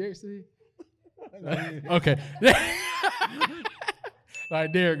Westcott either. Derek said. Okay. All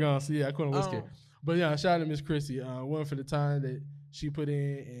right, Derek gone. So yeah, I quit on Westcott. But yeah, shout out to Miss Chrissy. One for the time that she put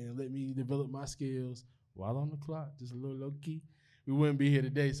in and let me develop my skills while on the clock, just a little low key. We wouldn't be here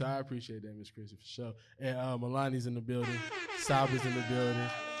today, so I appreciate that, Miss Chrissy, for sure. And Milani's in the building, Saba's in the building,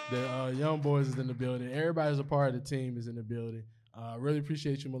 the young boys is in the building. Everybody's a part of the team is in the building. Really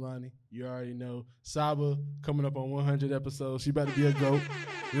appreciate you, Milani. You already know. Saba coming up on 100 episodes. She about to be a GOAT.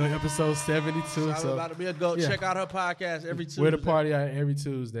 We're on episode 72. Saba so about to be a GOAT. yeah. Check out her podcast every Tuesday. We're the party out every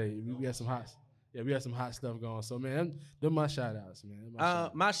Tuesday. We got some hot. Yeah, we got some hot stuff going. So, man, them my shout-outs, man.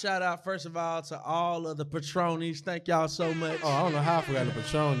 My shout-out, first of all, to all of the Patronis. Thank y'all so much. Oh, I don't know how I forgot the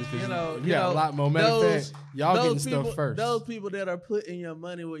Patronis. You know, we got a lot more. Matter of fact, y'all getting stuff first. Those people that are putting your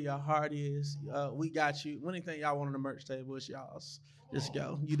money where your heart is, we got you. Anything y'all want on the merch table, it's y'all's. Just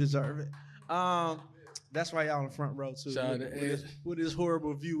go. You deserve it. That's why y'all in the front row, too. With this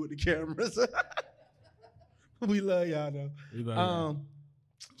horrible view with the cameras. We love y'all, though. We love y'all.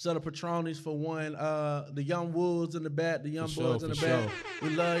 So the Patronis for one, the young wolves in the back, the young boys in the back. We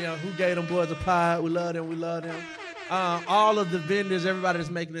love y'all. Who gave them boys a pie? We love them. We love them. All of the vendors, everybody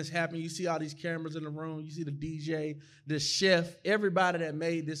that's making this happen. You see all these cameras in the room. You see the DJ, the chef, everybody that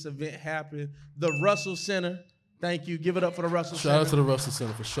made this event happen. The Russell Center. Thank you. Give it up for the Russell Center. Shout out to the Russell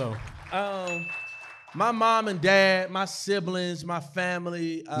Center for sure. My mom and dad, my siblings, my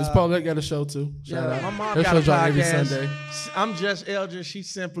family. Miss Paulette got a show too. Shout out. My mom Her got a show drop every podcast. Sunday. I'm just Eldridge. She's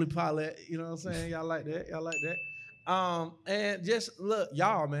simply Paulette. You know what I'm saying? Y'all like that? Y'all like that? And just look,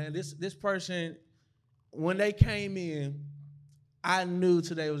 y'all, man. This person, when they came in, I knew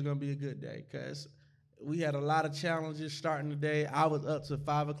today was gonna be a good day because we had a lot of challenges starting the day. I was up to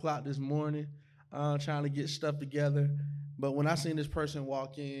 5 o'clock this morning, trying to get stuff together. But when I seen this person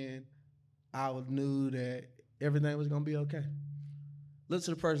walk in, I knew that everything was gonna be okay. Look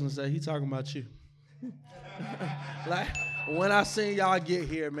to the person and say, he talking about you. Like, when I seen y'all get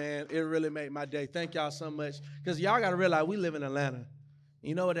here, man, it really made my day. Thank y'all so much. Because y'all gotta realize we live in Atlanta.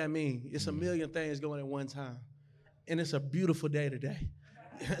 You know what that means? It's a million things going at one time. And it's a beautiful day today.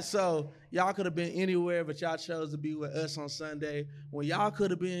 So y'all could have been anywhere, but y'all chose to be with us on Sunday when y'all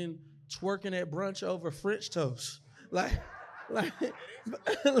could have been twerking at brunch over French toast. It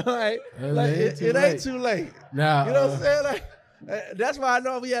ain't too late. Nah, you know what I'm saying? That's why I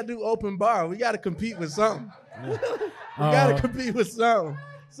know we got to do open bar. We got to compete with something. We got to compete with something.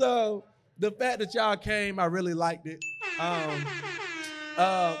 So the fact that y'all came, I really liked it.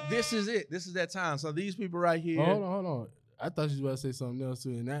 This is it. This is that time. So these people right here. Oh, hold on. I thought you was about to say something else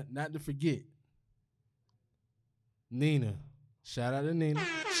too, and not to forget. Nina. Shout out to Nina.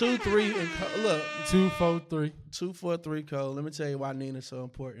 2-3 and look. 243. 243 code. Let me tell you why Nina's so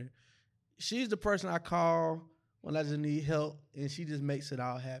important. She's the person I call when I just need help, and she just makes it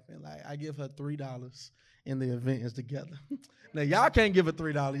all happen. Like, I give her $3 and the event is together. Now, y'all can't give her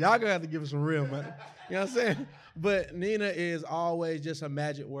 $3. Y'all gonna have to give her some real money. You know what I'm saying? But Nina is always just a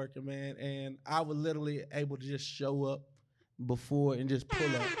magic worker, man, and I was literally able to just show up before and just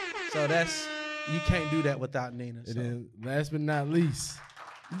pull up. So you can't do that without Nina. So. And then last but not least,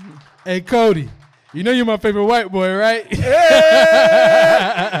 hey, Cody, you know you're my favorite white boy, right? Hey,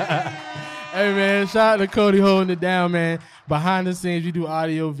 man, shout out to Cody holding it down, man. Behind the scenes, you do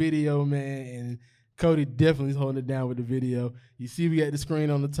audio, video, man, and Cody definitely is holding it down with the video. You see we got the screen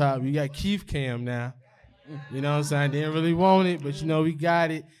on the top. We got Keith Cam now. You know what I'm saying? Didn't really want it, but, we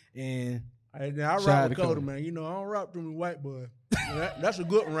got it. And I rock with Cody, man. I don't rock with white boy. That's a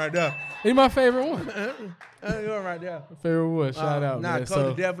good one right there. He's my favorite one. That's a good one right there. Favorite one. Shout out, man.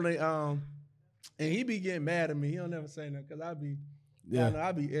 Cody definitely. And he be getting mad at me. He don't never say nothing because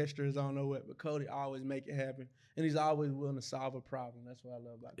I be extras. I don't know what, but Cody always make it happen, and he's always willing to solve a problem. That's what I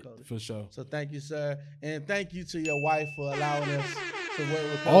love about Cody. For sure. So thank you, sir, and thank you to your wife for allowing us to work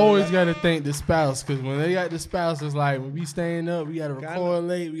with Cody. Always got to thank the spouse, because when they got the spouse, it's like when we staying up, we got to record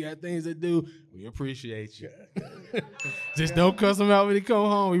late, we got things to do. We appreciate you. Just don't cuss them out when they come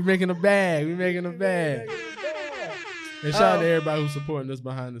home. We making a bag. And shout out to everybody who's supporting us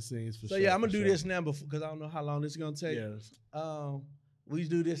behind the scenes. For so sure, I'm gonna do this now because I don't know how long this is gonna take. Yes. We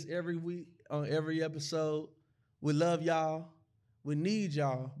do this every week on every episode. We love y'all. We need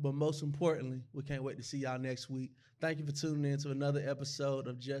y'all, but most importantly, we can't wait to see y'all next week. Thank you for tuning in to another episode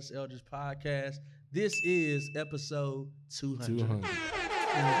of Just Eldridge Podcast. This is episode 200.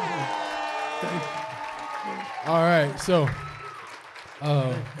 All right, so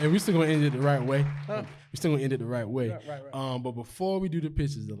and we're still gonna end it the right way. Huh? We're still gonna end it the right way. Right. But before we do the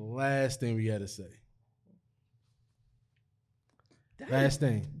pitches, the last thing we gotta say. Last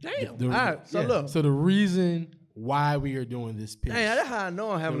thing. Damn. All right. So look. So the reason why we are doing this pitch. Hey, that's how I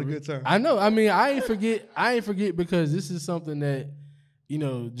know I'm having a good time. I know. I mean, I ain't forget because this is something that,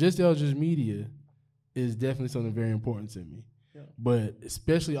 Just Eldridge Media is definitely something very important to me. Yeah. But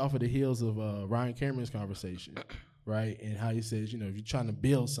especially off of the heels of Ryan Cameron's conversation, right? And how he says, if you're trying to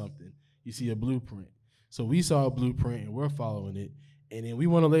build something, you see a blueprint. So we saw a blueprint and we're following it. And then we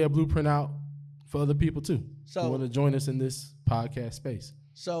want to lay a blueprint out for other people too. So who want to join us in this podcast space.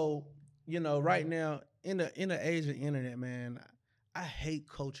 So, right now in the age of internet, man, I hate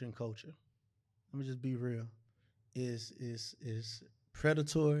coaching culture. Let me just be real. Is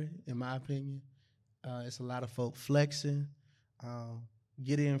predatory, in my opinion. It's a lot of folk flexing,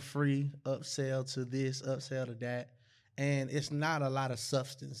 get in free, upsell to this, upsell to that, and it's not a lot of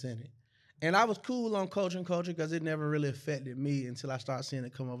substance in it. And I was cool on coaching because it never really affected me until I started seeing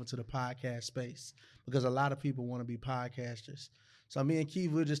it come over to the podcast space, because a lot of people want to be podcasters. So me and Keith,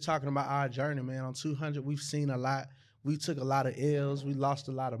 we were just talking about our journey, man. On 200, we've seen a lot. We took a lot of L's. We lost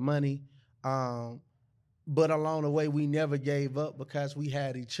a lot of money. But along the way, we never gave up because we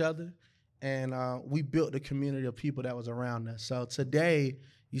had each other, and we built the community of people that was around us. So today,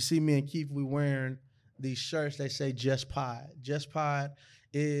 you see me and Keith, we wearing these shirts. They say Just Pod. Just Pod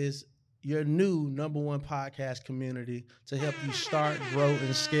is your new #1 podcast community to help you start, grow,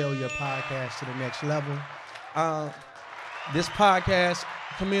 and scale your podcast to the next level. This podcast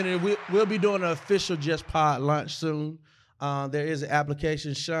community, we'll be doing an official Just Pod launch soon. There is an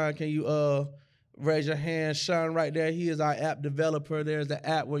application. Sean, can you raise your hand? Sean right there, he is our app developer. There's the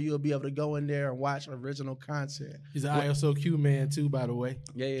app where you'll be able to go in there and watch original content. He's an ISOQ man too, by the way.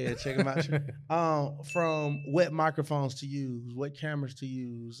 Yeah, check him out. From what microphones to use, what cameras to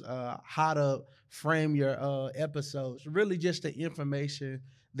use, how to frame your episodes, really just the information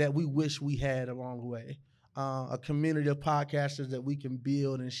that we wish we had along the way. A community of podcasters that we can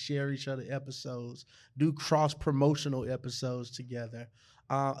build and share each other episodes, do cross-promotional episodes together,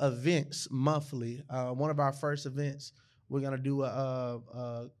 events monthly. One of our first events, we're going to do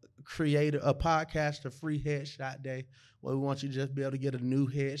a podcaster free headshot day, where we want you to just be able to get a new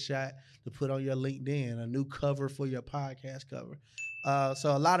headshot to put on your LinkedIn, a new cover for your podcast cover.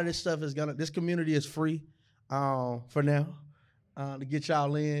 So a lot of this stuff this community is free for now to get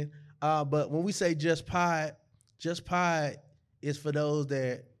y'all in. But when we say Just Pod is for those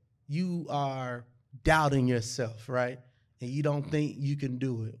that you are doubting yourself, right? And you don't think you can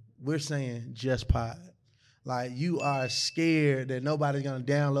do it. We're saying Just Pod. Like, you are scared that nobody's gonna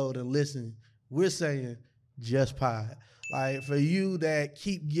download and listen. We're saying Just Pod. Like, for you that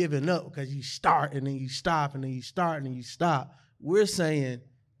keep giving up because you start and then you stop and then you start and then you stop, we're saying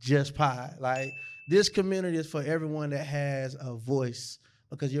Just Pod. Like, this community is for everyone that has a voice,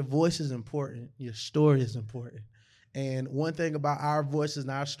 because your voice is important, your story is important. And one thing about our voices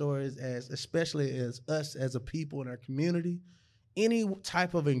and our stories, especially as us as a people in our community, any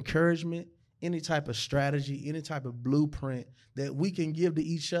type of encouragement, any type of strategy, any type of blueprint that we can give to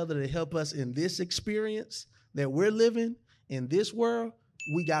each other to help us in this experience that we're living in this world,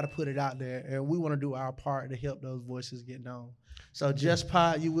 we got to put it out there, and we want to do our part to help those voices get known. So Just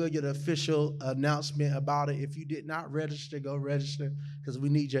Pod, you will get an official announcement about it. If you did not register, go register, because we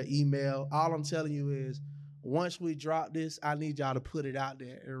need your email. All I'm telling you is, once we drop this, I need y'all to put it out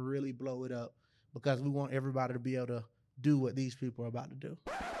there and really blow it up, because we want everybody to be able to do what these people are about to do.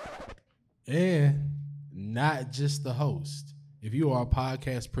 And not just the host. If you are a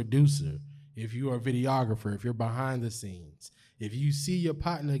podcast producer, if you are a videographer, if you're behind the scenes, if you see your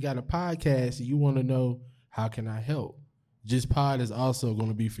partner got a podcast and you want to know, how can I help? Just Pod is also going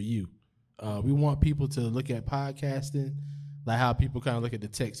to be for you. We want people to look at podcasting like how people kind of look at the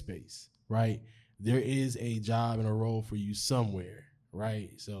tech space, right? There is a job and a role for you somewhere, right?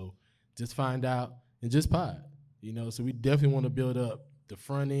 So just find out and just pod, So we definitely want to build up the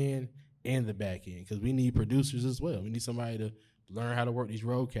front end and the back end, because we need producers as well. We need somebody to learn how to work these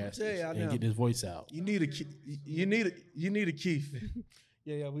roadcasters and get this voice out. You need a Keith.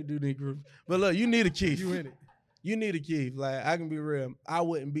 Yeah, we do need group. But look, you need a Keith. You in it. You need a Keith. Like, I can be real. I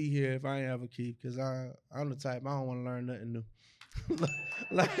wouldn't be here if I didn't have a Keith, because I'm the type, I don't want to learn nothing new.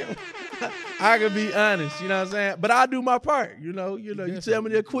 Like, I can be honest, you know what I'm saying? But I do my part, you tell me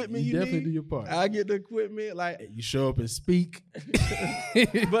the equipment you definitely need. do your part. I get the equipment, like, you show up and speak.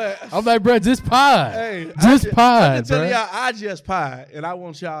 But I'm like, bro, just pod. Hey, just pod, I'm bro. telling y'all, I just pod, and I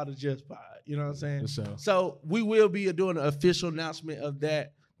want y'all to just pod. You know what I'm saying? For sure. So we will be doing an official announcement of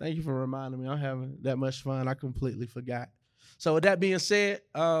that. Thank you for reminding me. I'm having that much fun. I completely forgot. So with that being said,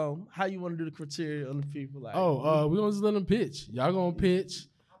 how you want to do the criteria on the people? Like, we're going to just let them pitch. Y'all going to pitch.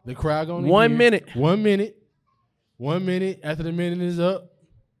 The crowd going to 1 minute. 1 minute. 1 minute. After the minute is up.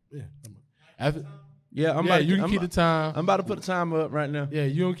 Yeah. You can keep the time. I'm about to put the time up right now. Yeah,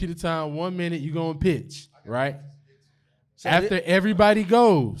 you going to keep the time. 1 minute, you going to pitch, right? So after everybody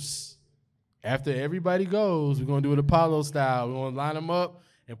goes, we're going to do it Apollo style. We're going to line them up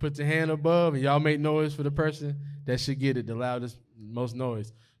and put your hand above, and y'all make noise for the person that should get it, the loudest, most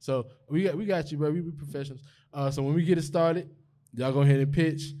noise. So we got you, bro. We professionals. So when we get it started, y'all go ahead and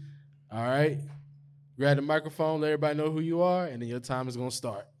pitch. All right? Grab the microphone, let everybody know who you are, and then your time is going to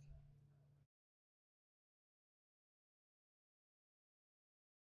start.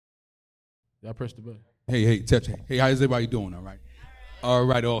 Y'all press the button. Hey, Tech. Hey, how's everybody doing, all right? All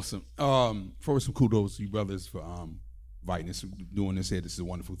right, awesome. First, some kudos to you brothers for inviting us, doing this here. This is a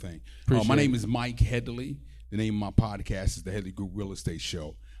wonderful thing. My name is Mike Headley. The name of my podcast is the Headley Group Real Estate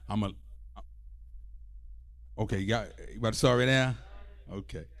Show. Okay, you about to start right now?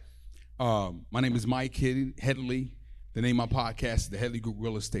 Okay. My name is Mike Headley. The name of my podcast is the Headley Group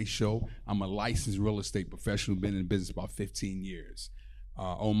Real Estate Show. I'm a licensed real estate professional, been in business about 15 years.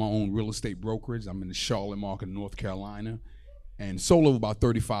 Own my own real estate brokerage. I'm in the Charlotte market, North Carolina, and sold over about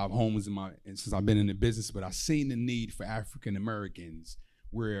 35 homes since I've been in the business. But I've seen the need for African Americans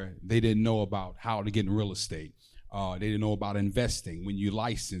where they didn't know about how to get in real estate. They didn't know about investing. When you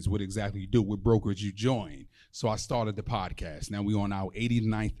license, what exactly you do, what brokerage you join. So I started the podcast. Now we're on our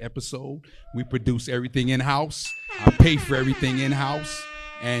 89th episode. We produce everything in-house. I pay for everything in-house.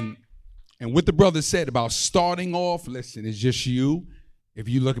 And what the brother said about starting off, listen, it's just you. If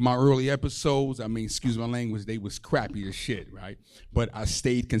you look at my early episodes, excuse my language, they was crappy as shit, right? But I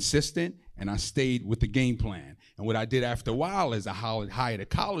stayed consistent and I stayed with the game plan. And what I did after a while is I hired a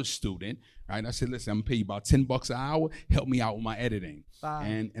college student, right? And I said, listen, I'm gonna pay you about $10 an hour, help me out with my editing.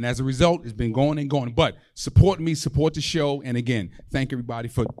 And as a result, it's been going and going. But support me, support the show. And again, thank everybody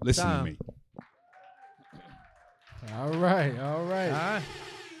for listening to me. All right. All right.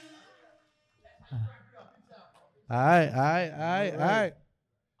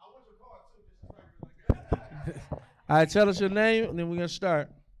 All right, tell us your name, and then we're going to start.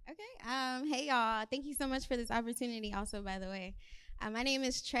 Okay. Hey, y'all. Thank you so much for this opportunity also, by the way. My name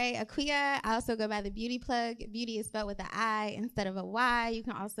is Trey Akuya. I also go by the Beauty Plug. Beauty is spelled with an I instead of a Y. You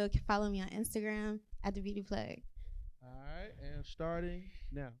can also follow me on Instagram at the Beauty Plug. All right, and starting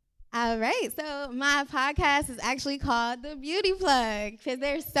now. All right, so my podcast is actually called The Beauty Plug because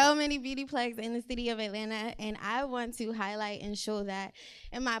there's so many beauty plugs in the city of Atlanta, and I want to highlight and show that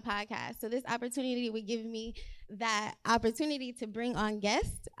in my podcast. So this opportunity would give me that opportunity to bring on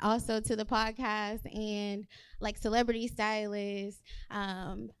guests also to the podcast and like celebrity stylists.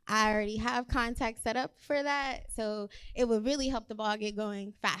 I already have contacts set up for that, so it would really help the ball get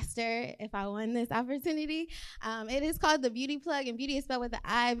going faster if I won this opportunity. It is called The Beauty Plug, and beauty is spelled with an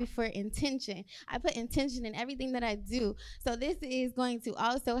I before intention. I put intention in everything that I do. So this is going to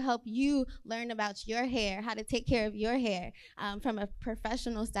also help you learn about your hair, how to take care of your hair from a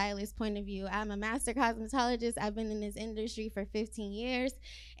professional stylist point of view. I'm a master cosmetologist. I've been in this industry for 15 years,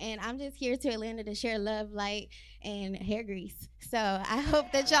 and I'm just here to Atlanta to share love, light, and hair grease. So I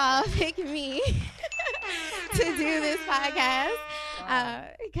hope that y'all pick me to do this podcast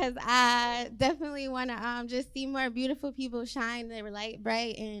because I definitely want to just see more beautiful people shine. They were light,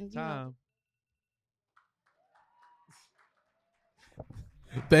 bright, and you know.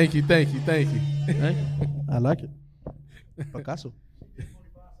 Thank you. I like it. Picasso.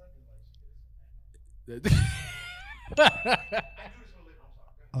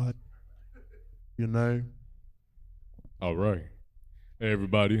 Your name? All right. Hey,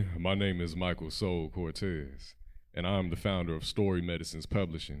 everybody. My name is Michael Soul Cortez, and I'm the founder of Story Medicines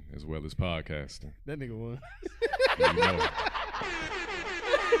Publishing, as well as podcasting. That nigga won. You know.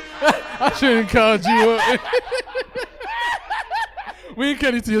 I shouldn't have called you up. We ain't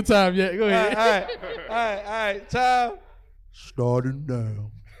cutting to your time yet. Go ahead. All right. Time. Starting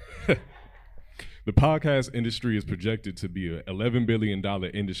now. The podcast industry is projected to be an $11 billion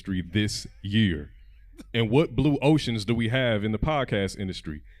industry this year. And what blue oceans do we have in the podcast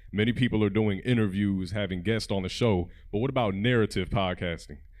industry? Many people are doing interviews, having guests on the show, but what about narrative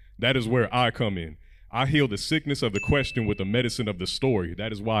podcasting? That is where I come in. I heal the sickness of the question with the medicine of the story.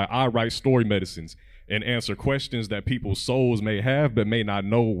 That is why I write story medicines and answer questions that people's souls may have but may not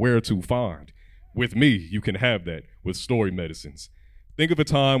know where to find. With me, you can have that with story medicines. Think of a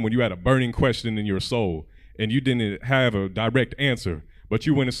time when you had a burning question in your soul and you didn't have a direct answer, but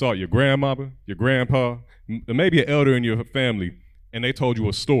you went and saw your grandmama, your grandpa, maybe an elder in your family, and they told you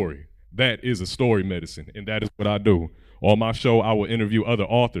a story. That is a story medicine, and that is what I do. On my show, I will interview other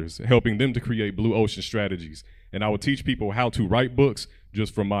authors, helping them to create blue ocean strategies, and I will teach people how to write books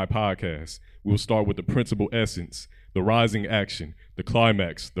just from my podcast. We will start with the principal essence, the rising action, the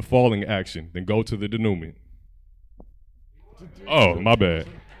climax, the falling action, then go to the denouement. Oh, my bad.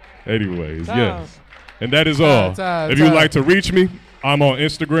 Anyways, yes. And that is all. If you'd like to reach me, I'm on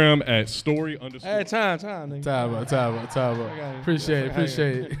Instagram at story_. Hey, time, nigga. Time up. Appreciate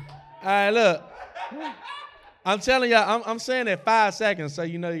it. All right, look. I'm telling y'all, I'm saying that 5 seconds, so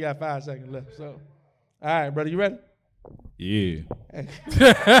you know you got 5 seconds left. So, all right, brother, you ready? Yeah.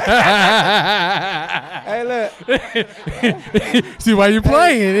 Hey, look. See why you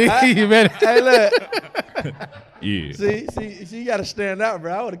playing? Hey, look. Yeah. See, you got to stand out,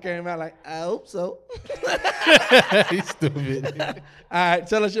 bro. I would have came out like, I hope so. He's stupid. All right,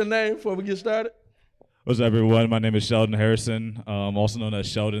 tell us your name before we get started. What's up, everyone? My name is Sheldon Harrison, also known as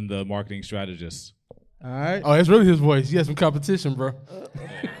Sheldon, the marketing strategist. All right. Oh, that's really his voice. He has some competition, bro.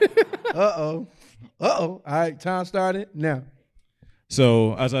 Uh-oh. All right, time started now.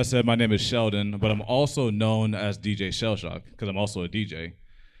 So, as I said, my name is Sheldon, but I'm also known as DJ Shellshock because I'm also a DJ.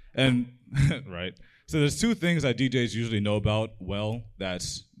 And, right. So there's two things that DJs usually know about well.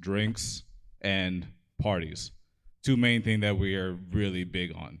 That's drinks and parties. Two main things that we are really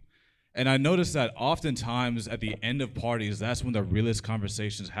big on. And I noticed that oftentimes at the end of parties, that's when the realest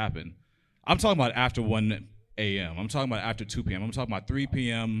conversations happen. I'm talking about after 1 a.m. I'm talking about after 2 p.m. I'm talking about 3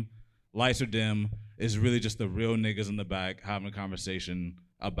 p.m., lights are dim. It's really just the real niggas in the back having a conversation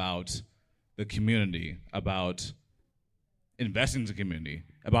about the community, about investing in the community,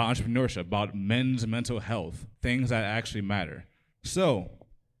 about entrepreneurship, about men's mental health, things that actually matter. So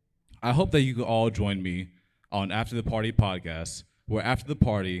I hope that you could all join me on After the Party podcast, where after the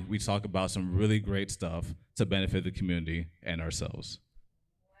party, we talk about some really great stuff to benefit the community and ourselves.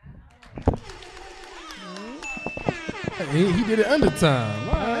 He did it under time.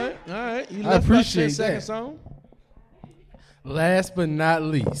 All right. You I appreciate that. Second that. song. Last but not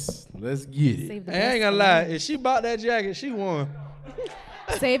least, let's get it. I ain't gonna lie. If she bought that jacket, she won.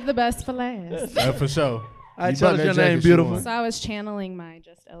 Save the best for last. For sure. I tell us your name, beautiful. So I was channeling my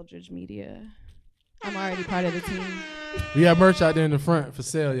Just Eldridge Media. I'm already part of the team. We have merch out there in the front for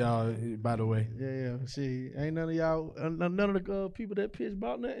sale, y'all, by the way. Yeah. See, ain't none of y'all, none of the people that pitched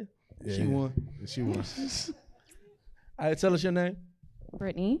bought nothing. Yeah, She won. She won. All right, tell us your name.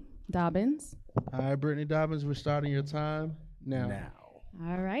 Brittany Dobbins. All right, Brittany Dobbins, we're starting your time now.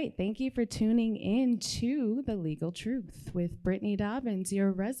 All right. Thank you for tuning in to The Legal Truth with Brittany Dobbins,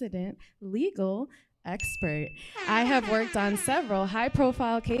 your resident legal expert. I have worked on several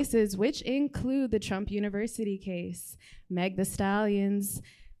high-profile cases, which include the Trump University case, Meg Thee Stallion's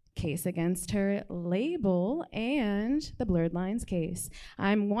case against her label, and the Blurred Lines case.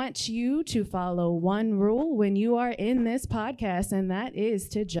 I want you to follow one rule when you are in this podcast, and that is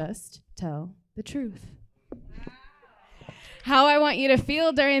to just tell the truth. How I want you to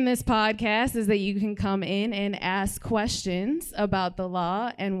feel during this podcast is that you can come in and ask questions about the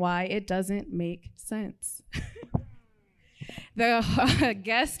law and why it doesn't make sense. The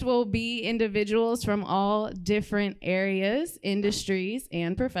guest will be individuals from all different areas, industries,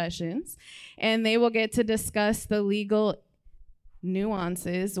 and professions, and they will get to discuss the legal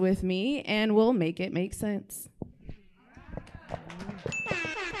nuances with me, and we'll make it make sense.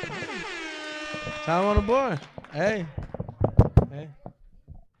 Time on the board. Hey.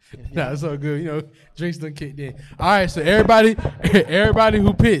 Nah, it's all good. You know, drinks done kicked in. All right, so everybody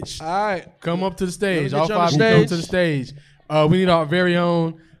who pitched, all right, come up to the stage. Let me All get you on five the of you come stage. to the stage. We need our very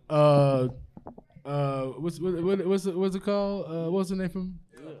own. What's it called? What's the name from?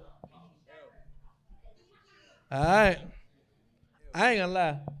 All right. I ain't gonna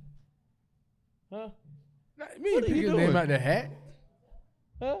lie. Huh? Me What are pick you his doing? name out the hat.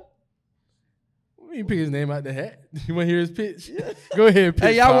 Huh? You pick his name out the hat. You want to hear his pitch? Go ahead, pitch.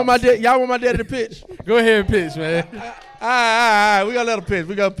 Hey, y'all want Pops. y'all want my daddy to pitch? Go ahead and pitch, man. All right. We gotta let him pitch.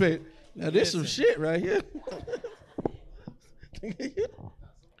 We gotta pitch. Now this some shit right here.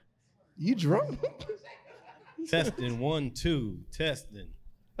 You drunk? Testing 1, 2, testing.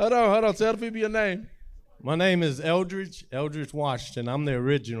 Hold on. Tell the people your name. My name is Eldridge Washington. I'm the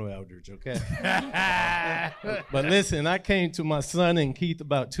original Eldridge, okay? But listen, I came to my son and Keith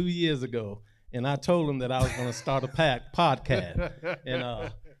about 2 years ago, and I told him that I was going to start a podcast.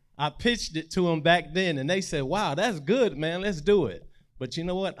 And I pitched it to them back then, and they said, wow, that's good, man. Let's do it. But you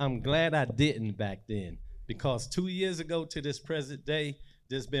know what? I'm glad I didn't back then, because 2 years ago to this present day,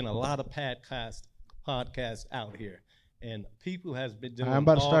 there's been a lot of podcasts out here. And people has been doing I'm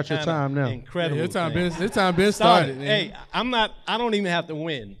about to all start your kinda time now. incredible Yeah, things. your time been started, man. Hey, I don't even have to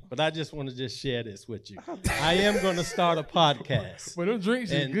win, but I just want to just share this with you. I am going to start a podcast. Well, them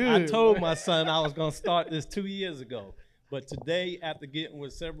drinks is and good. I told my son I was going to start this 2 years ago. But today, after getting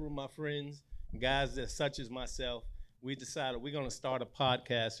with several of my friends, guys that such as myself, we decided we're going to start a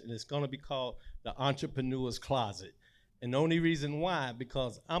podcast, and it's going to be called The Entrepreneur's Closet. And the only reason why,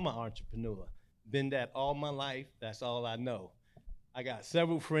 because I'm an entrepreneur. Been that all my life. That's all I know. I got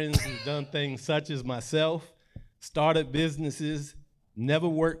several friends who've done things such as myself, started businesses, never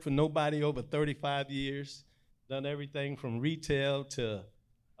worked for nobody over 35 years, done everything from retail to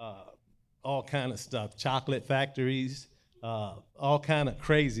all kind of stuff, chocolate factories, all kind of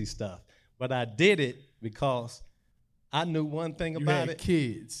crazy stuff. But I did it because I knew one thing You about had it.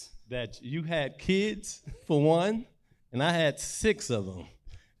 kids. That you had kids, for one, and I had 6 of them.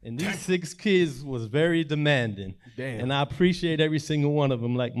 And these 6 kids was very demanding. Damn. And I appreciate every single one of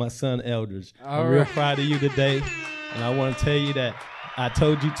them, like my son Eldridge. All I'm real right. proud of you today. And I want to tell you that I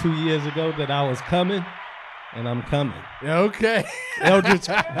told you 2 years ago that I was coming, and I'm coming. Okay. Eldridge,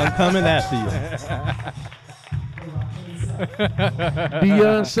 I'm coming after you.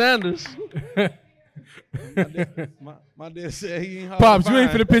 Deion Sanders. My dad said he ain't hard Pops, to you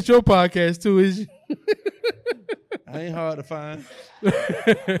ain't find. finna pitch your podcast too, is you? I ain't hard to find.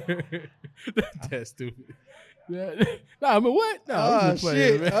 That's stupid. Nah, but what? No, I'm Oh, just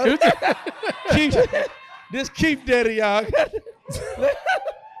playing, shit. man. This Keith daddy, y'all.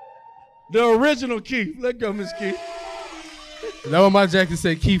 The original Keith. Let go, Miss Keith. That what my jacket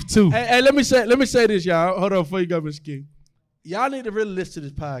say, Keith too. Hey, let me say this, y'all. Hold on before you go, Miss Keith. Y'all need to really listen to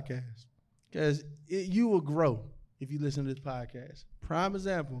this podcast. Because you will grow if you listen to this podcast. Prime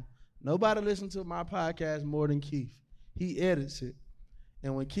example, nobody listens to my podcast more than Keith. He edits it.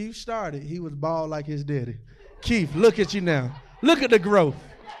 And when Keith started, he was bald like his daddy. Keith, look at you now. Look at the growth.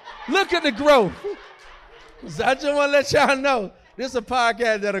 Look at the growth. So I just want to let y'all know, this is a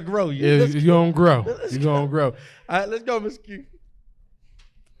podcast that'll grow you. Yeah, Let's you're go. gonna grow. Let's You're go. gonna grow. All right, let's go, Miss Keith.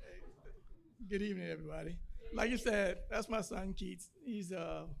 Good evening, everybody. Like you said, that's my son, Keith. He's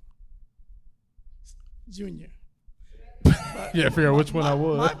junior. Yeah, figure out which one I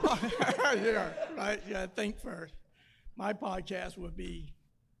was. Yeah, right. You gotta think first. My podcast would be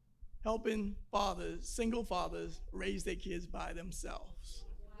helping fathers, single fathers, raise their kids by themselves.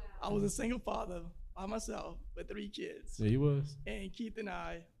 I was a single father by myself with 3 kids. Yeah, he was. And Keith and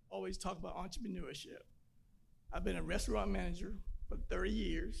I always talk about entrepreneurship. I've been a restaurant manager for 30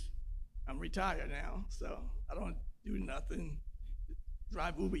 years. I'm retired now, so I don't do nothing.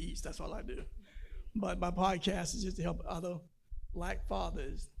 Drive Uber Eats, that's all I do. But my podcast is just to help other black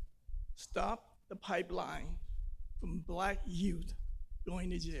fathers stop the pipeline from black youth going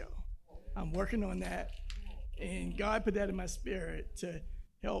to jail. I'm working on that, and God put that in my spirit to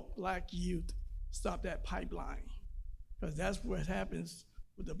help black youth stop that pipeline, because that's what happens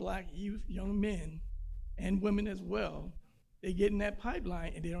with the black youth, young men and women as well. They get in that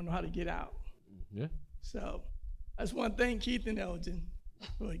pipeline and they don't know how to get out. Yeah. So I just want to thank Keith and Elgin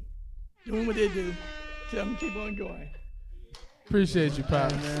for doing what they do. Tell them to keep on going. Appreciate you,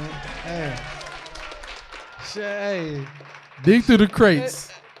 Pops. Hey. Hey. Dig through the crates.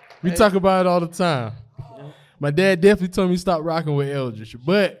 We Hey. talk about it all the time. My dad definitely told me to stop rocking with Eldridge,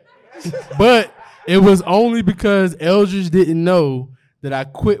 but it was only because Eldridge didn't know that I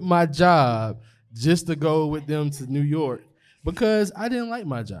quit my job just to go with them to New York because I didn't like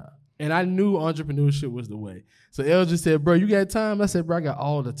my job. And I knew entrepreneurship was the way. So Eldridge said, bro, you got time? I said, bro, I got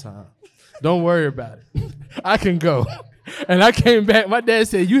all the time. Don't worry about it. I can go. And I came back. My dad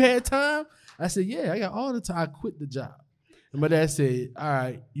said, you had time? I said, yeah, I got all the time. I quit the job. And my dad said, all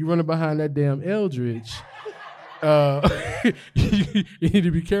right, you running behind that damn Eldridge. You need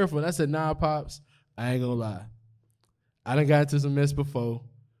to be careful. And I said, nah, Pops, I ain't gonna lie. I done got into some mess before,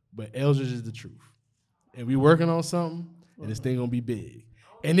 but Eldridge is the truth. And we working on something, and this thing gonna be big.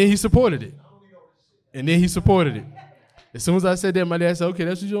 And then he supported it. As soon as I said that, my dad said, okay,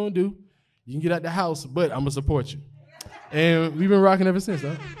 that's what you're gonna do. You can get out the house, but I'm gonna support you. And we've been rocking ever since,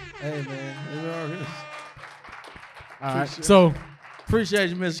 though. Hey, man. All right, so appreciate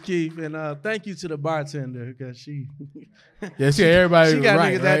you, Miss Keith, and thank you to the bartender because she. Yeah, she got everybody She got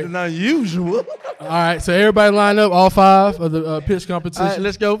right, niggas right? acting unusual. All right, so everybody line up, all 5 of the pitch competition. All right,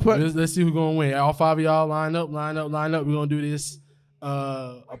 let's go. Let's see who's gonna win. All 5 of y'all line up. We're gonna do this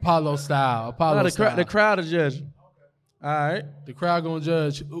Apollo style. The crowd is judging. All right, the crowd gonna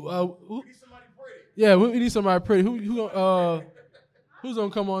judge. Yeah, we need somebody pretty. Who's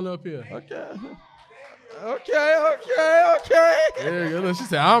gonna come on up here? Okay. There you go. Look, she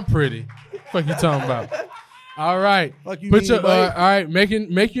said I'm pretty. Fuck you talking about? All right. Fuck you Put mean, your buddy? all right.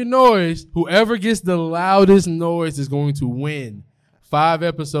 Make your noise. Whoever gets the loudest noise is going to win. 5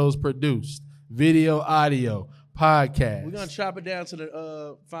 episodes produced, video, audio, podcast. We're gonna chop it down to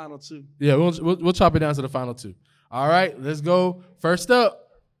the final 2. Yeah, we'll chop it down to the final 2. All right, let's go. First up.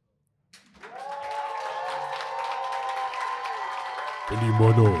 We need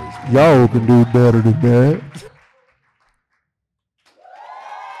more noise. Y'all can do better than that.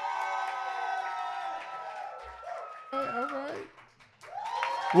 All right.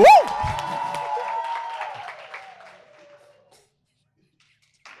 Woo!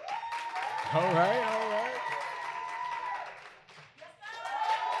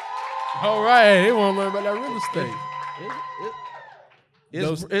 All right. They want to learn about that real estate.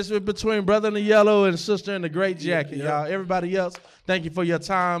 It's between Brother in the Yellow and Sister in the Great Jacket, y'all. Everybody else, thank you for your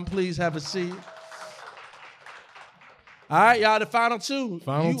time. Please have a seat. All right, y'all, the final two.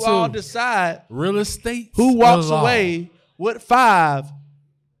 Final you two. all decide Real estate. who walks law. away with 5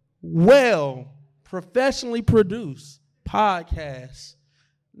 professionally produced podcasts.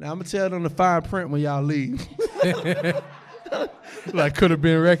 Now, I'm going to tell them the fine print when y'all leave. Like could have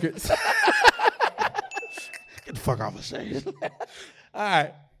been records. Get the fuck off the stage. All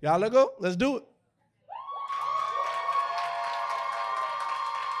right, y'all let go. Let's do it.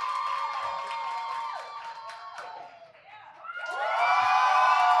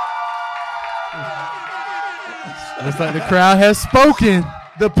 Looks like the crowd has spoken.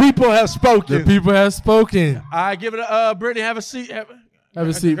 The people have spoken. The people have spoken. All right, give it a Brittany. Have a seat. Have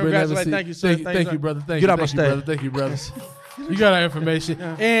a seat, Brittany. Have a seat. Thank you, sir. Thank you, brother. Thank Get you, off my thank you, brother. stage. Thank you, brother. You got our information.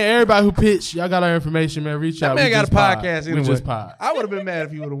 And everybody who pitched, y'all got our information, man. Reach That out. man We got a just pod. podcast We anyway. just pod. I would have been mad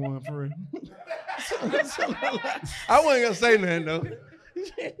if he would have won for real. I wasn't gonna say nothing though.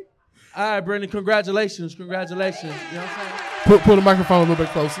 All right, Brittany, congratulations. You know what I'm saying? Pull the microphone a little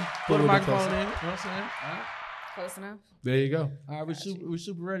bit closer. Put the a little bit microphone closer. in. You know what I'm saying? All right. Close enough. There you go. All right, we're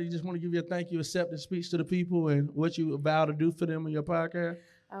super ready. Just want to give you a thank you, acceptance speech to the people and what you vow to do for them in your podcast.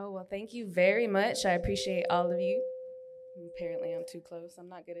 Oh, well, thank you very much. I appreciate all of you. Apparently, I'm too close. I'm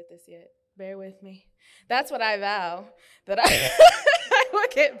not good at this yet. Bear with me. That's what I vow, that I will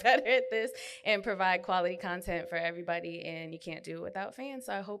get better at this and provide quality content for everybody, and you can't do it without fans,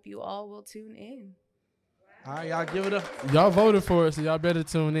 so I hope you all will tune in. All right, y'all give it up. Y'all voted for us, so y'all better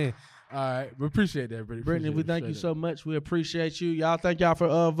tune in. All right, we appreciate that, Brittany. Brittany, we thank you so much. We appreciate you. Y'all, thank y'all for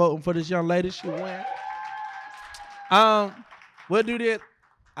voting for this young lady. She won. We'll do that.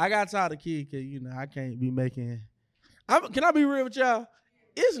 I got tired of Keith because, I can't be making. Can I be real with y'all?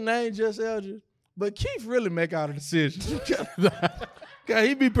 His name just Eldridge, but Keith really make all the decisions. Cause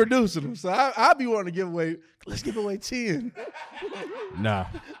he be producing them. So I be wanting to give away, let's give away 10. Nah.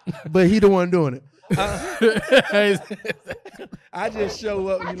 But he the one doing it. I just show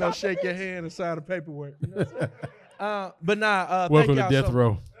up, shake your hand and sign the paperwork. But nah, welcome thank to y'all Death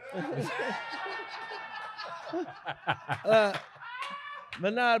Row.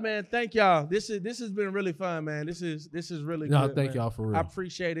 But nah, man, thank y'all. This has been really fun, man. This is really No, good. thank man. y'all for real. I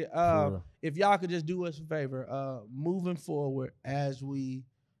appreciate it. real. If y'all could just do us a favor, moving forward as we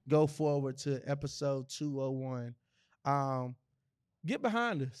go forward to episode 201, get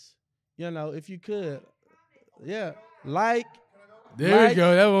behind us. If you could, yeah, like. There you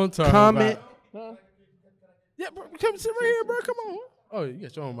go. That's what I'm talking comment. about. Yeah, bro, come sit right here, bro. Come on. Oh, you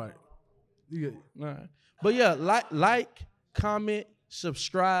got your own mic. You got, all right. But yeah, like, comment,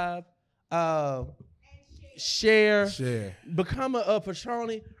 subscribe, share, become a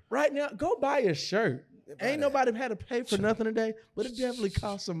Patroni. Right now, go buy a shirt. Ain't nobody had to pay for nothing today, but it definitely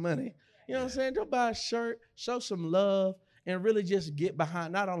costs some money. You know what I'm saying? Go buy a shirt, show some love, and really just get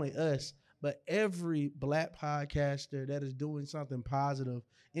behind not only us, but every black podcaster that is doing something positive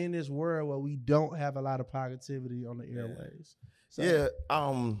in this world where we don't have a lot of positivity on the airways. So. Yeah,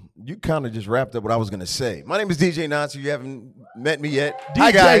 you kind of just wrapped up what I was gonna say. My name is DJ Knott. You haven't met me yet.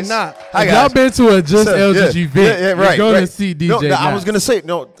 Hi guys. Knott. Hi If guys. y'all been to a Just Eldridge event, Yeah, you're right. going to see DJ No, I Knott. was gonna say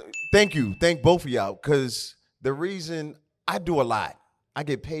thank you, thank both of y'all, because the reason I do a lot, I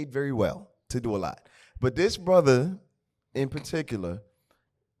get paid very well to do a lot. But this brother, in particular,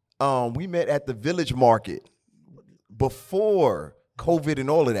 we met at the Village Market before COVID and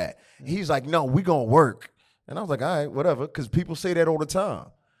all of that. He's like, "No, we gonna work." And I was like, all right, whatever, because people say that all the time.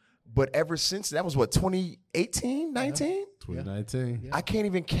 But ever since, that was what, 2018, 19? 2019. I can't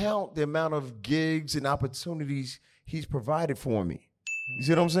even count the amount of gigs and opportunities he's provided for me. You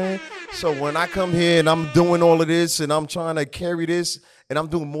see what I'm saying? So when I come here and I'm doing all of this and I'm trying to carry this and I'm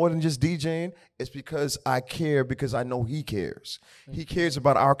doing more than just DJing, it's because I care, because I know he cares. He cares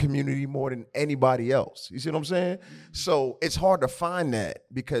about our community more than anybody else. You see what I'm saying? So it's hard to find that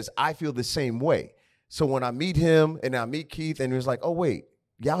because I feel the same way. So when I meet him and I meet Keith and it's like, oh, wait,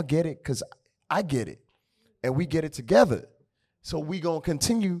 y'all get it? Because I get it. And we get it together. So we going to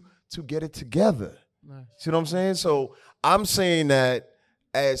continue to get it together. Nice. See what I'm saying? So I'm saying that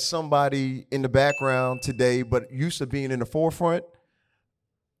as somebody in the background today, but used to being in the forefront,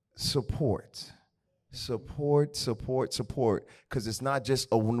 support. Because it's not just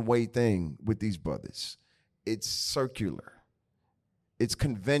a one-way thing with these brothers. It's circular. It's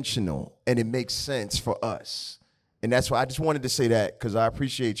conventional, and it makes sense for us. And that's why I just wanted to say that, because I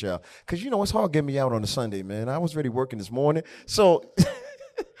appreciate y'all. Because, it's hard getting me out on a Sunday, man. I was already working this morning. So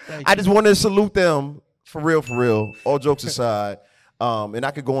I just wanted to salute them for real, all jokes aside. And I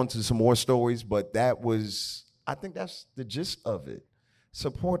could go into some more stories, but that was, I think that's the gist of it.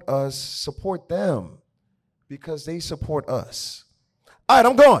 Support us, support them, because they support us. All right,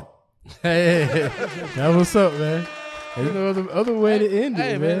 I'm going. Hey, that's what's up, man. There's no other way to end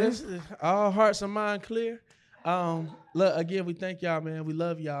Hey, it, man. man. This is all hearts and mind clear. Look, again, we thank y'all, man. We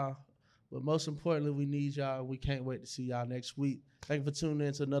love y'all. But most importantly, we need y'all. We can't wait to see y'all next week. Thank you for tuning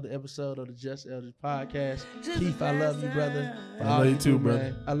in to another episode of the Just Elders podcast. Keith, I love you, brother. I love you too, brother.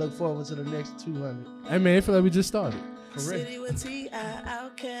 Man. I look forward to the next 200. Hey, man, I feel like we just started. City with T.I.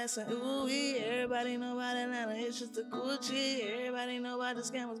 Outcast and ooh-wee. Everybody know about Atlanta, it's just a cool G. Everybody know about the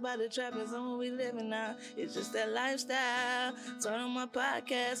scammers, about the trappers, and what we living now. It's just that lifestyle. Turn on my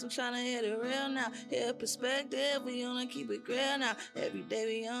podcast, I'm trying to hit it real now. Hear perspective, we wanna keep it real now. Every day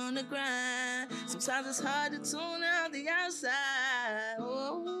we on the grind. Sometimes it's hard to tune out the outside.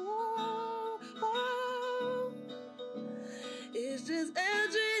 Oh, oh, oh. It's just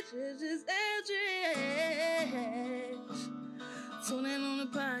Eldridge, it's just Eldridge. Tune in on the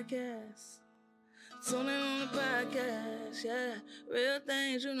podcast. Tune in on the podcast, yeah. Real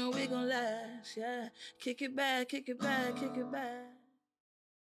things, you know we gon' last, yeah. Kick it back, kick it back, kick it back.